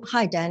not know.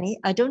 Hi, Danny.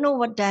 I don't know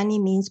what Danny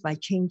means by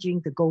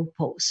changing the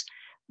goalposts,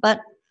 but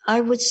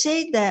I would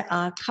say there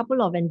are a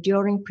couple of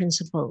enduring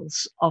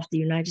principles of the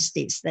United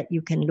States that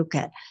you can look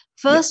at.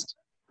 First,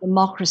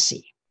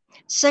 democracy.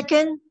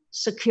 Second,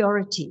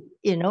 security,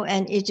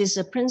 and it is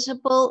a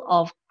principle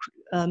of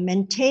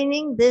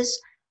maintaining this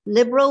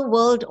liberal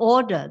world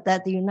order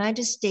that the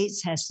United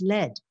States has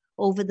led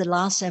over the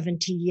last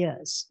 70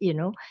 years,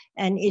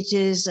 and it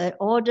is an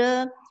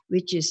order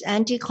which is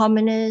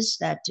anti-communist,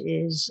 that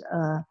is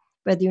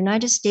where the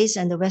United States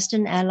and the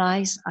Western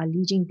allies are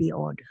leading the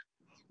order.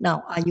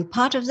 Now, are you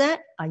part of that?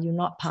 Are you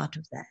not part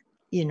of that?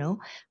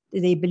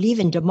 They believe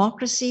in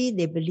democracy,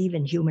 they believe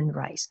in human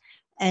rights.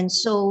 And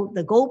so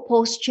the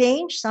goalposts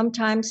change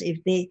sometimes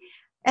if they,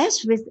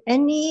 as with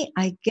any,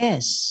 I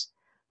guess,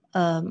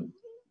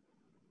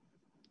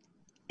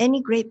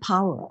 any great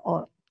power,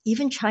 or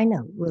even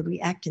China will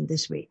react in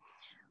this way.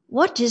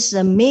 What is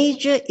the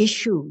major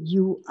issue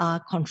you are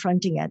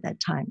confronting at that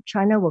time?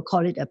 China will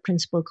call it a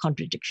principal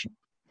contradiction.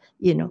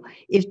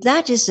 If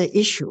that is the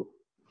issue,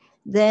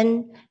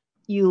 then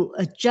you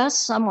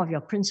adjust some of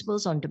your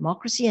principles on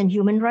democracy and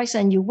human rights,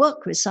 and you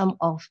work with some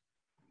of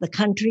the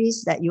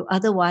countries that you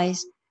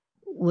otherwise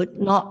would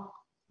not,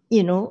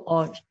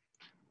 or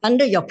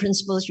under your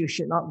principles you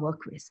should not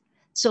work with.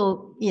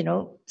 So,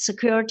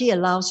 security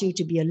allows you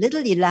to be a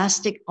little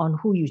elastic on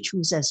who you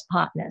choose as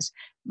partners.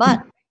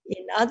 But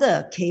in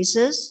other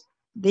cases,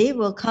 they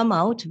will come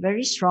out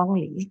very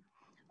strongly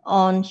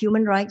on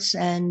human rights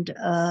and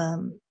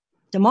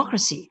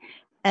democracy.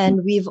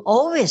 And we've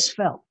always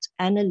felt,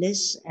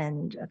 analysts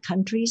and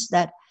countries,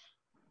 that,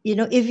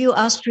 if you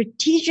are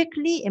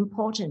strategically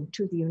important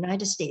to the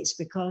United States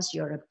because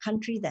you're a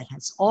country that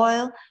has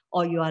oil,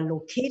 or you are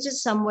located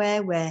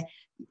somewhere where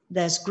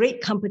there's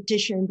great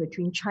competition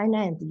between China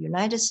and the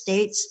United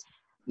States,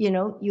 you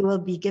will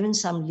be given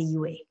some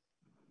leeway.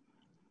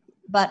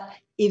 But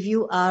if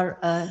you are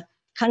a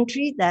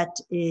country that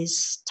is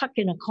stuck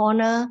in a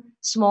corner,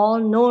 small,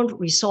 no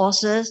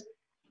resources,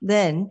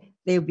 then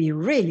they'll be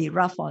really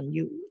rough on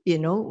you,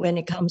 when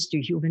it comes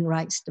to human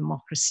rights,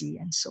 democracy,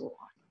 and so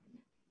on.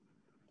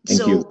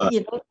 Thank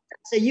you.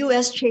 The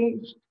US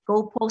change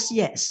goalposts,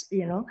 yes,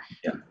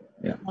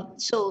 Yeah.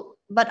 So,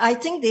 but I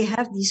think they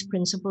have these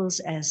principles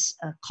as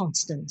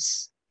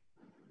constants.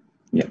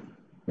 Yeah.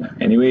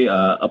 Anyway,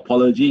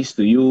 apologies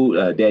to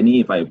you, Danny,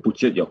 if I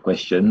butchered your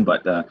question,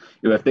 but it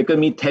would have taken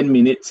me 10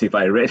 minutes if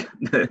I read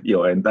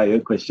your entire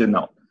question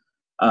out.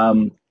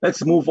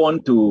 Let's move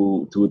on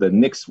to the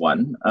next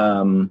one.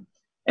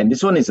 And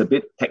this one is a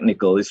bit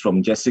technical. It's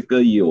from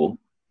Jessica Yeo.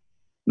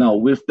 Now,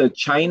 with the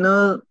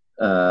China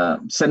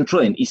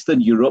Central and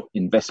Eastern Europe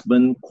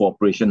Investment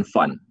Cooperation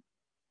Fund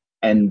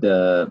and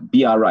the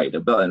BRI, the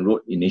Belt and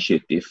Road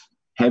Initiative,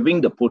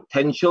 having the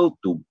potential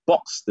to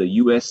box the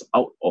US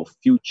out of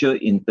future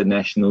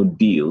international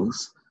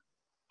deals,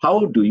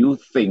 how do you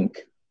think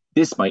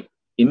this might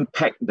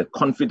impact the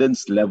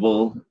confidence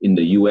level in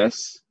the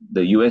US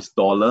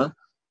dollar,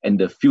 and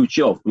the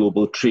future of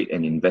global trade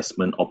and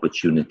investment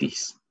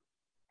opportunities?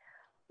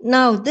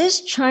 Now,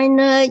 this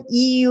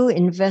China-EU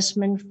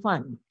Investment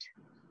Fund,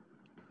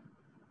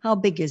 how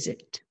big is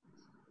it?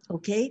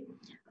 Okay.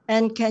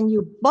 And can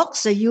you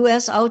box the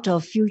US out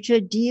of future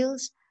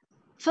deals?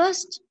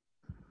 First,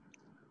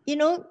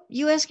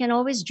 US can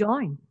always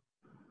join.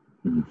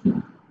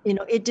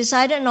 It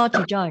decided not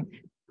to join.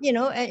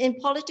 In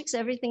politics,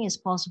 everything is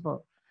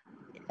possible.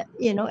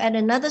 At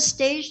another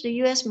stage, the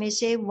US may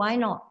say, why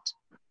not?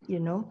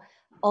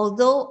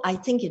 Although I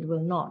think it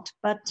will not.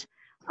 But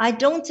I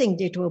don't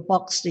think it will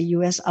box the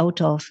US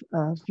out of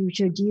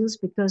future deals,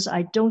 because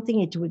I don't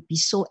think it would be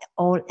so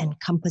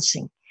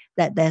all-encompassing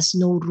that there's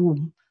no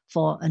room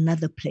for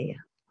another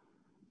player.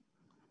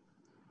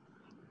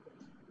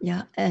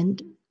 Yeah,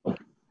 and...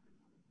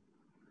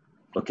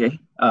 Okay,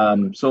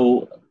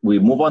 so we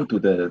move on to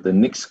the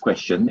next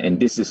question, and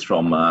this is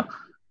from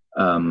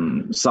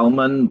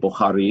Salman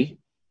Bukhari.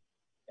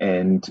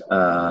 And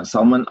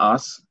Salman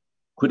asks,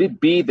 could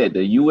it be that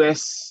the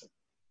US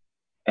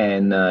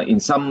and in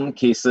some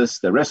cases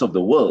the rest of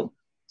the world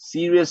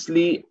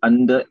seriously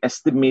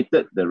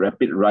underestimated the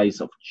rapid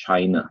rise of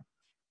China?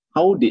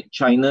 How did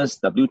China's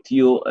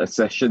WTO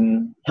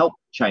accession help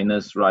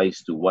China's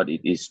rise to what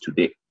it is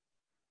today?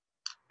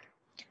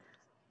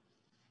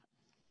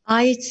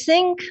 I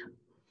think,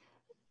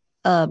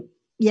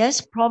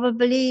 yes,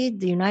 probably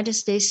the United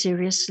States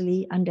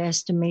seriously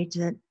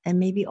underestimated, and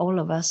maybe all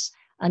of us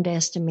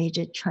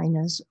underestimated,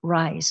 China's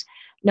rise.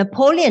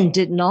 Napoleon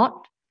did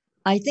not.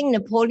 I think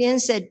Napoleon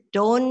said,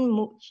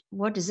 don't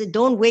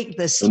wake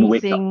the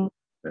sleeping,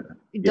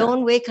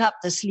 don't wake up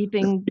the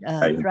sleeping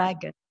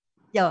dragon.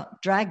 Yeah,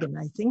 dragon,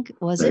 I think,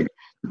 was it?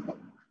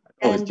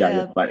 Oh, it's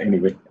giant, but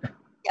anyway.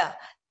 Yeah,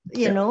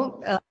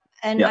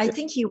 And I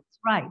think he was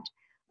right.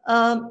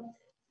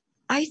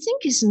 I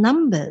think it's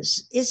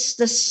numbers, it's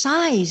the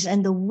size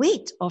and the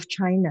weight of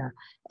China,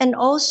 and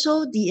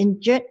also they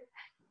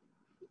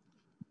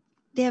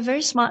are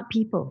very smart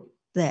people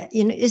there.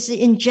 It's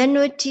the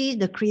ingenuity,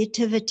 the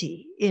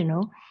creativity,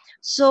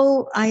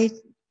 So I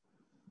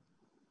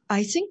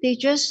think they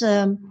just,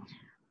 the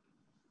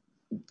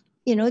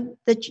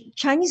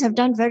Chinese have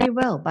done very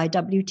well by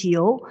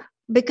WTO,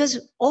 because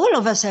all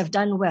of us have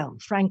done well,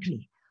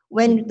 frankly.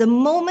 When the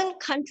moment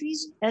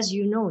countries, as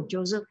you know,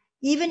 Joseph,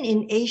 even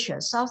in Asia,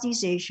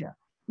 Southeast Asia,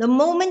 the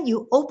moment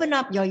you open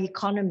up your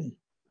economy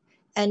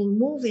and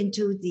move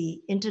into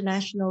the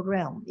international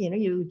realm,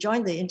 you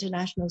join the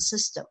international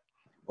system,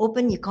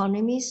 open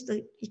economies,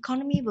 the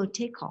economy will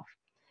take off.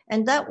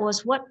 And that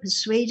was what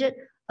persuaded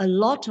a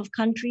lot of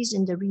countries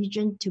in the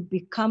region to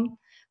become,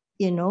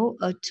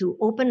 to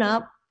open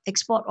up,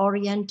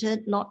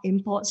 export-oriented, not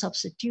import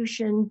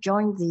substitution,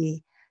 join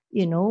the,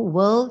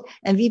 world.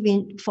 And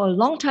for a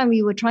long time,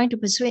 we were trying to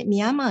persuade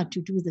Myanmar to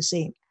do the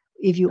same.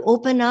 If you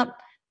open up,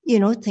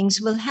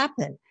 things will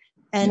happen.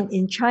 And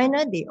in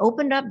China, they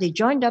opened up, they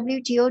joined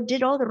WTO,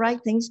 did all the right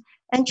things.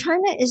 And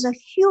China is a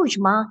huge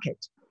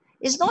market.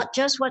 It's not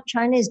just what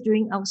China is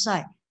doing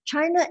outside.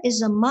 China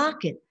is a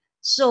market.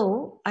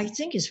 So I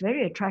think it's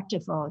very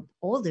attractive for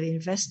all the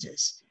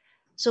investors.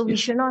 So we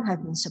should not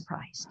have been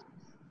surprised.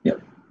 Yeah.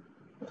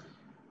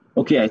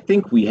 Okay, I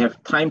think we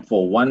have time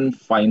for one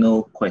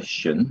final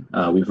question.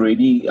 We've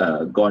already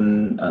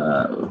gone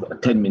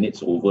 10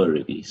 minutes over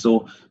already.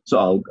 So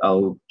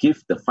I'll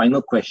give the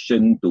final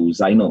question to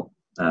Zainal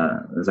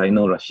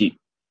Rashid.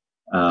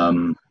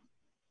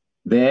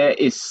 There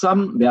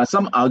are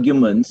some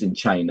arguments in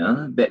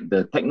China that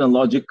the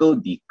technological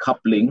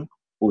decoupling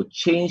will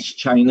change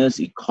the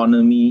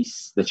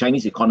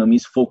Chinese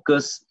economy's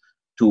focus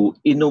to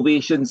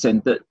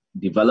innovation-centered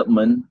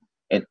development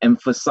and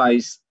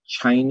emphasize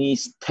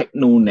Chinese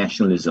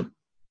techno-nationalism.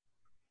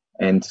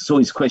 And so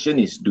his question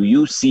is, do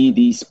you see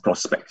these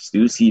prospects? Do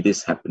you see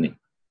this happening?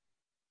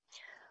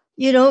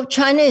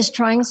 China is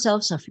trying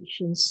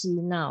self-sufficiency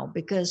now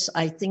because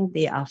I think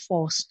they are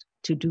forced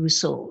to do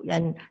so,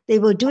 and they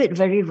will do it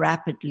very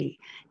rapidly.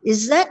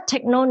 Is that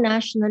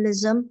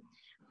techno-nationalism?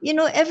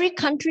 Every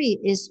country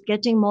is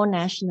getting more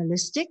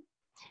nationalistic.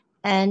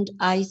 And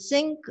I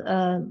think,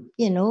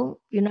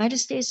 United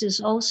States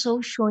is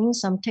also showing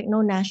some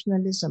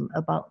techno-nationalism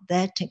about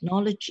their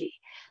technology.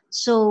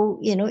 So,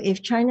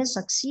 if China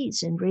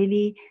succeeds in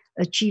really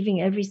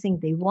achieving everything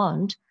they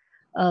want,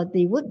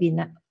 they would be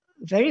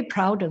very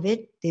proud of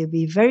it. They'll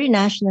be very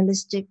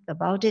nationalistic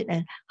about it.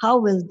 And how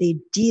will they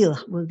deal?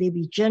 Will they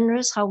be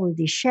generous? How will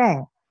they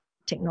share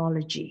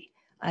technology?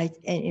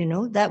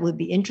 That would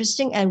be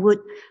interesting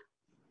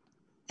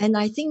and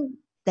I think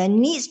there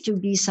needs to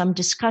be some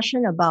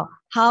discussion about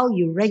how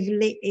you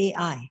regulate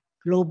AI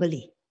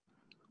globally,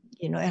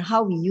 and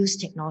how we use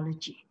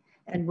technology.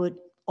 And would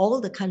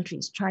all the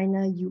countries,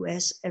 China,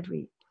 US,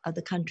 every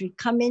other country,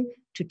 come in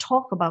to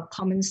talk about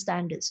common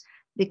standards?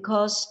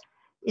 Because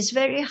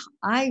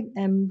I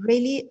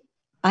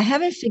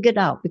haven't figured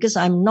out, because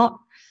I'm not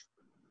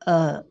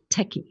a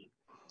techie,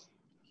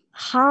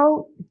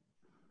 how,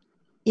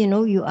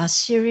 you are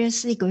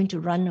seriously going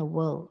to run a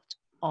world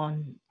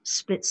on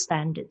split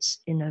standards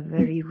in a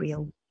very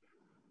real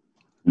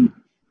way.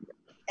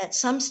 At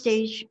some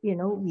stage,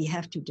 we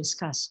have to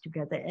discuss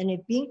together. And if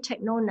being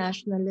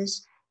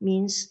techno-nationalist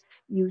means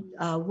you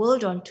are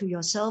world unto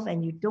yourself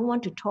and you don't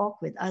want to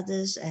talk with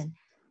others and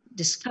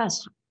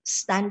discuss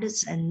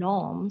standards and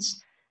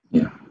norms,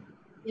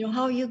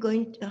 how are you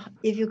going to,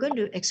 if you're going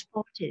to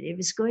export it, if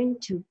it's going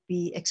to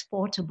be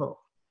exportable,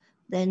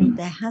 then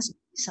there has to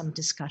be some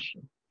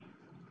discussion.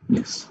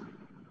 Yes.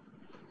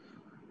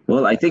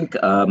 Well, I think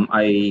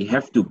I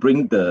have to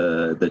bring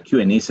the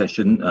Q&A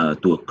session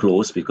to a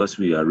close because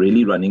we are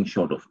really running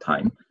short of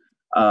time.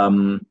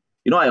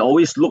 I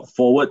always look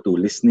forward to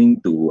listening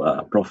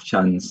to Prof.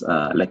 Chan's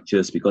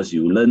lectures because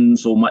you learn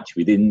so much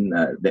within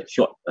that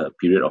short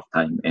period of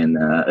time. And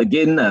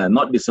again,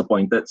 not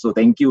disappointed. So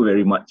thank you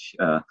very much,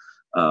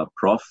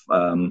 Prof.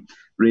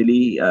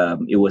 Really,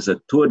 it was a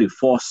tour de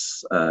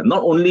force,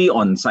 not only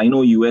on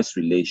Sino-US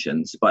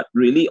relations, but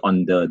really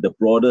on the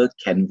broader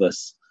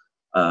canvas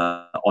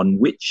on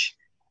which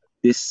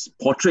this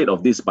portrait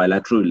of this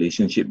bilateral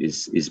relationship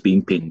is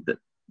being painted.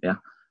 Yeah.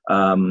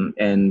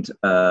 And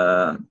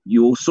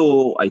you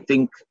also, I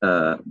think,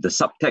 the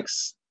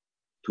subtext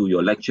to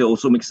your lecture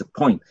also makes a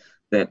point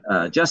that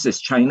just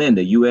as China and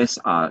the US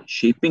are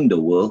shaping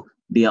the world,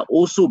 they are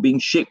also being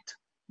shaped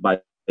by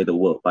the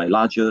world, by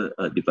larger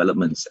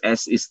developments,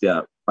 as is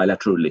their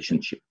bilateral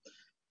relationship.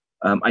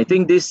 I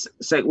think this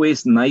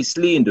segues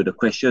nicely into the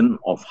question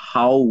of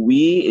how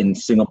we in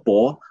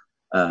Singapore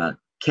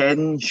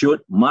can,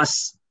 should,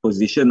 must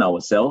position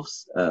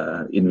ourselves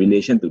in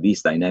relation to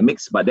these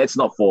dynamics. But that's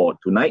not for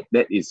tonight.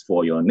 That is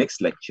for your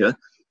next lecture,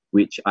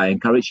 which I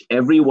encourage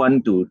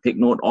everyone to take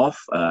note of.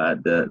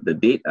 The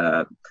date,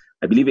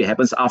 I believe it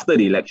happens after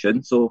the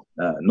election, so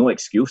no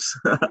excuse.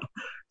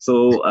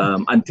 So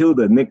until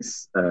the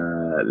next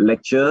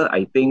lecture,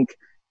 I think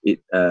it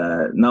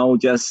now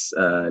just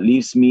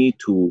leaves me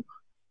to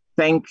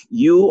thank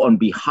you on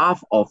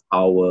behalf of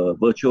our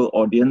virtual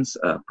audience,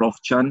 Prof.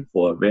 Chan,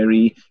 for a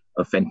very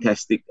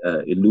fantastic,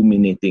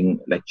 illuminating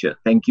lecture.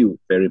 Thank you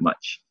very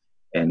much.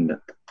 And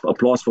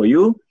applause for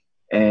you.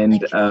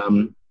 And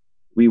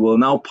we will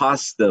now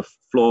pass the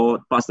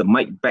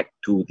mic back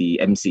to the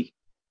MC.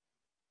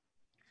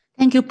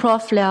 Thank you,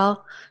 Prof.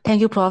 Liao.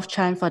 Thank you, Prof.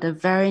 Chan, for the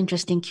very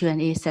interesting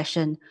Q&A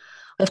session.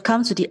 We've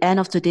come to the end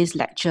of today's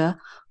lecture.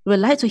 We would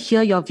like to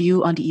hear your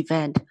view on the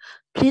event.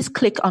 Please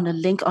click on the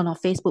link on our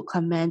Facebook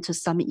comment to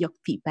submit your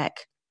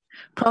feedback.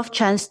 Prof.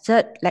 Chan's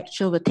third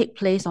lecture will take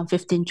place on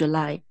 15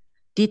 July.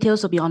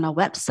 Details will be on our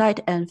website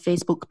and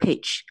Facebook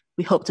page.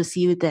 We hope to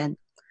see you then.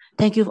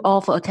 Thank you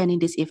all for attending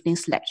this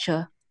evening's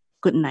lecture.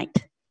 Good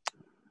night.